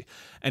 Idiocracy.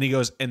 And he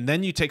goes, and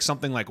then you take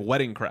something like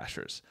Wedding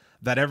Crashers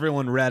that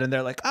everyone read and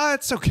they're like,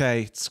 it's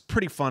okay. It's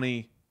pretty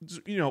funny.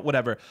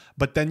 Whatever.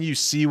 But then you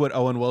see what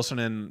Owen Wilson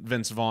and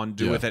Vince Vaughn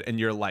do with it, and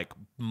you're like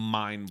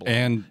mind blown.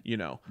 And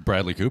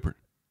Bradley Cooper.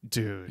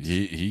 Dude,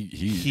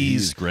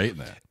 he's great in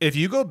that. If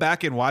you go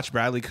back and watch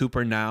Bradley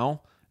Cooper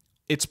now,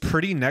 it's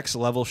pretty next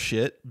level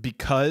shit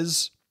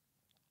because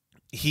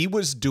he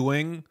was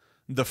doing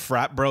the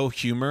frat bro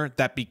humor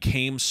that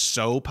became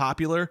so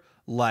popular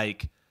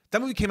like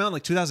That movie came out in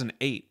like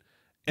 2008.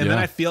 And Yeah.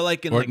 then I feel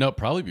like in Or like, no,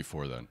 probably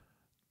before then.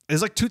 it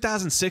was like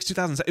 2006,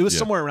 2007. It was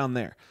somewhere around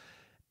there.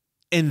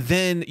 And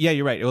then, yeah,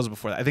 you're right. It was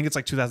before that. I think it's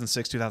like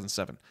 2006,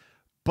 2007.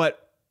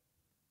 But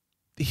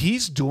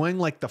he's doing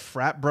like the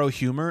frat bro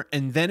humor.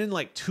 And then in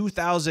like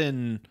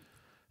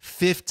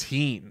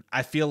 2015,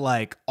 I feel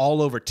like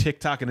all over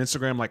TikTok and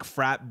Instagram, like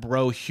frat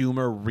bro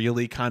humor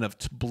really kind of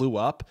blew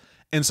up.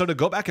 And so to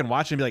go back and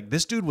watch and be like,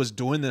 this dude was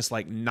doing this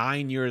like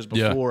 9 years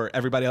before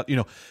everybody else, you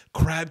know,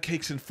 crab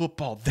cakes in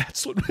football.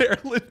 That's what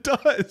Maryland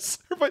does.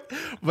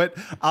 but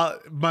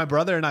my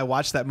brother and I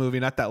watched that movie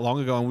not that long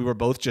ago, and we were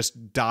both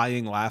just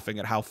dying laughing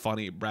at how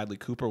funny Bradley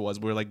Cooper was.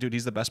 We were like, dude,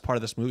 he's the best part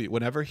of this movie.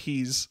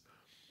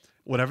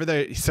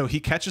 So he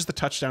catches the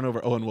touchdown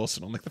over Owen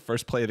Wilson on like the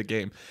first play of the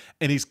game,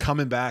 and he's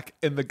coming back,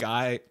 and the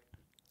guy,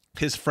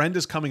 his friend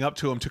is coming up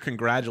to him to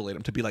congratulate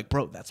him, to be like,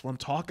 bro, that's what I'm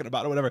talking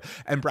about or whatever.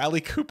 And Bradley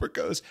Cooper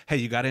goes, hey,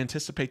 you got to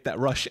anticipate that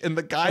rush. And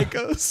the guy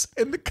goes,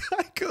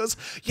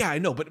 yeah, I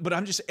know, but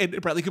I'm just, and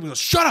Bradley Cooper goes,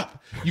 shut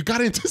up. You got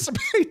to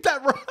anticipate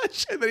that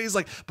rush. And then he's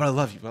like, but I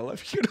love you.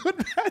 You know,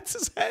 and pats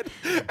his head.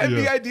 And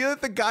the idea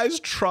that the guy's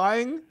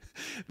trying,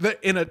 that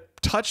in a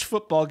touch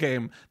football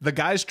game, the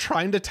guy's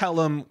trying to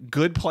tell him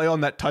good play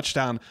on that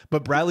touchdown,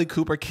 but Bradley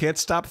Cooper can't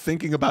stop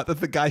thinking about that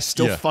the guy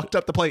still fucked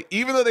up the play,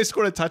 even though they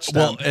scored a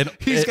touchdown. Well,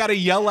 he's got to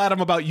yell at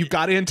him about, you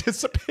got to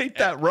anticipate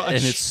that rush.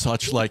 And it's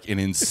such like an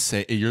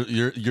insane.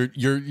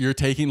 You're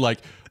taking like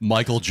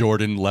Michael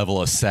Jordan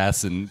level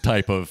assassin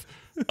type of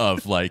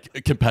like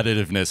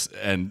competitiveness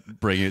and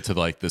bringing it to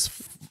like this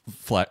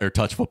flat or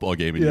touch football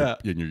game in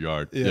your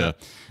yard. Yeah.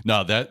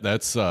 No, that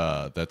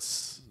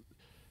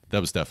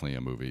was definitely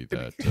a movie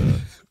that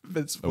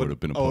would have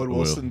been a part of. Owen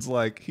Wilson's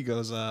like, he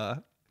goes, hey,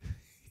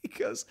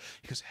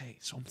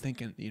 so I'm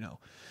thinking,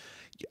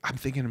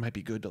 it might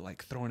be good to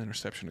like throw an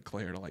interception to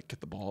Claire to like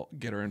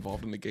get her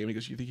involved in the game. He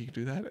goes, you think you can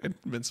do that? And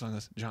Vince Vaughn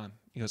goes, John,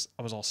 he goes,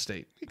 I was all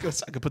state. He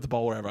goes, I could put the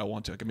ball wherever I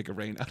want to. I can make it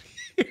rain out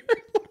here.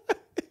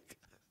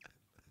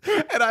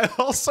 And I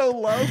also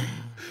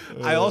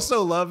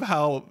love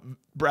how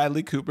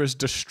Bradley Cooper's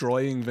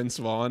destroying Vince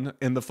Vaughn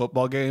in the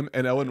football game,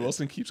 and Owen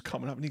Wilson keeps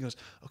coming up and he goes,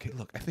 okay,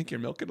 look, I think you're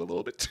milking a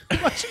little bit too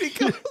much. And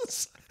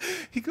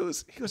he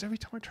goes, every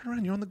time I turn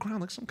around, you're on the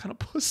ground like some kind of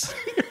pussy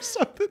or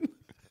something.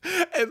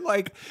 And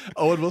like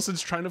Owen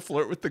Wilson's trying to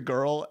flirt with the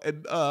girl,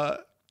 and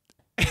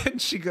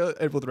she goes,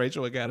 and with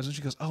Rachel McAdams, and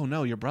she goes, oh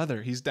no, your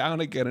brother, he's down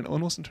again. And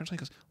Owen Wilson turns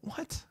around and goes,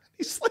 what?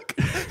 He's like,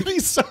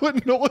 he's so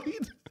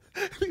annoyed.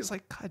 He's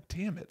like, God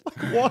damn it.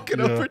 Like walking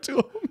over to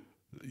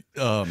him.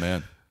 Oh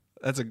man.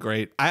 That's a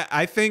great,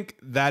 I think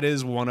that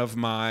is one of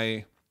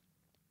my,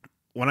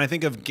 when I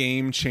think of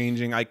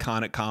game-changing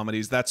iconic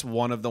comedies, that's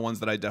one of the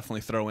ones that I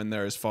definitely throw in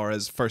there as far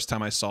as first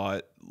time I saw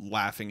it,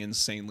 laughing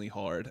insanely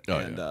hard.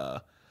 Like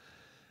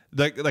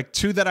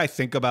two that I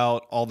think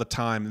about all the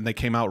time, and they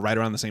came out right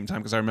around the same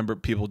time because I remember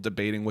people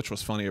debating which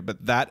was funnier,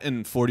 but that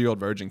and 40-Year-Old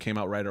Virgin came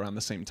out right around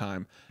the same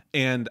time.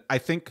 And I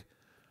think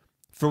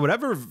for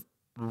whatever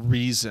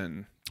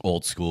reason,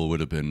 Old School would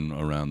have been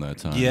around that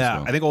time. Yeah, as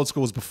well. I think Old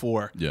School was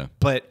before. Yeah.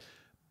 But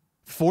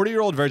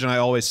 40-Year-Old Virgin, I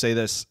always say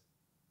this,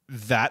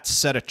 that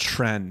set a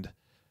trend.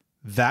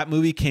 That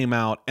movie came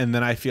out, and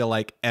then I feel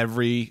like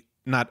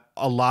not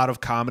a lot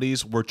of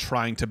comedies were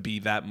trying to be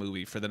that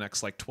movie for the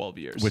next like 12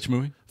 years. Which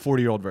movie?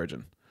 40-Year-Old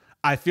Virgin.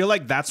 I feel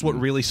like that's what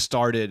really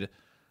started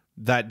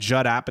that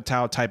Judd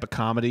Apatow type of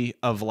comedy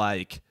of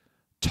like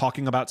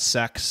talking about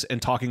sex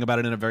and talking about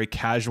it in a very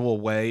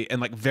casual way and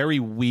like very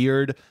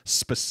weird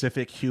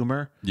specific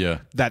humor. Yeah.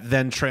 That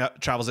then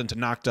travels into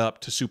Knocked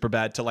Up to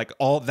Superbad to like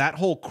all that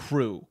whole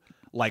crew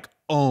like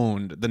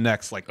owned the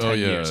next like 10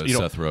 years.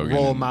 Seth Rogen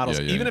role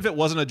models. Even if it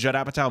wasn't a Judd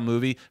Apatow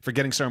movie,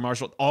 Forgetting Sarah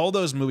Marshall, all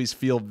those movies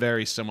feel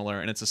very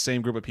similar, and it's the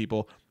same group of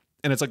people.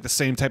 And it's like the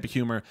same type of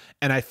humor.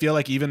 And I feel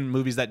like even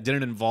movies that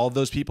didn't involve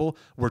those people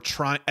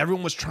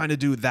everyone was trying to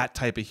do that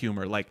type of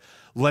humor. Like,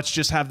 let's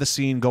just have the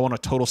scene go on a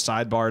total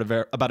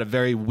sidebar about a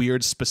very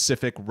weird,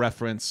 specific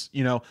reference,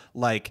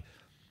 like.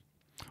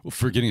 Well,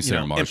 Forgetting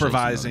Sarah Marshall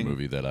improvising. is another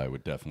movie that I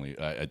would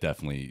I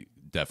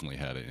definitely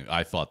had it.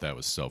 I thought that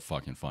was so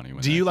fucking funny.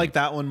 Do you like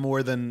that one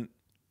more than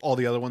all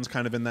the other ones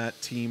kind of in that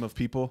team of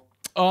people?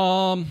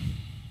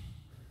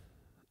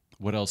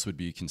 What else would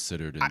be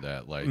considered in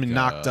that? Like,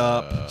 Knocked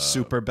Up,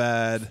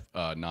 Superbad.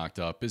 Knocked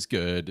Up is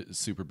good.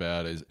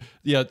 Superbad is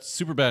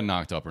Superbad,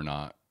 Knocked Up or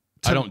not.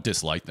 I don't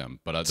dislike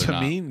them, but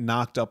to me,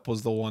 Knocked Up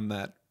was the one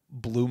that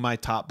blew my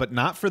top, but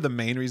not for the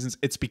main reasons.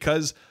 It's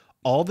because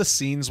all the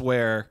scenes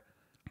where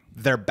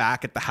they're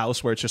back at the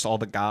house where it's just all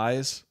the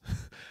guys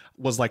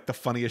was like the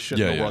funniest shit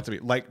in the world to me.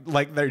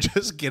 Like they're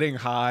just getting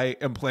high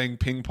and playing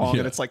ping pong,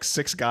 and it's like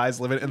 6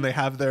 guys living, and they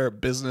have their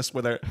business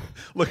where they're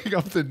looking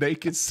up the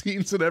naked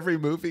scenes in every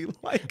movie,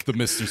 like the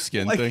Mr.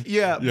 Skin thing.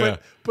 Yeah.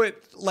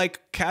 But like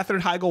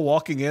Katherine Heigl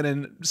walking in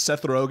and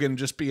Seth Rogen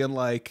just being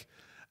like,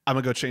 I'm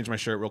gonna go change my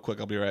shirt real quick,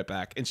 I'll be right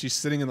back. And she's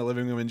sitting in the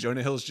living room, and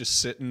Jonah Hill's just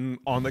sitting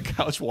on the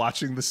couch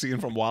watching the scene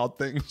from Wild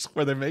Things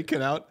where they're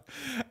making out,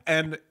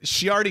 and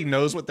she already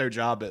knows what their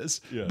job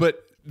is,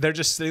 but they're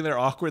just sitting there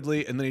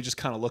awkwardly, and then he just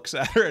kind of looks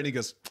at her and he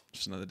goes,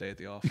 just another day at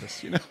the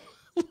office,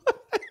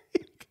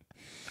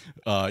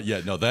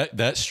 Yeah, no,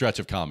 that stretch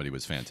of comedy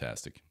was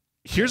fantastic.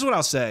 Here's what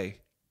I'll say,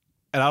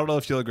 and I don't know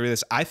if you'll agree with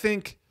this. I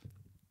think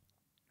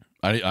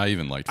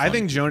even liked. I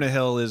think Jonah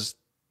Hill is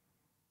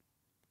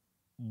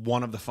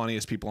one of the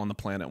funniest people on the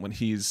planet when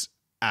he's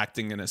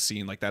acting in a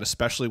scene like that,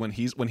 especially when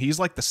he's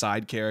like the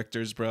side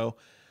characters, bro.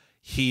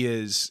 He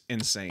is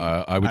insane.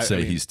 I would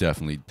say he's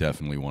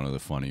definitely one of the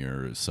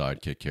funnier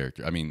sidekick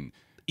characters. I mean,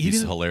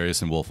 he's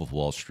hilarious in Wolf of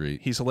Wall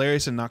Street. He's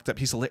hilarious and Knocked Up.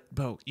 He's hilarious,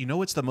 bro. You know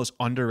what's the most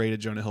underrated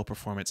Jonah Hill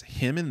performance?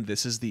 Him in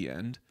This Is the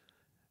End.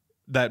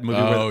 That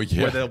movie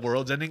where the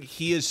world's ending.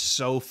 He is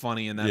so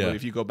funny in that movie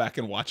if you go back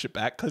and watch it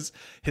back, because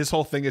his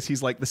whole thing is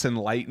he's like this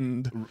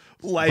enlightened,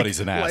 like, but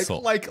he's an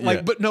asshole.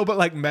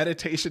 But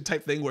meditation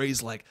type thing where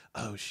he's like,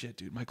 oh shit,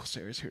 dude, Michael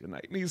Cera's here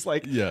tonight, and he's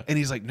like, and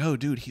he's like, no,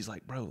 dude, he's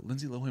like, bro,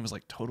 Lindsay Lohan was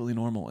like totally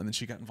normal, and then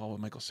she got involved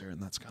with Michael Cera,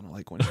 and that's kind of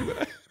like when she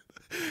went.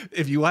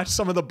 If you watch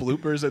some of the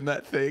bloopers in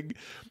that thing,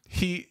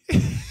 he's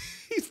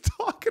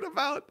talking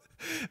about.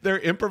 They're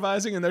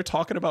improvising and they're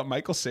talking about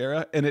Michael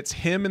Cera, and it's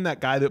him and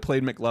that guy that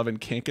played McLovin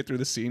can't get through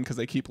the scene because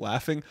they keep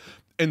laughing.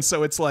 And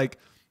so it's like,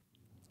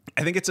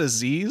 I think it's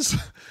Aziz,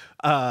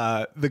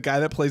 the guy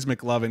that plays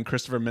McLovin,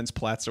 Christopher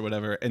Mintz-Platz or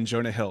whatever, and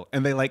Jonah Hill.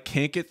 And they like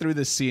can't get through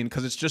the scene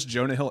because it's just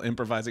Jonah Hill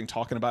improvising,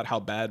 talking about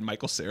how bad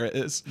Michael Cera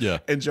is. Yeah.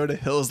 And Jonah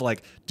Hill is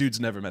like, dude's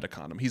never met a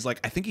condom. He's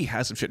like, I think he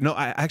has some shit. No,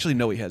 I actually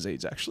know he has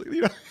AIDS, actually.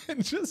 You know,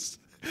 and just,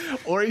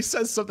 or he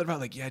says something about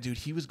like, yeah, dude,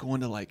 he was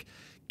going to like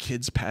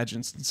kids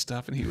pageants and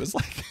stuff, and he was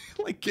like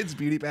like kids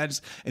beauty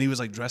pageants, and he was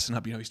like dressing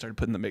up, you know, he started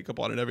putting the makeup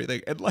on and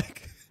everything, and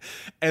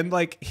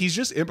like he's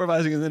just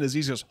improvising, and then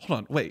Aziz goes, hold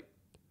on, wait,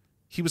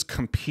 he was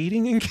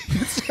competing in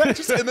kids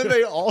pageants? And then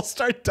they all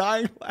start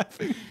dying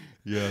laughing.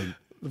 Yeah,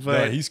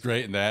 but he's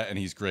great in that, and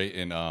he's great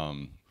in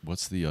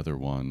what's the other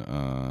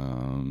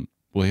one?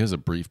 Well, he has a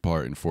brief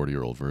part in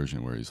 40-Year-Old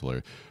Virgin where he's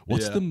hilarious.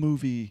 What's the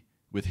movie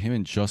with him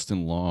and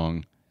Justin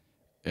Long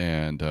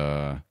and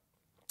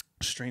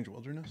Strange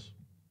Wilderness?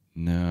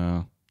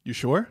 No. You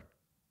sure?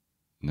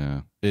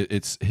 No.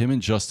 It's him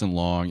and Justin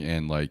Long,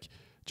 and like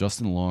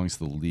Justin Long's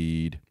the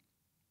lead.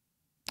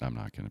 I'm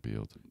not going to be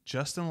able to.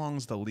 Justin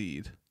Long's the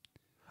lead.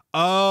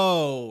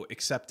 Oh,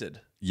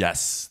 Accepted.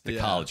 Yes, the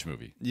college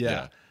movie.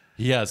 Yeah.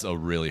 He has a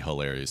really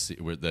hilarious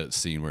that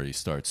scene where he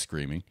starts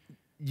screaming.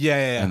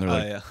 Yeah. And they're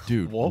like,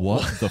 dude,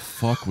 what the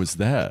fuck was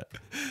that?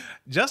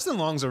 Justin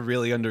Long's a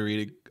really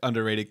underrated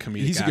comedic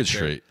He's a good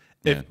straight.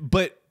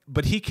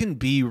 But he can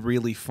be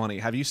really funny.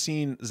 Have you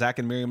seen Zach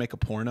and Miri Make a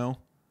Porno?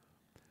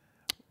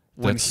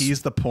 When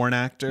he's the porn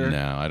actor?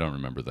 No, I don't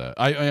remember that.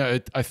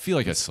 I feel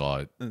like I saw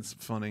it. It's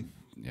funny.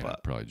 Yeah,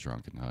 probably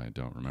drunk and high. I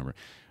don't remember.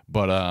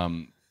 But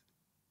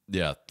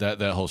yeah, that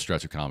whole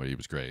stretch of comedy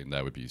was great, and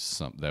that would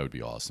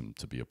be awesome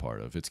to be a part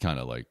of. It's kind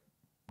of like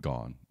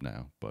gone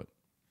now, but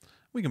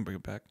we can bring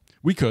it back.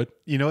 We could.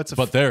 You know, it's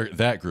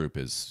that group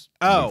is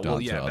moved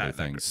on to other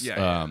things.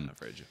 I've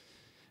heard you.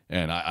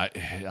 And I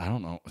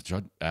don't know,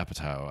 Judd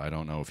Apatow, I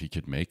don't know if he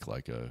could make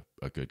like a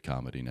good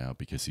comedy now,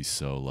 because he's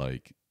so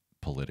like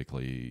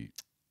politically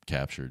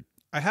captured.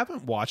 I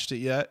haven't watched it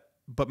yet,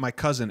 but my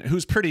cousin,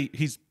 he's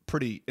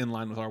pretty in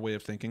line with our way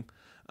of thinking.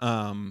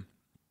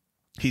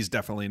 He's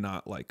definitely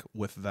not like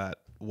with that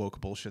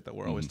woke bullshit that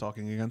we're always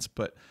talking against,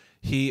 but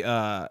he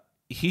said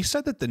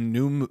that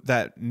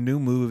that new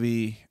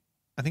movie,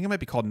 I think it might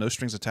be called No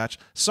Strings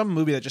Attached, some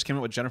movie that just came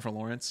out with Jennifer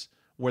Lawrence,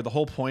 where the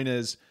whole point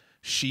is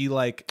she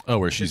like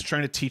she's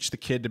trying to teach the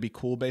kid to be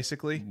cool,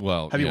 basically.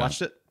 Well, have you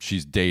watched it?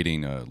 She's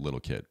dating a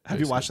little kid. Have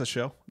you watched the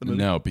show? The movie?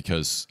 No,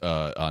 because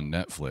on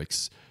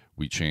Netflix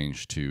we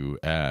changed to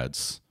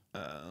ads,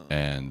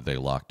 and they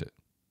locked it.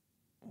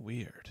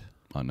 Weird.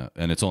 And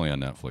it's only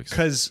on Netflix.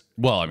 Because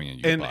I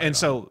mean, and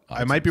so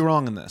I might be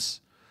wrong in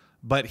this,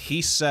 but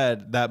he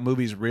said that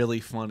movie's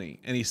really funny,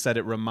 and he said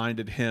it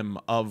reminded him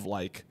of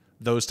like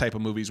those type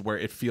of movies where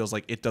it feels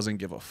like it doesn't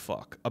give a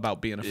fuck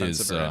about being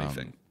offensive or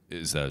anything.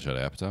 Is that a Judd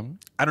Apatow movie?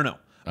 I don't know.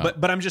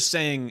 But I'm just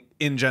saying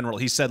in general,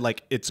 he said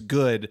like it's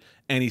good,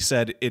 and he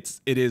said it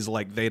is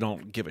like they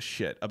don't give a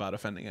shit about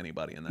offending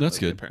anybody in that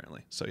that's movie, good.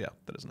 apparently. So yeah,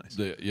 that is nice.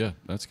 Yeah,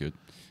 that's good.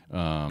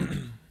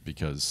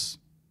 Because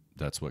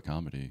that's what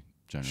comedy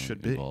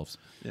generally involves.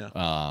 Yeah.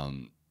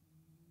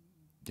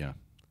 Yeah.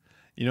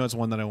 You know, it's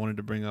one that I wanted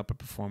to bring up, a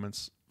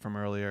performance from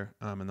earlier,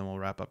 and then we'll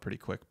wrap up pretty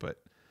quick.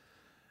 But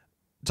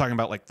talking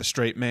about like the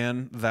straight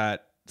man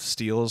that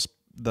steals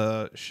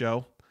the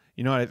show.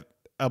 You know,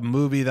 a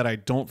movie that I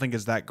don't think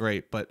is that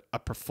great, but a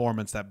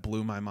performance that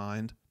blew my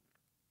mind.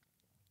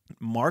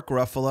 Mark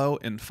Ruffalo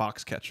in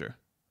Foxcatcher.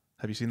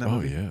 Have you seen that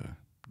movie? Oh, yeah.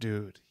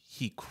 Dude,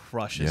 he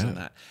crushes in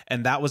that.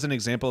 And that was an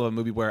example of a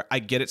movie where I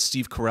get it,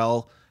 Steve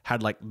Carell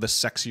had like the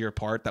sexier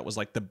part that was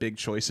like the big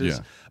choices.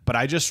 Yeah. But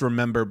I just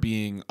remember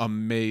being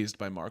amazed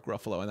by Mark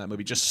Ruffalo in that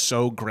movie, just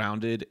so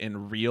grounded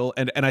and real.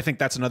 And I think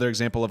that's another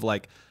example of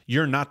like,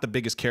 you're not the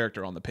biggest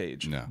character on the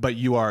page, but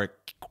you are.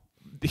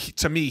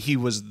 To me, he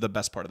was the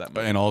best part of that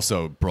movie. And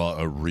also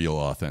brought a real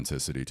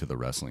authenticity to the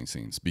wrestling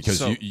scenes,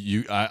 because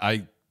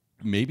I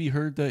maybe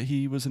heard that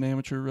he was an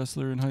amateur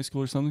wrestler in high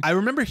school or something. I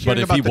remember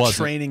hearing about the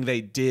training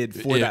they did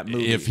for that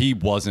movie. If he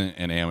wasn't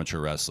an amateur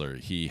wrestler,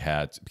 he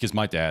had, because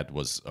my dad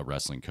was a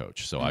wrestling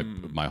coach, so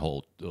my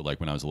whole, like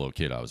when I was a little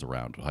kid, I was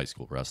around high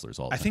school wrestlers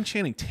all the time. I think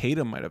Channing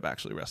Tatum might have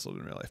actually wrestled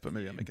in real life, but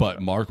maybe I'm making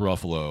But Mark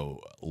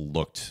Ruffalo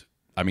looked,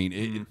 I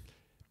mean,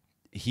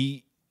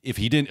 if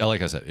he didn't,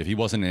 like I said, if he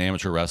wasn't in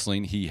amateur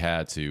wrestling, he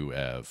had to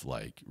have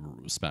like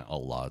spent a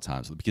lot of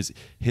time, because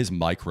his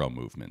micro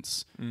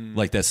movements,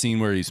 like that scene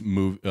where he's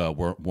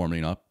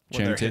warming up,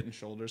 when they're hitting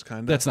shoulders, kind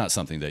of. That's not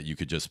something that you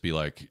could just be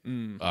like,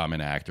 I'm an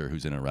actor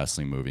who's in a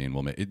wrestling movie, and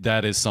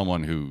that is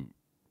someone who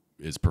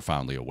is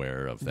profoundly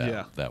aware of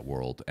that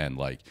world, and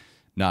like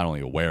not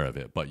only aware of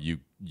it, but you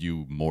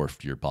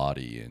morphed your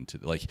body into,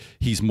 like,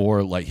 he's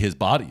more like, his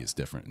body is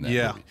different in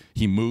that movie.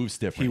 He moves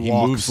different. He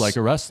moves like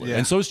a wrestler,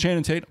 and so is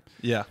Channing Tatum.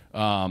 Yeah.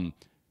 And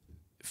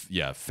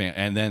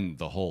then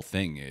the whole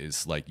thing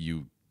is like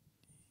the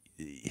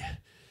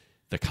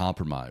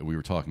compromise. We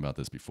were talking about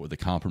this before. The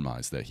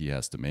compromise that he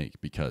has to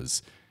make,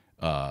 because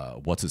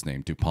what's his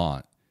name,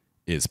 DuPont,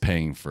 is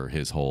paying for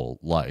his whole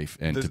life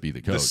and to be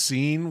the coach. The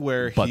scene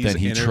where he's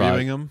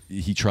interviewing him,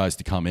 he tries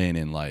to come in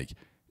and like,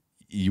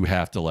 you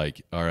have to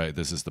like, all right,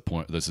 this is the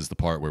point. This is the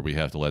part where we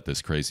have to let this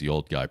crazy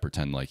old guy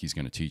pretend like he's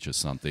going to teach us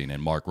something.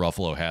 And Mark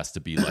Ruffalo has to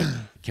be like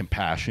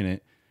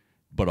compassionate,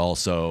 but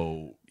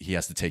also he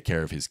has to take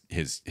care of his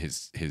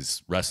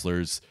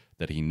wrestlers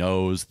that he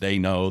knows. They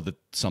know that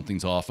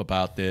something's off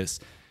about this,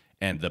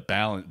 and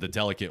the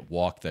delicate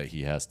walk that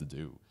he has to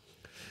do.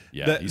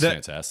 Yeah, he's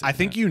fantastic. I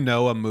think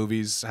a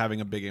movie's having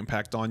a big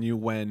impact on you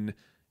when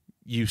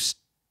you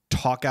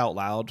talk out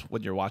loud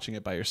when you're watching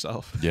it by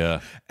yourself.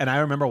 Yeah. And I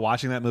remember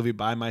watching that movie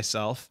by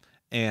myself,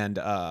 and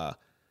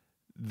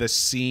the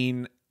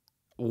scene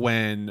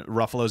when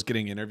Ruffalo's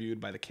getting interviewed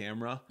by the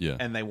camera,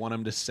 and they want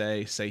him to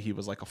say he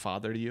was like a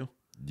father to you.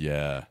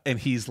 Yeah. And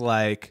he's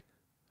like,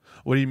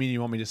 what do you mean you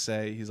want me to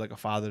say he's like a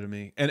father to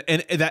me? And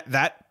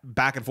that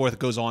back and forth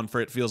goes on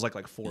for, it feels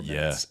like 4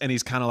 minutes. And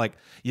he's kind of like,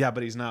 yeah,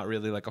 but he's not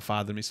really like a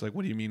father to me. So like,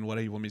 what do you mean? What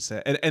do you want me to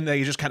say? And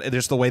they just kind of,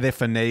 there's the way they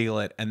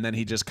finagle it, and then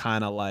he just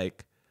kind of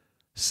like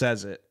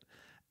says it,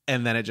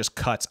 and then it just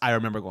cuts. I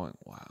remember going,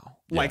 wow.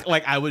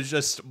 Like I was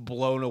just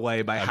blown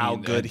away by how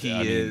good he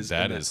is.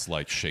 That is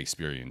like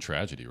Shakespearean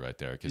tragedy right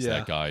there, because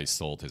that guy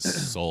sold his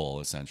soul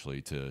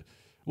essentially to,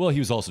 well, he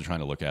was also trying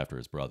to look after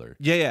his brother.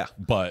 Yeah.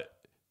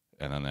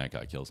 And then that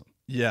guy kills him.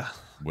 Yeah.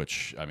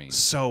 Which, I mean,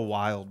 so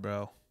wild,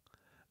 bro.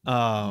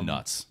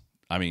 Nuts.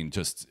 I mean,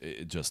 just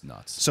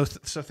nuts. So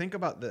think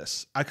about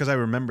this, because I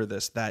remember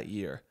this that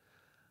year.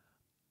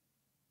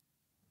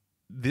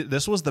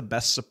 This was the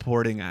best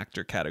supporting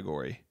actor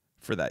category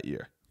for that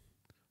year.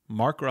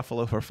 Mark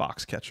Ruffalo for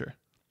Foxcatcher,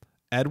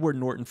 Edward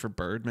Norton for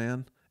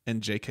Birdman,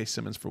 and J.K.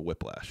 Simmons for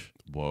Whiplash.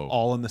 Whoa.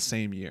 All in the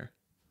same year.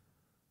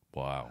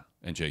 Wow.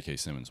 And J.K.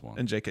 Simmons won.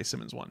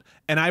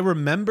 And I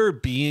remember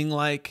being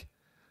like,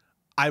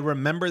 that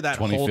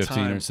whole time.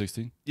 2015 or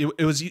 16?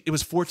 It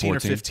was 14 or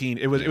 15.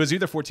 It was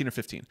either 14 or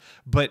 15.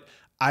 But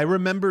I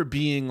remember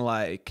being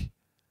like,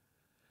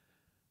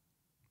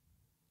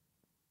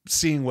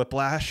 seeing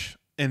Whiplash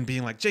and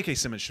being like, J.K.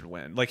 Simmons should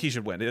win. Like, he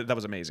should win. That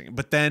was amazing.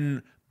 But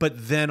then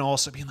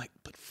also being like,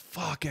 but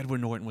fuck,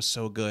 Edward Norton was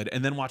so good.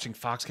 And then watching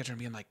Foxcatcher and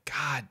being like,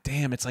 God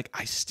damn, it's like,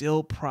 I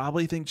still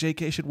probably think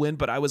J.K. should win.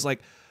 But I was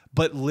like,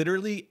 but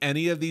literally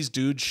any of these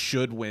dudes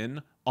should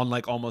win on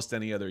like almost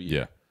any other year.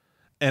 Yeah.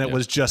 And it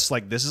was just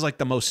like, this is like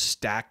the most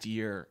stacked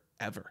year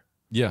ever.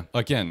 Yeah.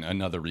 Again,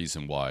 another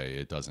reason why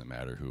it doesn't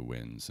matter who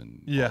wins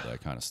and all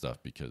that kind of stuff,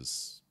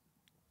 because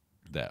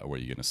what are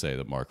you going to say,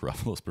 that Mark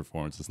Ruffalo's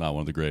performance is not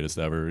one of the greatest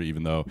ever,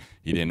 even though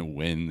he didn't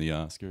win the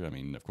Oscar? I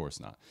mean, of course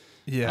not.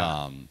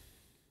 Yeah.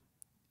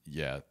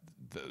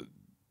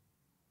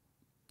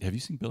 Have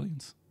you seen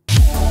Billions?